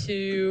now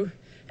to,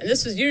 and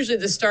this was usually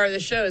the star of the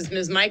show, is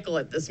Ms. Michael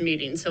at this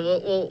meeting, so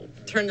we'll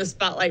turn the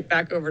spotlight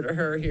back over to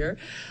her here.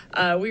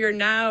 We are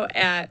now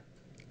at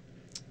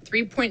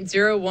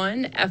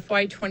 3.01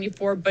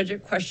 FY24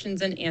 budget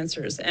questions and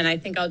answers, and I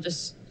think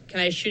can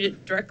I shoot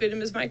it directly to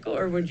Ms. Michael,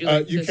 or would you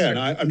like to? You can.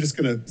 I'm just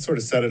going to sort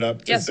of set it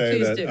up to say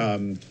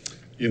that,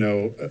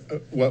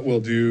 what we'll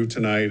do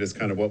tonight is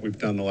kind of what we've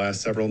done the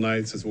last several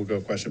nights, is we'll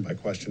go question by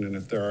question. And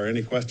if there are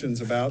any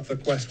questions about the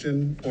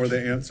question or the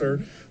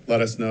answer,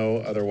 let us know.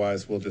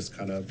 Otherwise, we'll just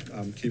kind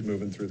of keep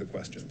moving through the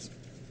questions.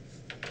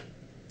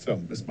 So,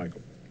 Ms.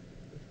 Michael.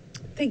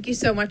 Thank you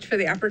so much for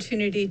the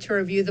opportunity to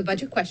review the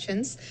budget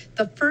questions.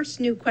 The first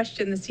new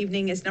question this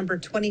evening is number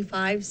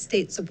 25,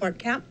 state support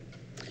cap.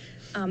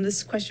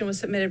 This question was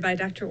submitted by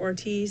Dr.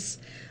 Ortiz.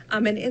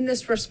 And in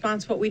this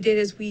response, what we did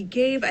is we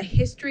gave a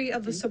history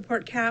of the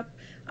support cap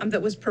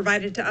that was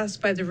provided to us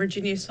by the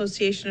Virginia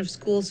Association of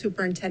School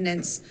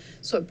Superintendents.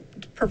 So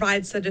it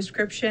provides the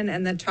description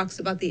and then talks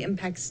about the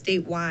impact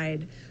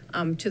statewide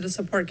to the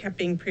support cap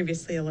being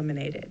previously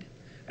eliminated.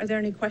 Are there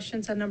any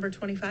questions on number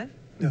 25?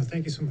 No,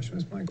 thank you so much,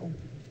 Ms. Michael.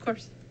 Of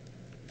course.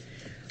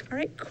 All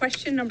right,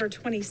 question number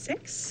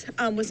 26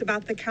 was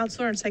about the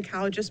counselor and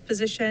psychologist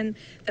position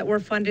that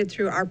were funded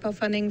through ARPA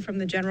funding from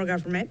the general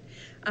government.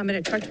 And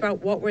it talked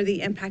about what were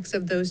the impacts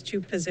of those two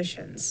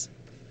positions.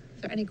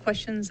 Are there any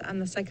questions on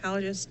the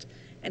psychologist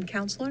and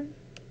counselor?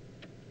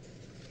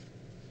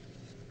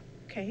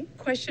 Okay,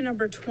 question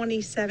number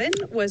 27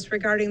 was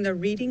regarding the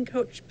reading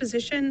coach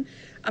position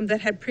that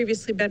had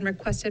previously been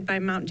requested by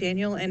Mount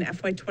Daniel in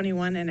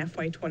FY21 and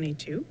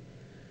FY22.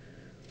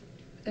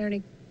 Are there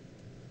any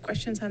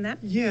questions on that?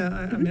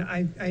 Yeah, I mean,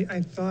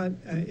 I thought,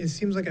 it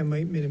seems like I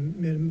might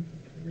made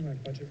my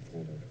budget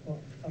folder. Well,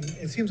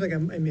 it seems like I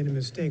made a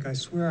mistake. I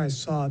swear I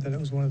saw that it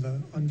was one of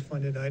the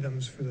unfunded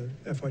items for the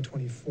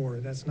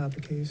FY24. That's not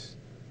the case?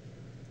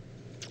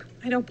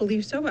 I don't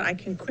believe so, but I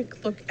can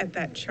quick look at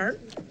that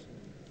chart.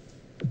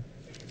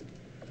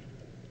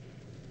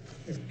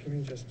 Here, can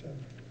we just,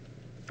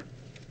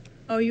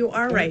 Oh, you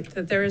are right,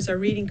 that there is a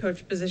reading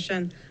coach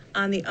position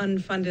on the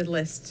unfunded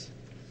list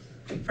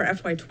for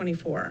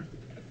FY24.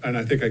 And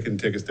I think I can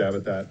take a stab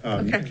at that.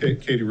 Okay.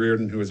 Katie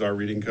Reardon, who is our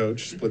reading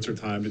coach, splits her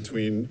time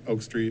between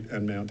Oak Street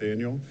and Mount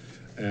Daniel.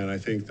 And I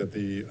think that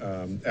the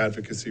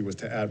advocacy was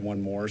to add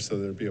one more, so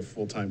there'd be a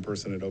full-time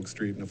person at Oak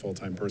Street and a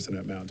full-time person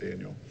at Mount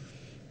Daniel.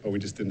 But we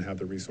just didn't have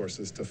the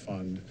resources to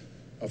fund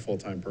a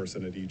full-time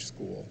person at each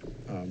school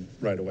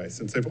right away.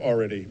 Since they've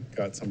already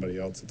got somebody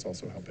else that's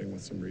also helping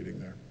with some reading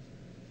there.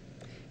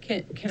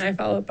 Can I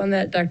follow up on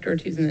that, Dr.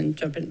 Ortiz, and then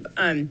jump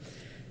in?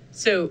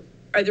 So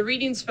are the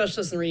reading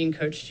specialist and reading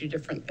coach two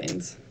different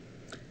things?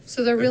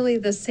 So they're really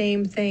the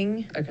same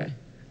thing. Okay.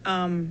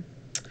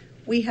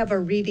 We have a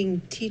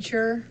reading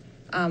teacher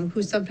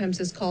who sometimes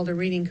is called a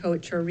reading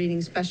coach or a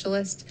reading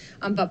specialist,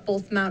 but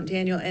both Mount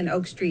Daniel and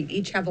Oak Street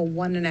each have a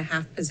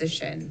 1.5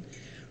 position,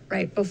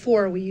 right?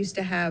 Before, we used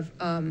to have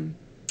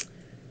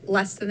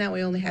less than that.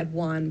 We only had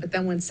one, but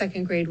then when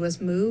second grade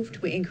was moved,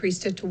 we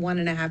increased it to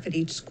 1.5 at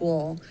each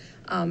school.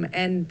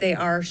 And they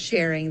are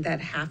sharing that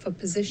half a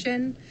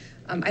position.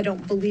 I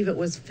don't believe it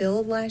was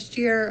filled last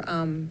year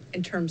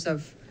in terms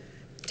of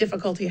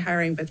difficulty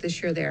hiring, but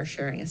this year they are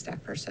sharing a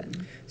staff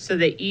person. So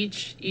that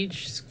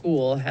each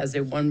school has a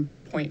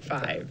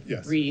 1.5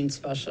 Yes. reading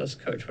specialist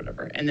coach,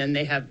 whatever. And then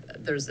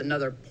there's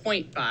another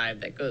 0.5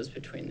 that goes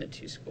between the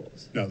two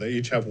schools. No, they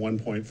each have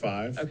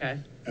 1.5. Okay.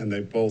 And they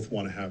both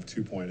want to have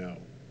 2.0,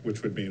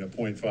 which would mean a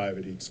 0.5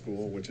 at each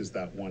school, which is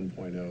that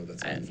 1.0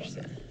 that's I unfunded.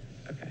 understand.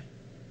 Okay.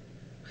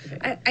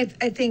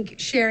 I think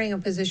sharing a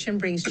position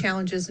brings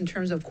challenges in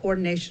terms of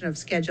coordination of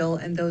schedule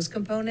and those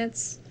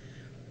components,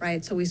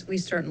 right? So we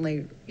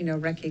certainly,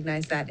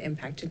 recognize that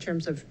impact in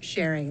terms of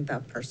sharing the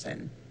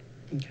person.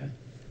 Okay.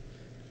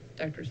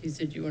 Dr. Ortiz,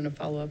 did you want to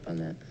follow up on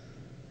that?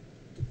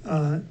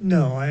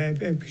 no, I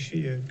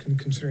appreciate you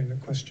considering the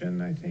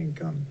question. I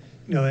think,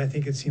 I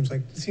think it seems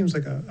like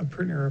a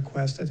pertinent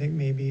request. I think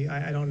maybe,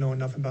 I don't know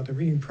enough about the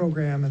reading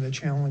program and the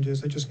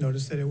challenges. I just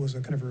noticed that it was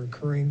a kind of a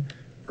recurring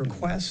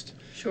request.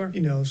 Sure.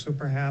 So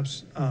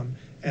perhaps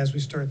as we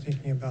start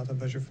thinking about the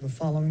budget for the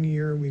following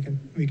year, we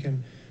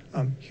can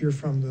hear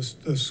from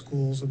the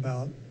schools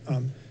about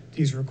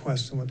these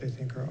requests and what they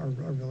think are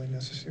really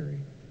necessary.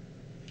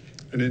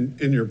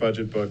 And in your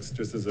budget books,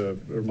 just as a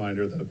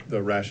reminder,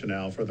 the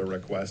rationale for the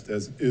request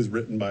is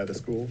written by the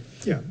school.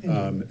 Yeah.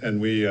 And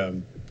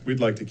we'd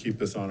like to keep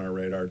this on our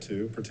radar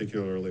too,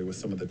 particularly with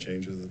some of the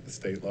changes at the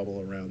state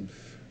level around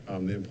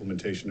the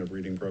implementation of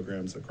reading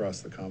programs across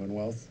the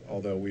Commonwealth.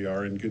 Although we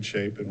are in good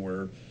shape and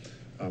we're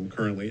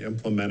currently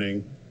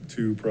implementing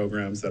 2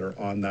 programs that are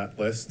on that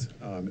list,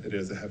 it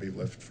is a heavy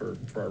lift for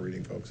our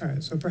reading folks. All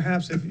right, so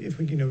perhaps if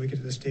we, we get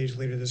to the stage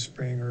later this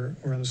spring or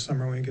in the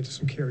summer when we get to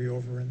some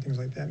carryover and things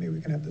like that, maybe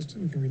we can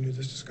renew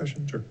this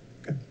discussion. Sure.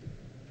 Okay.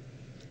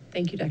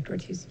 Thank you, Dr.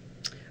 Ortiz.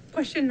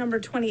 Question number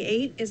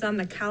 28 is on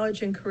the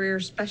college and career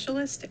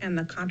specialist and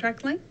the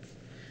contract length.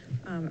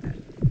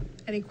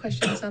 Any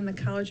questions on the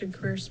college and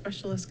career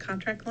specialist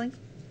contract length?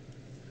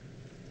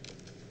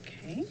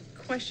 Okay,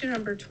 question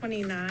number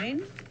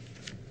 29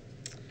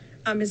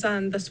 is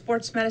on the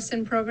sports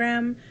medicine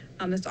program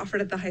that's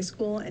offered at the high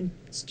school and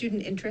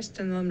student interest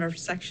in the number of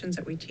sections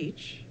that we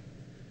teach.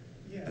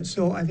 Yeah,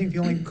 so I think the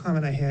only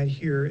comment I had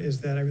here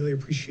is that I really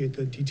appreciate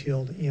the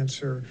detailed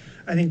answer.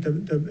 I think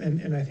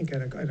and I think I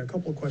had a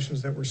couple of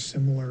questions that were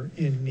similar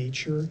in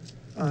nature.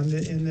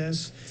 in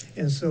this.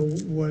 And so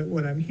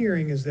what I'm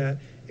hearing is that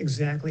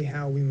exactly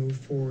how we move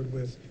forward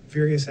with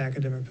various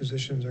academic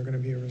positions are going to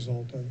be a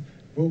result of,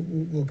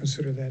 we'll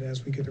consider that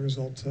as we get the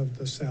results of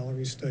the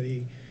salary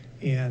study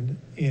and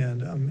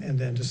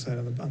then decide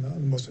on the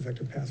most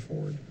effective path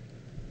forward.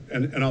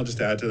 And I'll just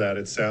add to that,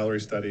 it's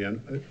salary study,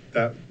 and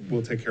that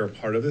will take care of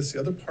part of this. The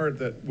other part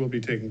that will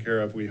be taken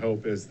care of, we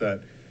hope, is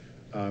that,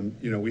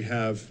 we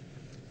have,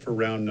 for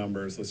round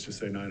numbers, let's just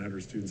say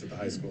 900 students at the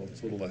high school,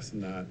 it's a little less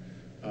than that,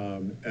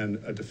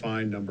 and a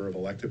defined number of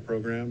elective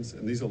programs.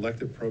 And these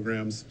elective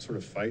programs sort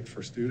of fight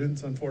for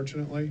students,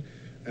 unfortunately,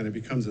 and it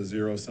becomes a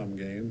zero-sum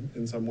game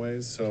in some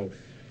ways. So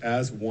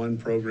as one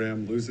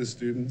program loses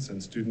students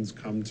and students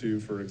come to,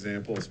 for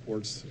example,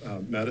 sports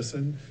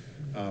medicine,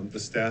 the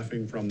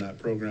staffing from that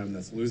program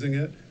that's losing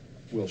it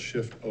will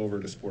shift over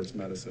to sports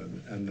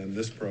medicine, and then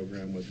this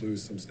program would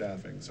lose some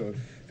staffing. So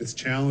it's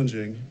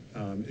challenging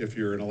if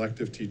you're an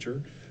elective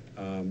teacher,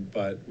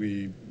 but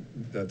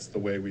that's the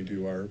way we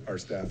do our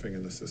staffing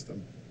in the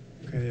system.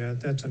 Okay, yeah,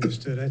 that's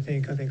understood. I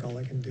think all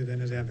I can do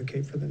then is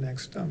advocate for the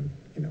next,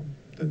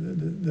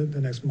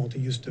 the next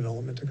multi-use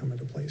development to come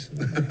into place, and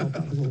that might help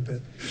out a little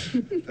bit.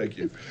 Thank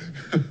you.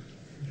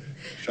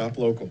 Shop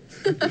local.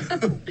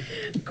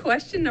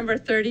 Question number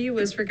 30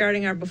 was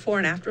regarding our before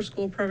and after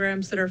school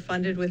programs that are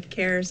funded with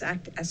CARES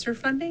Act ESSER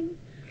funding.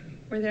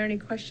 Were there any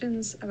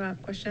questions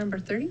about question number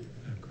 30?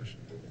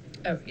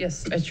 Oh,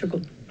 yes, Vice Chair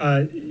Gould.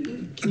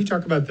 Can you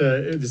talk about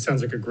this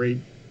sounds like a great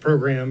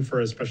program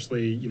for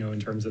especially, in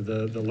terms of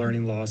the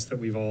learning loss that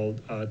we've all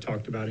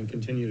talked about and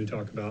continue to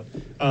talk about.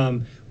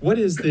 What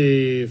is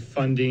the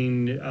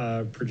funding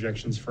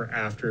projections for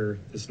after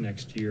this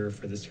next year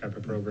for this type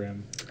of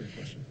program? Great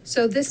question.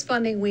 So this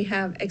funding we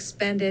have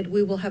expended,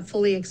 we will have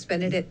fully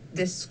expended it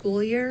this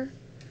school year.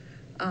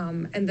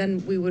 And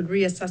then we would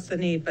reassess the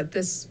need, but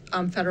this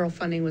federal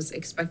funding was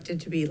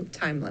expected to be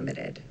time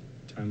limited.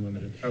 Time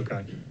limited,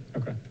 okay.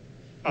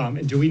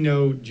 And do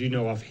you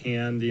know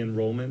offhand the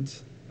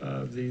enrollment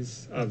of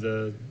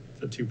the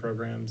two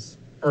programs?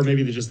 Or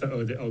maybe just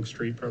the Oak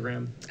Street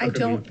program? I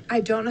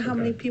don't know how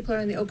many Okay. people are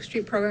in the Oak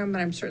Street program,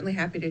 but I'm certainly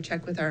happy to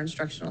check with our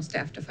instructional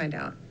staff to find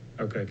out.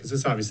 Okay, because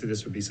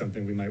this would be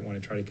something we might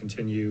want to try to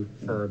continue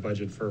for our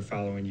budget for a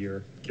following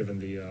year, given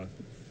the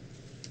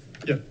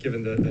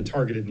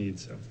targeted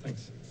needs, so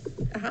thanks.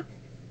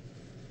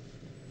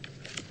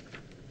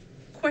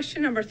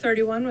 Question number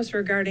 31 was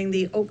regarding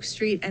the Oak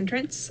Street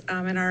entrance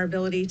and our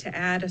ability to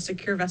add a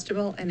secure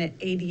vestibule and an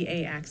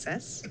ADA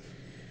access.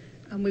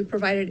 We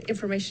provided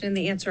information in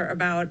the answer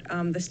about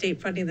the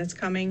state funding that's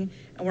coming,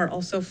 and we're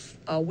also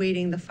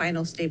awaiting the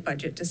final state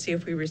budget to see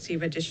if we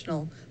receive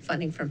additional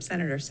funding from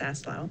Senator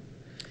Saslow.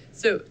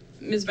 So,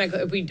 Ms. Michael,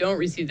 if we don't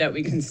receive that,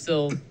 we can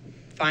still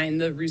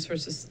find the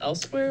resources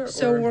elsewhere?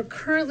 So we're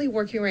currently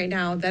working right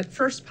now, that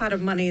first pot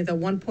of money, the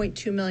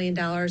 $1.2 million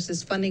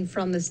is funding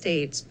from the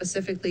state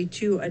specifically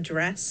to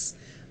address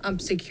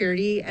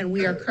security, and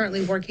we are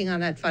currently working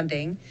on that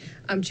funding.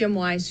 Jim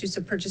Wise, who's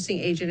a purchasing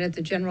agent at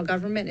the general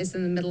government, is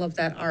in the middle of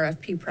that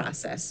RFP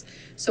process.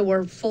 So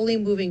we're fully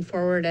moving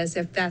forward as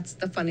if that's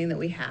the funding that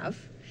we have.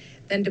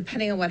 Then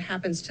depending on what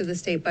happens to the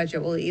state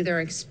budget, we'll either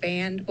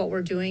expand what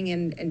we're doing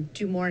and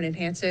do more and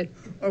enhance it,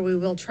 or we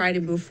will try to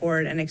move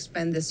forward and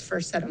expend this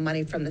first set of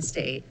money from the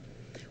state.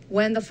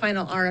 When the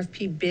final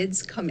RFP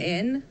bids come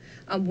in,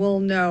 we'll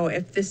know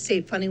if this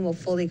state funding will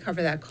fully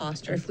cover that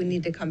cost or if we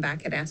need to come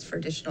back and ask for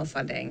additional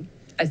funding.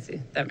 I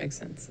see, that makes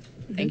sense.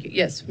 Thank you.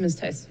 Yes, Ms.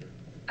 Tice.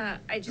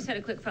 I just had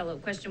a quick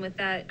follow-up question with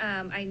that.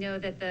 I know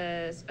that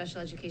the Special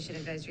Education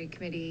Advisory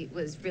Committee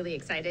was really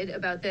excited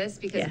about this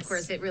because, of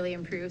course, it really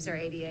improves our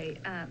ADA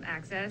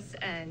access.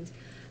 And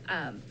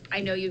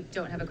I know you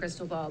don't have a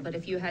crystal ball, but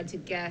if you had to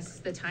guess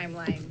the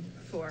timeline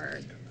for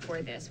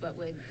this, what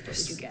would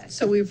you guess?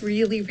 So we've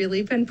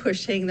really been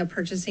pushing the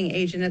purchasing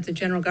agent at the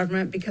general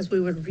government because we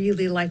would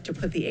really like to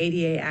put the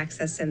ADA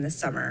access in this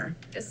summer.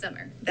 This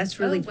summer. That's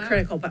really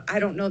critical, but I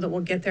don't know that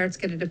we'll get there. It's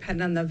going to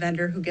depend on the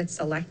vendor who gets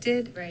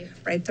selected.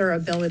 Right, their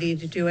ability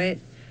to do it.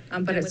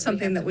 But it's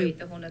something that we wait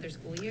the whole nother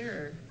school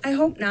year, or? I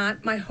hope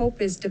not. My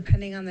hope is,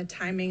 depending on the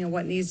timing and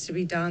what needs to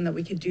be done, that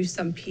we could do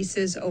some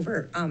pieces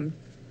over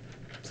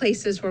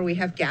places where we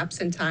have gaps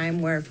in time,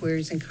 where if we're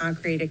using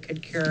concrete, it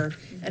could cure,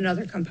 and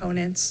other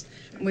components.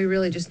 And we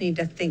really just need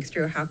to think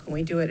through how can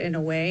we do it in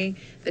a way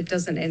that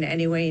doesn't in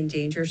any way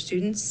endanger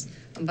students,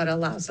 but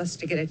allows us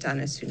to get it done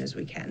as soon as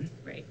we can.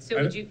 Right.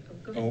 So would you?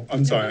 Go ahead. Oh,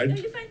 I'm sorry. No,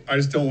 you're fine. I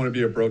just don't want to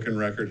be a broken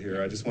record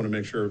here. I just want to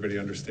make sure everybody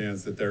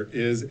understands that there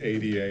is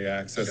ADA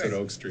access at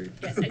Oak Street.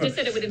 Yes, I just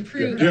said it would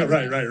improve. Yeah,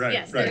 right.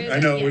 Yes, I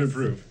know it would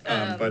improve,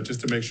 but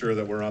just to make sure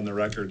that we're on the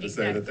record to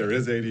say that there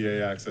is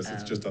ADA access,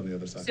 it's just on the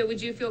other side. So would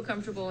you feel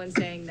comfortable in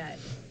saying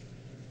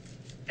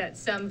that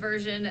some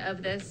version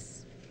of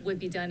this would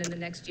be done in the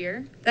next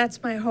year?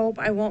 That's my hope.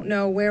 I won't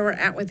know where we're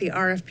at with the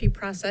RFP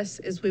process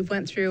as we've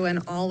went through and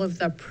all of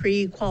the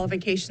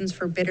pre-qualifications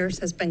for bidders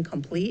has been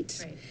complete.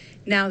 Right.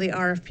 Now the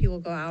RFP will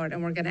go out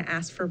and we're going to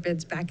ask for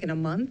bids back in a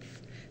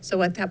month.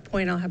 So at that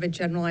point, I'll have a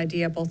general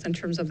idea both in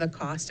terms of the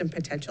cost and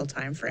potential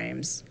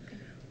timeframes.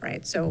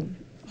 Right. So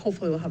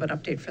hopefully we'll have an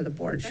update for the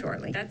board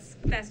shortly. That's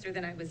faster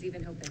than I was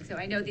even hoping. So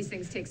I know these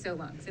things take so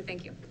long, so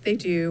thank you. They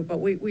do, but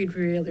we'd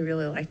really,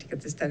 really like to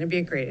get this done. It'd be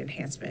a great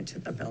enhancement to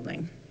the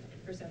building.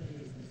 For so many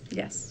reasons.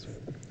 Yes.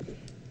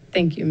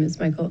 Thank you, Ms.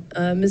 Michael.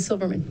 Ms.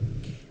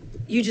 Silverman?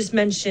 You just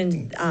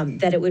mentioned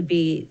that it would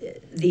be,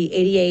 the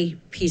ADA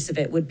piece of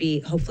it would be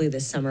hopefully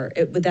this summer.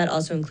 Would that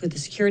also include the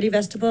security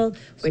vestibule,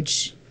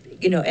 which,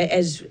 you know,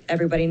 as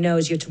everybody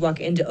knows, you have to walk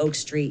into Oak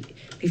Street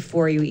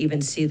before you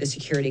even see the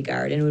security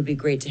guard, and it would be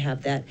great to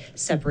have that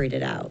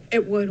separated out.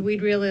 It would.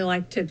 We'd really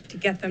like to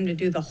get them to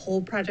do the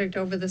whole project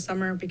over the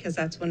summer because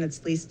that's when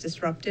it's least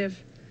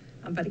disruptive.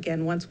 But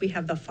again, once we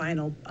have the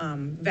final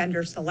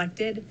vendor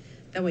selected,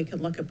 then we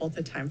can look at both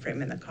the time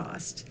frame and the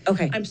cost.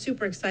 Okay. I'm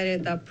super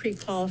excited. The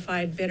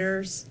pre-qualified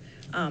bidders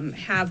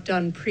have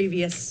done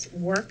previous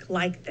work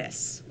like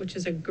this, which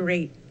is a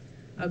great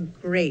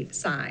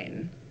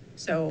sign.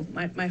 So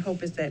my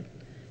hope is that,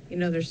 you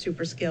know, they're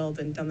super skilled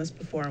and done this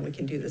before, and we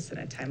can do this in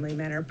a timely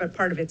manner. But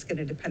part of it's going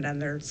to depend on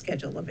their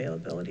schedule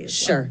availability as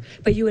well. Sure,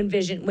 but you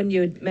envision, when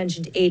you had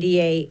mentioned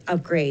ADA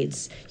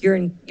upgrades,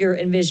 you're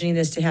envisioning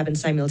this to happen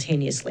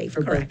simultaneously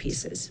for both Correct.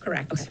 pieces?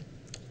 Correct.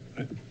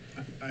 Okay.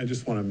 I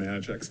just want to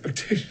manage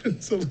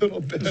expectations a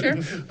little bit. Sure.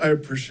 I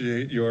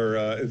appreciate your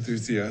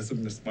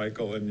enthusiasm, Ms.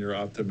 Michael, and your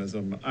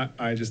optimism.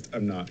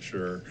 I'm not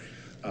sure.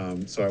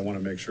 So I want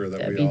to make sure that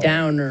we Debbie all.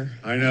 Downer.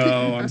 I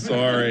know, I'm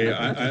sorry.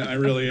 I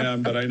really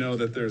am, but I know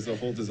that there's a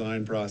whole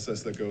design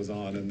process that goes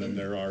on, and then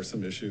there are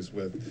some issues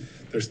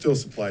there's still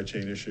supply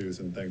chain issues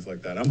and things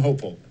like that. I'm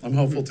hopeful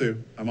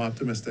too. I'm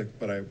optimistic,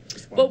 but I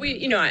just want. Well,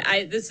 you know,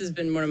 this has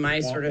been one of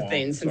my sort of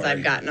things since Sorry.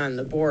 I've gotten on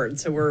the board.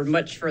 So we're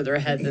much further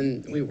ahead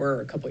than we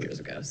were a couple years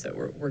ago.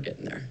 So we're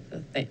getting there.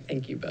 So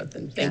thank you both,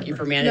 and thank you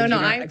for managing. No,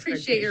 our I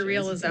appreciate your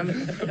realism.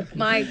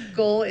 My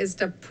goal is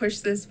to push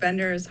this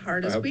vendor as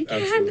hard as we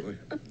can. Absolutely.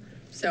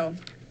 So,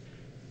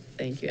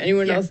 Thank you.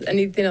 Anyone Yeah. else?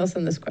 Anything else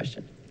on this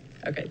question?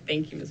 Okay,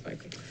 thank you, Ms.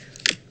 Michael.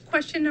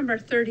 question number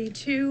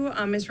 32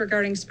 is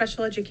regarding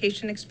special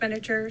education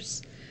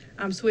expenditures.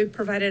 So we've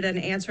provided an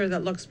answer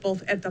that looks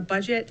both at the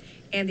budget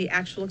and the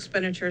actual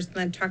expenditures, and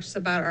then talks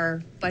about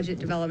our budget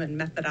development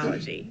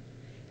methodology.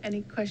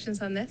 Any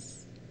questions on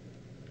this?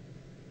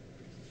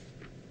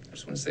 I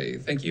just want to say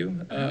thank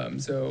you.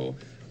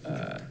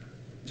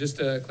 Just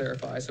to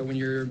clarify, so when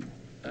you're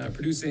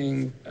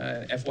producing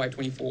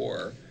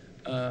FY24,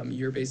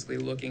 you're basically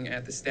looking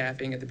at the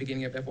staffing at the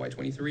beginning of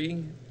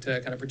FY23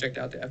 to kind of project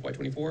out to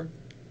FY24?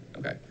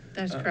 Okay.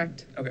 That's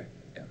correct. Okay,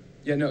 yeah.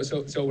 Yeah, no,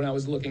 so when I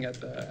was looking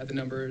at the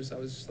numbers, I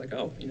was just like,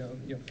 oh,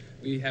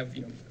 we have,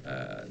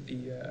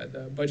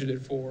 the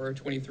budgeted for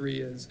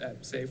 23 is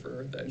at, say,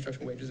 for the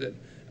instructional wages at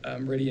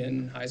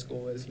Meridian High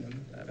School is,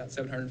 about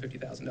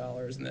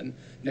 $750,000, and then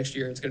next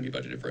year it's going to be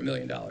budgeted for $1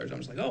 million. I'm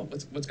just like, oh,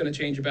 what's going to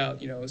change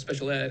about,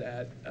 special ed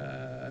at,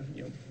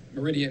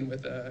 Meridian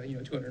with,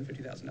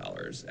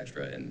 $250,000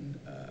 extra in,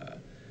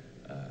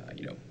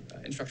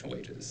 instructional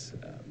wages.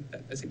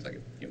 That seems like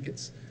it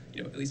gets,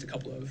 at least a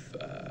couple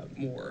of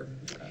more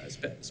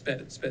sped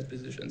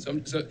positions.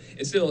 So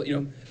it's still,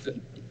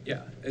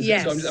 yeah.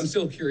 Yes. So I'm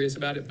still curious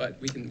about it, but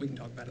we can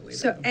talk about it later.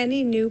 So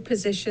any new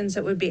positions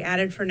that would be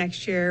added for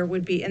next year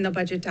would be in the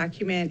budget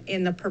document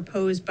in the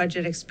proposed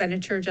budget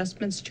expenditure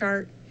adjustments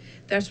chart.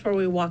 That's where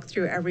we walk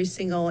through every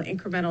single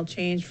incremental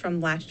change from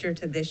last year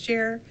to this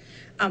year.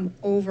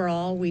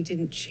 Overall, we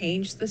didn't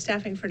change the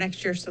staffing for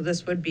next year, so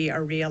this would be a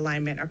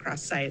realignment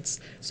across sites.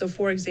 So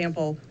for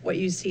example, what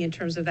you see in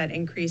terms of that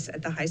increase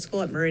at the high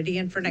school at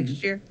Meridian for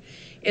next year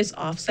is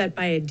offset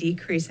by a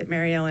decrease at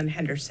Mary Ellen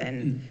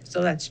Henderson.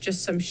 So that's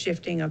just some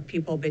shifting of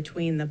people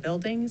between the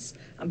buildings,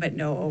 but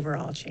no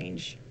overall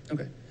change.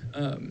 Okay.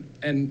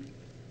 And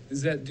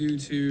is that due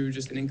to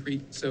just an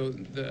increase, so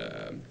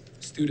the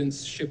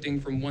students shifting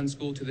from one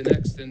school to the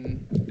next,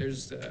 and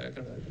there's kind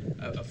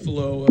of a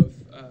flow of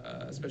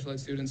special ed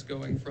students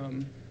going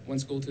from one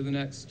school to the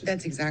next?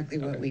 That's exactly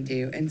what we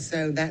do. And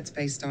so that's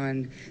based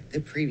on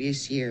the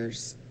previous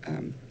year's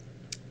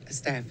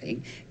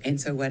staffing. And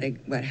so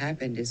what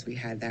happened is we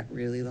had that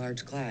really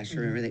large class,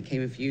 remember, that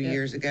came a few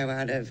years ago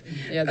out of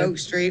Oak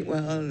Street.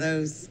 Well,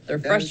 they're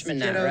freshmen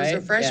now, kiddos right?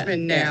 are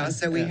freshmen now. Yeah.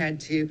 So we had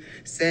to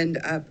send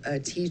up a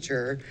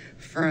teacher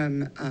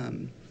from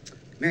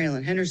Mary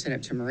Ellen Henderson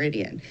up to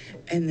Meridian.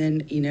 And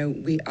then,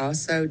 we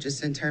also,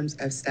 just in terms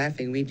of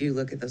staffing, we do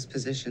look at those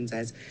positions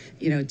as,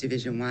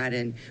 division-wide,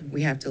 and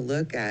we have to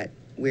look at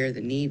where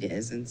the need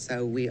is. And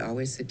so we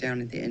always sit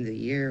down at the end of the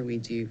year, we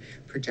do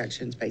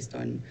projections based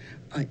on,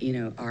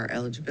 our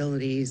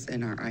eligibilities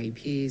and our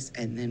IEPs,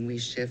 and then we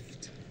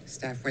shift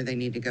staff where they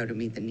need to go to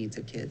meet the needs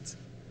of kids.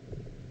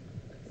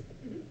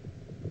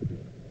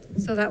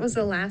 So that was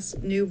the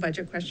last new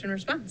budget question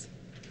response.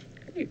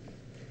 Great.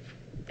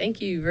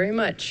 Thank you very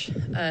much.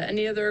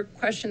 Any other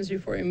questions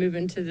before we move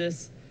into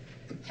this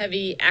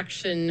heavy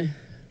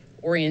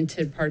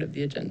action-oriented part of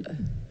the agenda?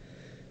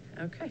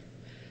 Okay.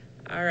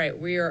 All right,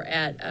 we are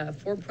at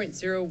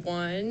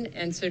 4.01.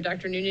 And so,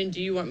 Dr. Noonan,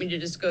 do you want me to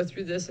just go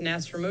through this and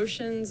ask for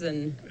motions?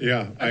 And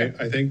Yeah, Okay.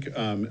 I think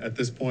at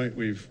this point,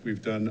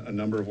 we've done a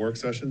number of work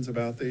sessions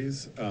about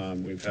these.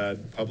 We've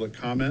had public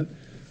comment,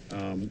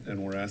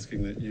 and we're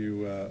asking that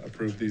you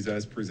approve these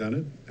as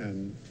presented,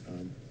 and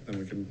then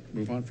we can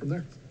move on from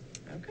there.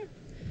 Okay.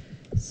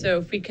 So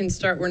if we can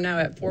start, we're now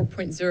at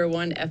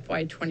 4.01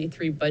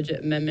 FY23 budget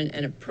amendment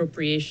and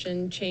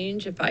appropriation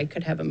change. If I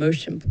could have a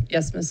motion.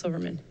 Yes, Ms.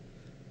 Silverman.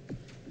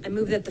 I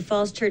move that the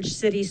Falls Church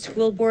City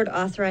School Board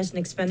authorize an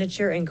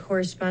expenditure and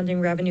corresponding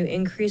revenue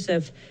increase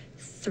of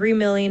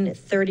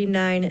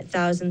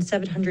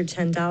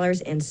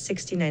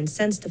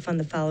 $3,039,710.69 to fund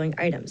the following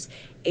items: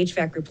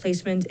 HVAC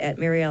replacement at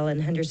Mary Ellen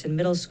Henderson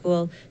Middle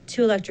School,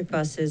 2 electric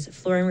buses,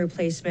 flooring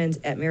replacement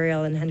at Mary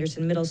Ellen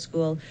Henderson Middle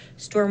School,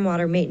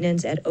 stormwater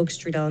maintenance at Oak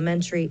Street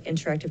Elementary,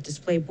 interactive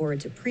display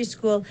boards at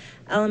preschool,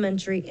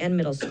 elementary, and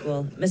middle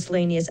school,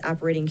 miscellaneous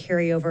operating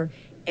carryover,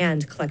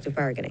 and collective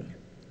bargaining.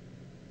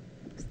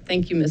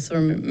 Thank you, Ms.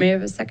 Silverman. May I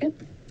have a second?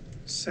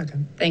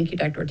 Second. Thank you,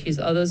 Dr. Ortiz.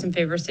 All those in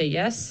favor say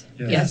yes?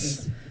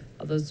 Yes.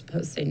 All those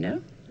opposed say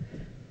no.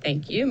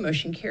 Thank you.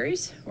 Motion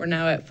carries. We're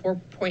now at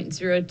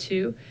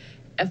 4.02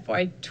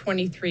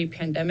 FY23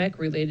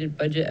 pandemic-related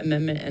budget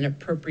amendment and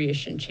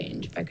appropriation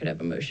change. If I could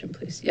have a motion,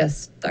 please.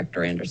 Yes,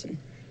 Dr. Anderson.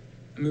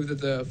 I move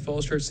that the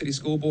Falls Church City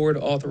School Board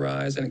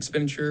authorize an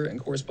expenditure and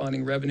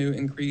corresponding revenue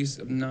increase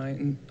of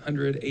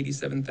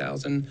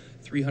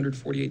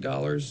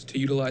 $987,348 to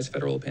utilize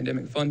federal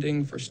pandemic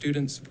funding for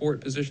student support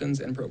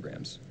positions and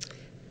programs.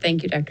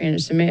 Thank you, Dr.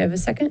 Anderson. May I have a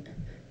second?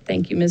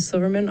 Thank you, Ms.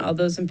 Silverman. All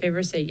those in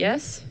favor say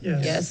yes?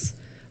 Yes. Yes.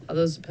 All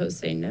those opposed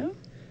say no.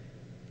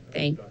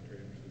 Thank.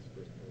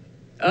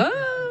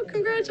 Oh,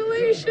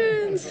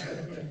 congratulations.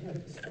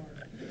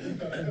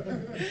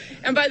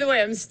 And by the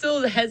way, I'm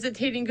still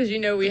hesitating because, you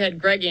know, we had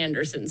Greg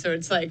Anderson. So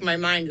it's like my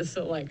mind is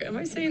still like, am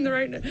I saying the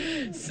right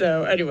name?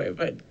 So anyway,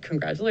 but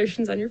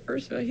congratulations on your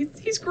first.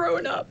 He's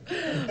growing up.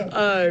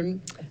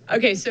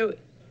 Okay, so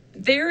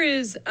there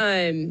is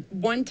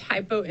one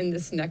typo in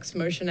this next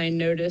motion I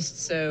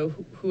noticed. So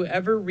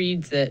whoever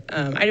reads it,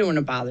 I didn't want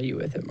to bother you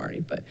with it, Marty,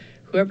 but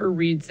whoever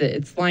reads it,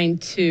 it's line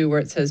 2 where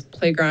it says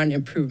playground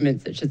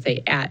improvements. It should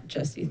say at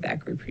Jesse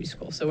Thackeray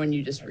Preschool. So when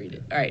you just read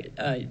it. All right,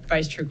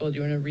 Vice Chair Gould, do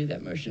you want to read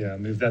that motion? Yeah,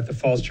 move that the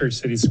Falls Church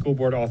City School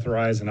Board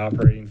authorize an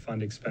operating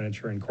fund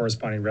expenditure and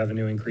corresponding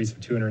revenue increase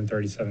of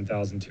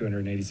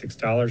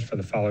 $237,286 for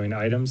the following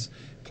items: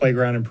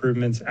 playground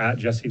improvements at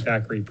Jesse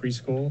Thackeray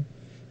Preschool,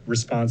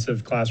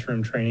 responsive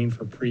classroom training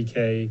for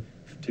pre-K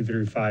 2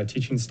 through 5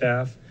 teaching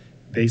staff,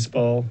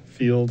 baseball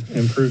field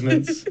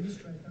improvements,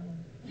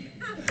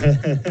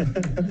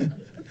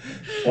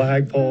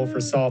 flagpole for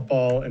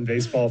softball and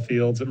baseball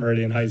fields at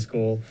Meridian High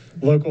School,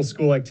 local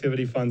school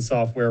activity fund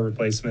software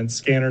replacement,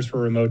 scanners for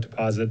remote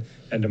deposit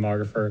and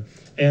demographer,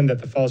 and that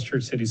the Falls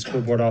Church City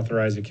School Board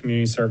authorize a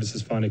community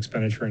services fund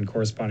expenditure and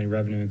corresponding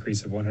revenue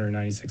increase of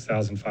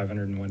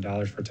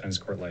 $196,501 for tennis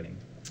court lighting.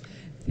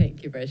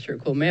 Thank you, Vice Chair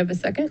Gould. May I have a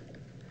second?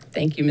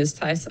 Thank you, Ms.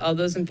 Tice. All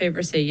those in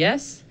favor say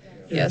yes?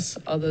 Yes.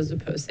 All those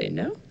opposed say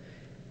no.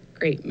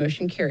 Great,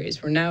 motion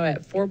carries. We're now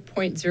at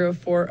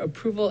 4.04,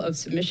 approval of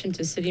submission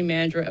to city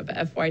manager of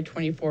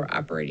FY24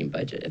 operating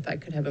budget. If I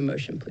could have a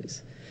motion,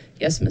 please.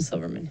 Yes, Ms.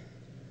 Silverman.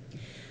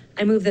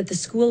 I move that the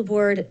school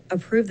board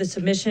approve the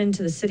submission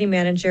to the city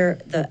manager,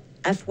 the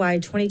FY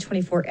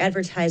 2024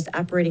 advertised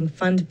operating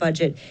fund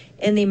budget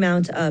in the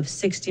amount of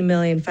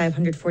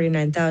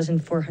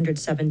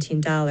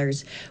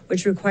 $60,549,417,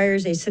 which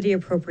requires a city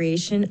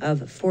appropriation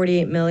of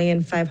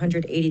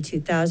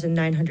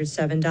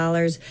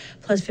 $48,582,907,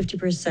 plus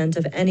 50%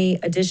 of any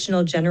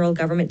additional general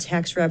government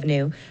tax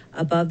revenue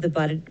above the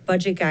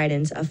budget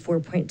guidance of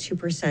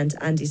 4.2%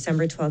 on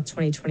December 12,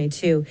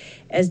 2022,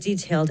 as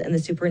detailed in the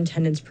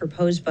superintendent's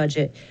proposed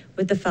budget,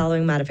 with the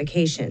following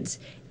modifications: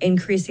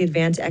 increase the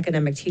advanced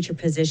academic teacher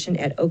position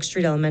at Oak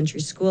Street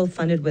Elementary School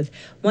funded with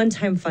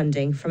one-time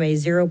funding from a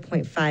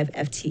 0.5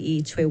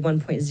 FTE to a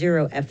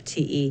 1.0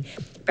 FTE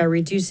by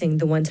reducing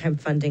the one-time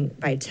funding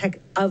by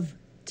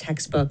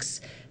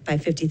textbooks by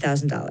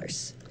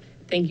 $50,000.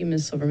 Thank you,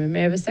 Ms. Silverman. May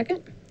I have a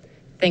second?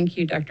 Thank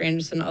you, Dr.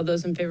 Anderson. All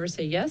those in favor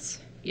say yes?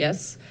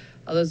 Yes.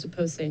 All those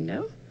opposed say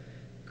no.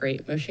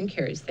 Great, motion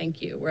carries.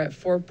 Thank you. We're at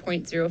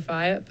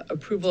 4.05,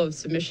 approval of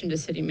submission to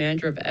city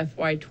manager of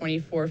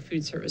FY24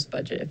 food service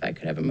budget. If I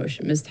could have a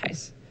motion. Ms.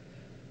 Tice.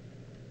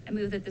 I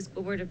move that the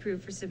school board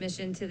approve for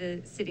submission to the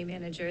city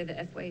manager the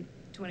FY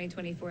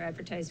 2024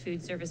 advertised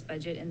food service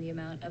budget in the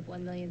amount of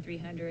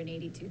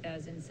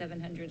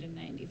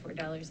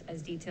 $1,382,794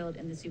 as detailed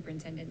in the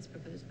superintendent's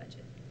proposed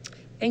budget.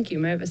 Thank you.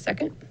 May I have a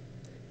second?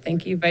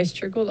 Thank you, Vice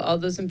Chair Gould. All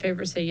those in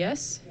favor say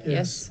yes?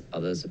 Yes.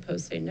 All those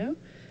opposed say no.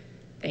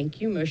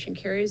 Thank you. Motion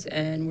carries.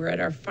 And we're at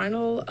our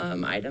final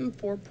item,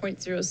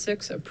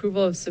 4.06,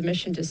 approval of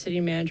submission to city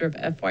manager of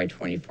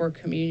FY24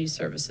 community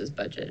services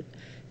budget.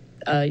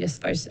 Yes,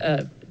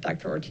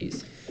 Dr.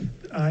 Ortiz.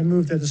 I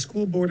move that the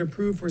school board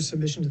approve for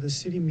submission to the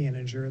city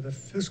manager the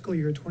fiscal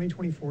year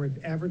 2024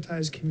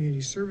 advertised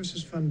community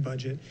services fund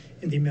budget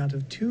in the amount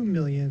of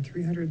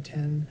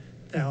 $2,310,000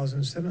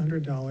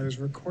 $107,700,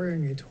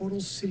 requiring a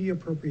total city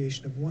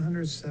appropriation of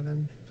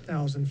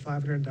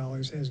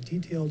 $107,500 as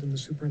detailed in the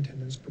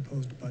superintendent's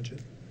proposed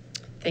budget.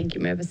 Thank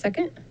you. May I have a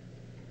second?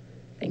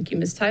 Thank you,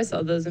 Ms. Tice.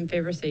 All those in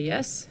favor say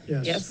yes?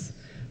 Yes. Yes.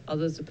 All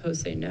those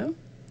opposed say no?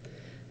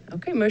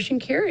 Okay, motion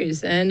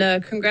carries.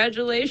 And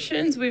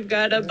congratulations, we've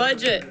got a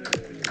budget.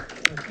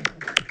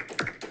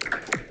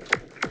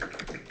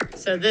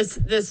 So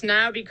this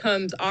now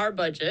becomes our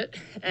budget.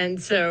 And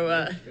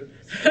so,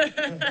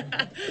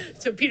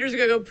 so Peter's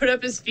gonna go put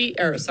up his feet,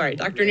 or sorry,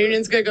 Dr.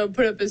 Noonan's gonna go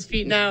put up his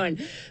feet now.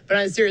 But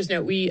on a serious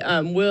note, we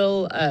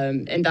will,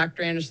 and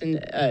Dr. Anderson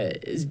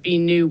is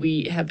being new,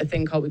 we have a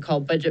thing we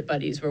call Budget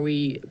Buddies, where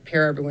we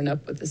pair everyone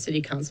up with the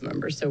city council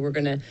members. So we're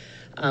gonna,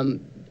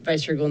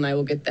 Vice Chair Gould and I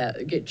will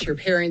get your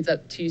pairings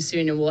up to you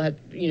soon, and we'll have,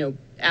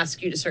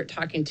 ask you to start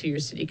talking to your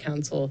city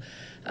council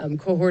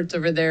cohorts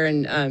over there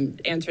and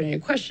answer any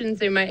questions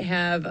they might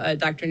have.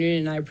 Dr. Noonan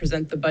and I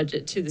present the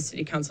budget to the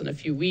city council in a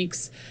few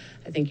weeks.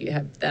 I think you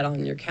have that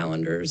on your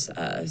calendars.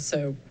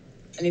 So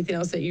anything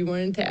else that you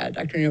wanted to add,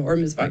 Dr. Noonan or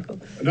Ms.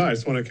 Michael? No, I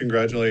just want to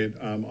congratulate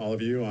all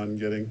of you on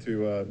getting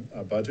to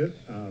a budget.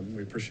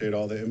 We appreciate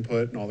all the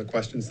input and all the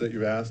questions that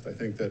you asked. I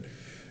think that,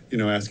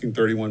 asking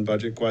 31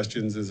 budget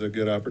questions is a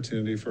good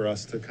opportunity for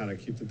us to kind of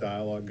keep the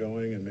dialogue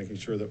going and making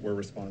sure that we're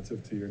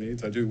responsive to your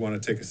needs. I do want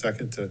to take a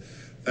second to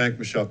thank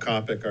Michelle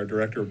Kopic, our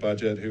Director of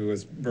Budget, who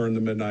has burned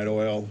the midnight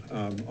oil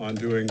on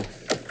doing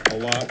a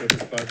lot with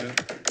this budget.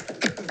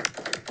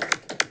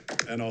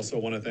 And also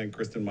want to thank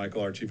Kristen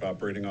Michael, our Chief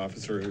Operating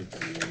Officer, who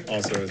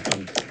also has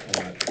done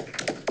a lot.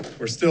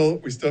 We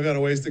still got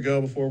a ways to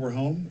go before we're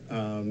home.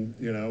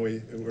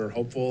 We're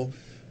hopeful.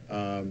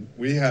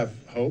 We have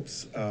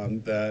hopes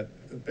that,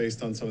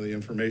 based on some of the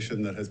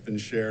information that has been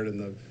shared in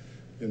the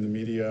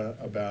media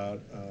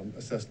about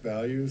assessed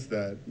values,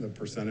 that the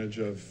percentage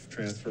of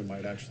transfer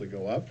might actually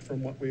go up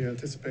from what we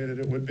anticipated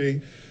it would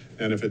be.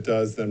 And if it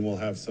does, then we'll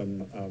have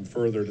some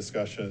further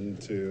discussion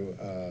to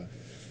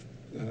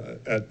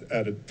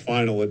at a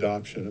final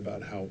adoption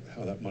about how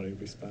that money will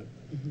be spent.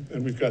 Mm-hmm.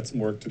 And we've got some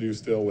work to do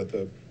still with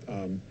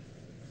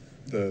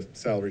the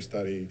salary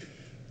study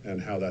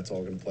and how that's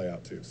all going to play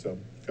out too. So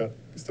we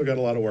still got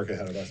a lot of work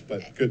ahead of us,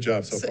 but good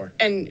job so far.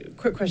 And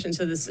quick question,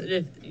 so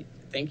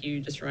thank you,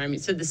 just remind me,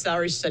 so the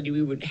salary study,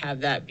 we would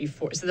have that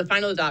before, so the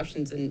final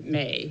adoption's in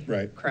May,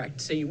 right? Correct,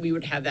 so we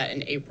would have that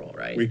in April,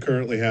 right? We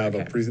currently have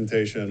a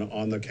presentation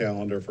on the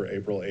calendar for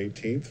April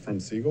 18th from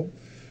Siegel,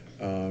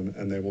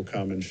 and they will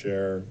come and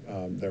share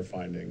their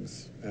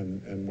findings.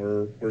 And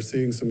we're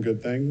seeing some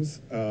good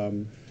things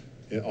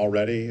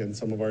already in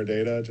some of our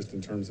data, just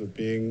in terms of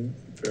being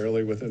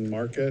fairly within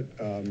market,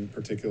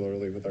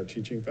 particularly with our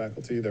teaching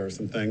faculty. There are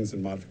some things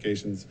and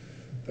modifications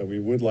that we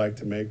would like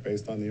to make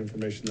based on the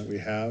information that we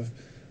have,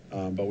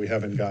 but we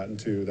haven't gotten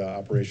to the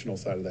operational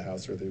side of the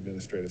house or the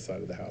administrative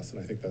side of the house.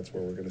 And I think that's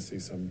where we're going to see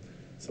some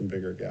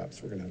bigger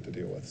gaps we're going to have to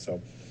deal with. So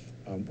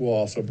we'll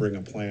also bring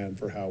a plan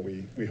for how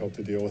we hope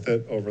to deal with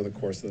it over the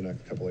course of the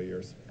next couple of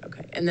years.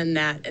 Okay, and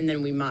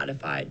then we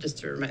modify, just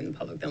to remind the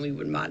public, then we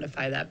would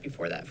modify that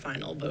before that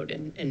final vote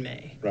in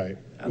May. Right.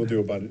 Okay. We'll do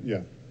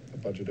a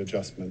budget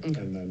adjustment,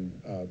 okay, and then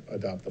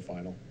adopt the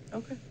final.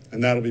 Okay.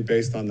 And that'll be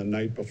based on the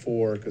night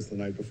before, because the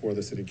night before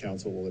the city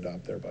council will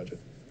adopt their budget,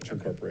 which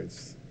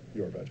incorporates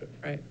your budget.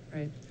 Right.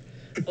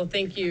 Well,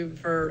 thank you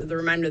for the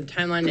reminder of the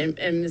timeline,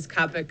 and Ms.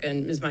 Kopic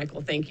and Ms.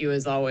 Michael, thank you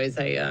as always.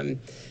 We're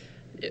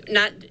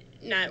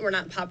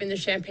not popping the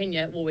champagne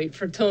yet. We'll wait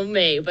for till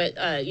May,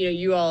 but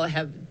you all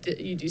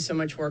you do so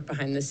much work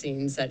behind the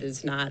scenes that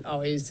is not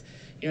always,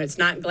 it's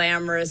not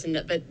glamorous,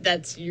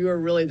 but you are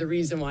really the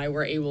reason why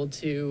we're able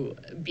to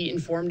be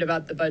informed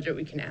about the budget.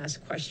 We can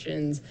ask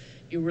questions.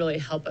 You really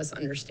help us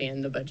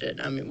understand the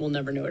budget. I mean, we'll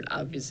never know it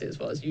obviously as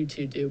well as you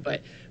two do,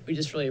 but we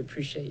just really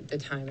appreciate the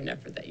time and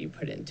effort that you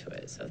put into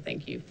it. So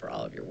thank you for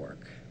all of your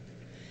work.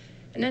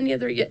 And any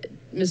other,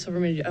 Ms.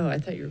 Silverman, I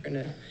thought you were going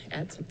to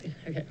add something.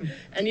 Okay.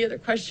 Any other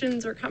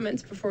questions or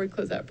comments before we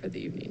close out for the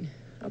evening?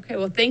 Okay,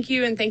 well, thank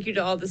you, and thank you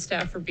to all the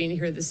staff for being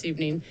here this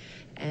evening,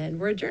 and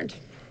we're adjourned.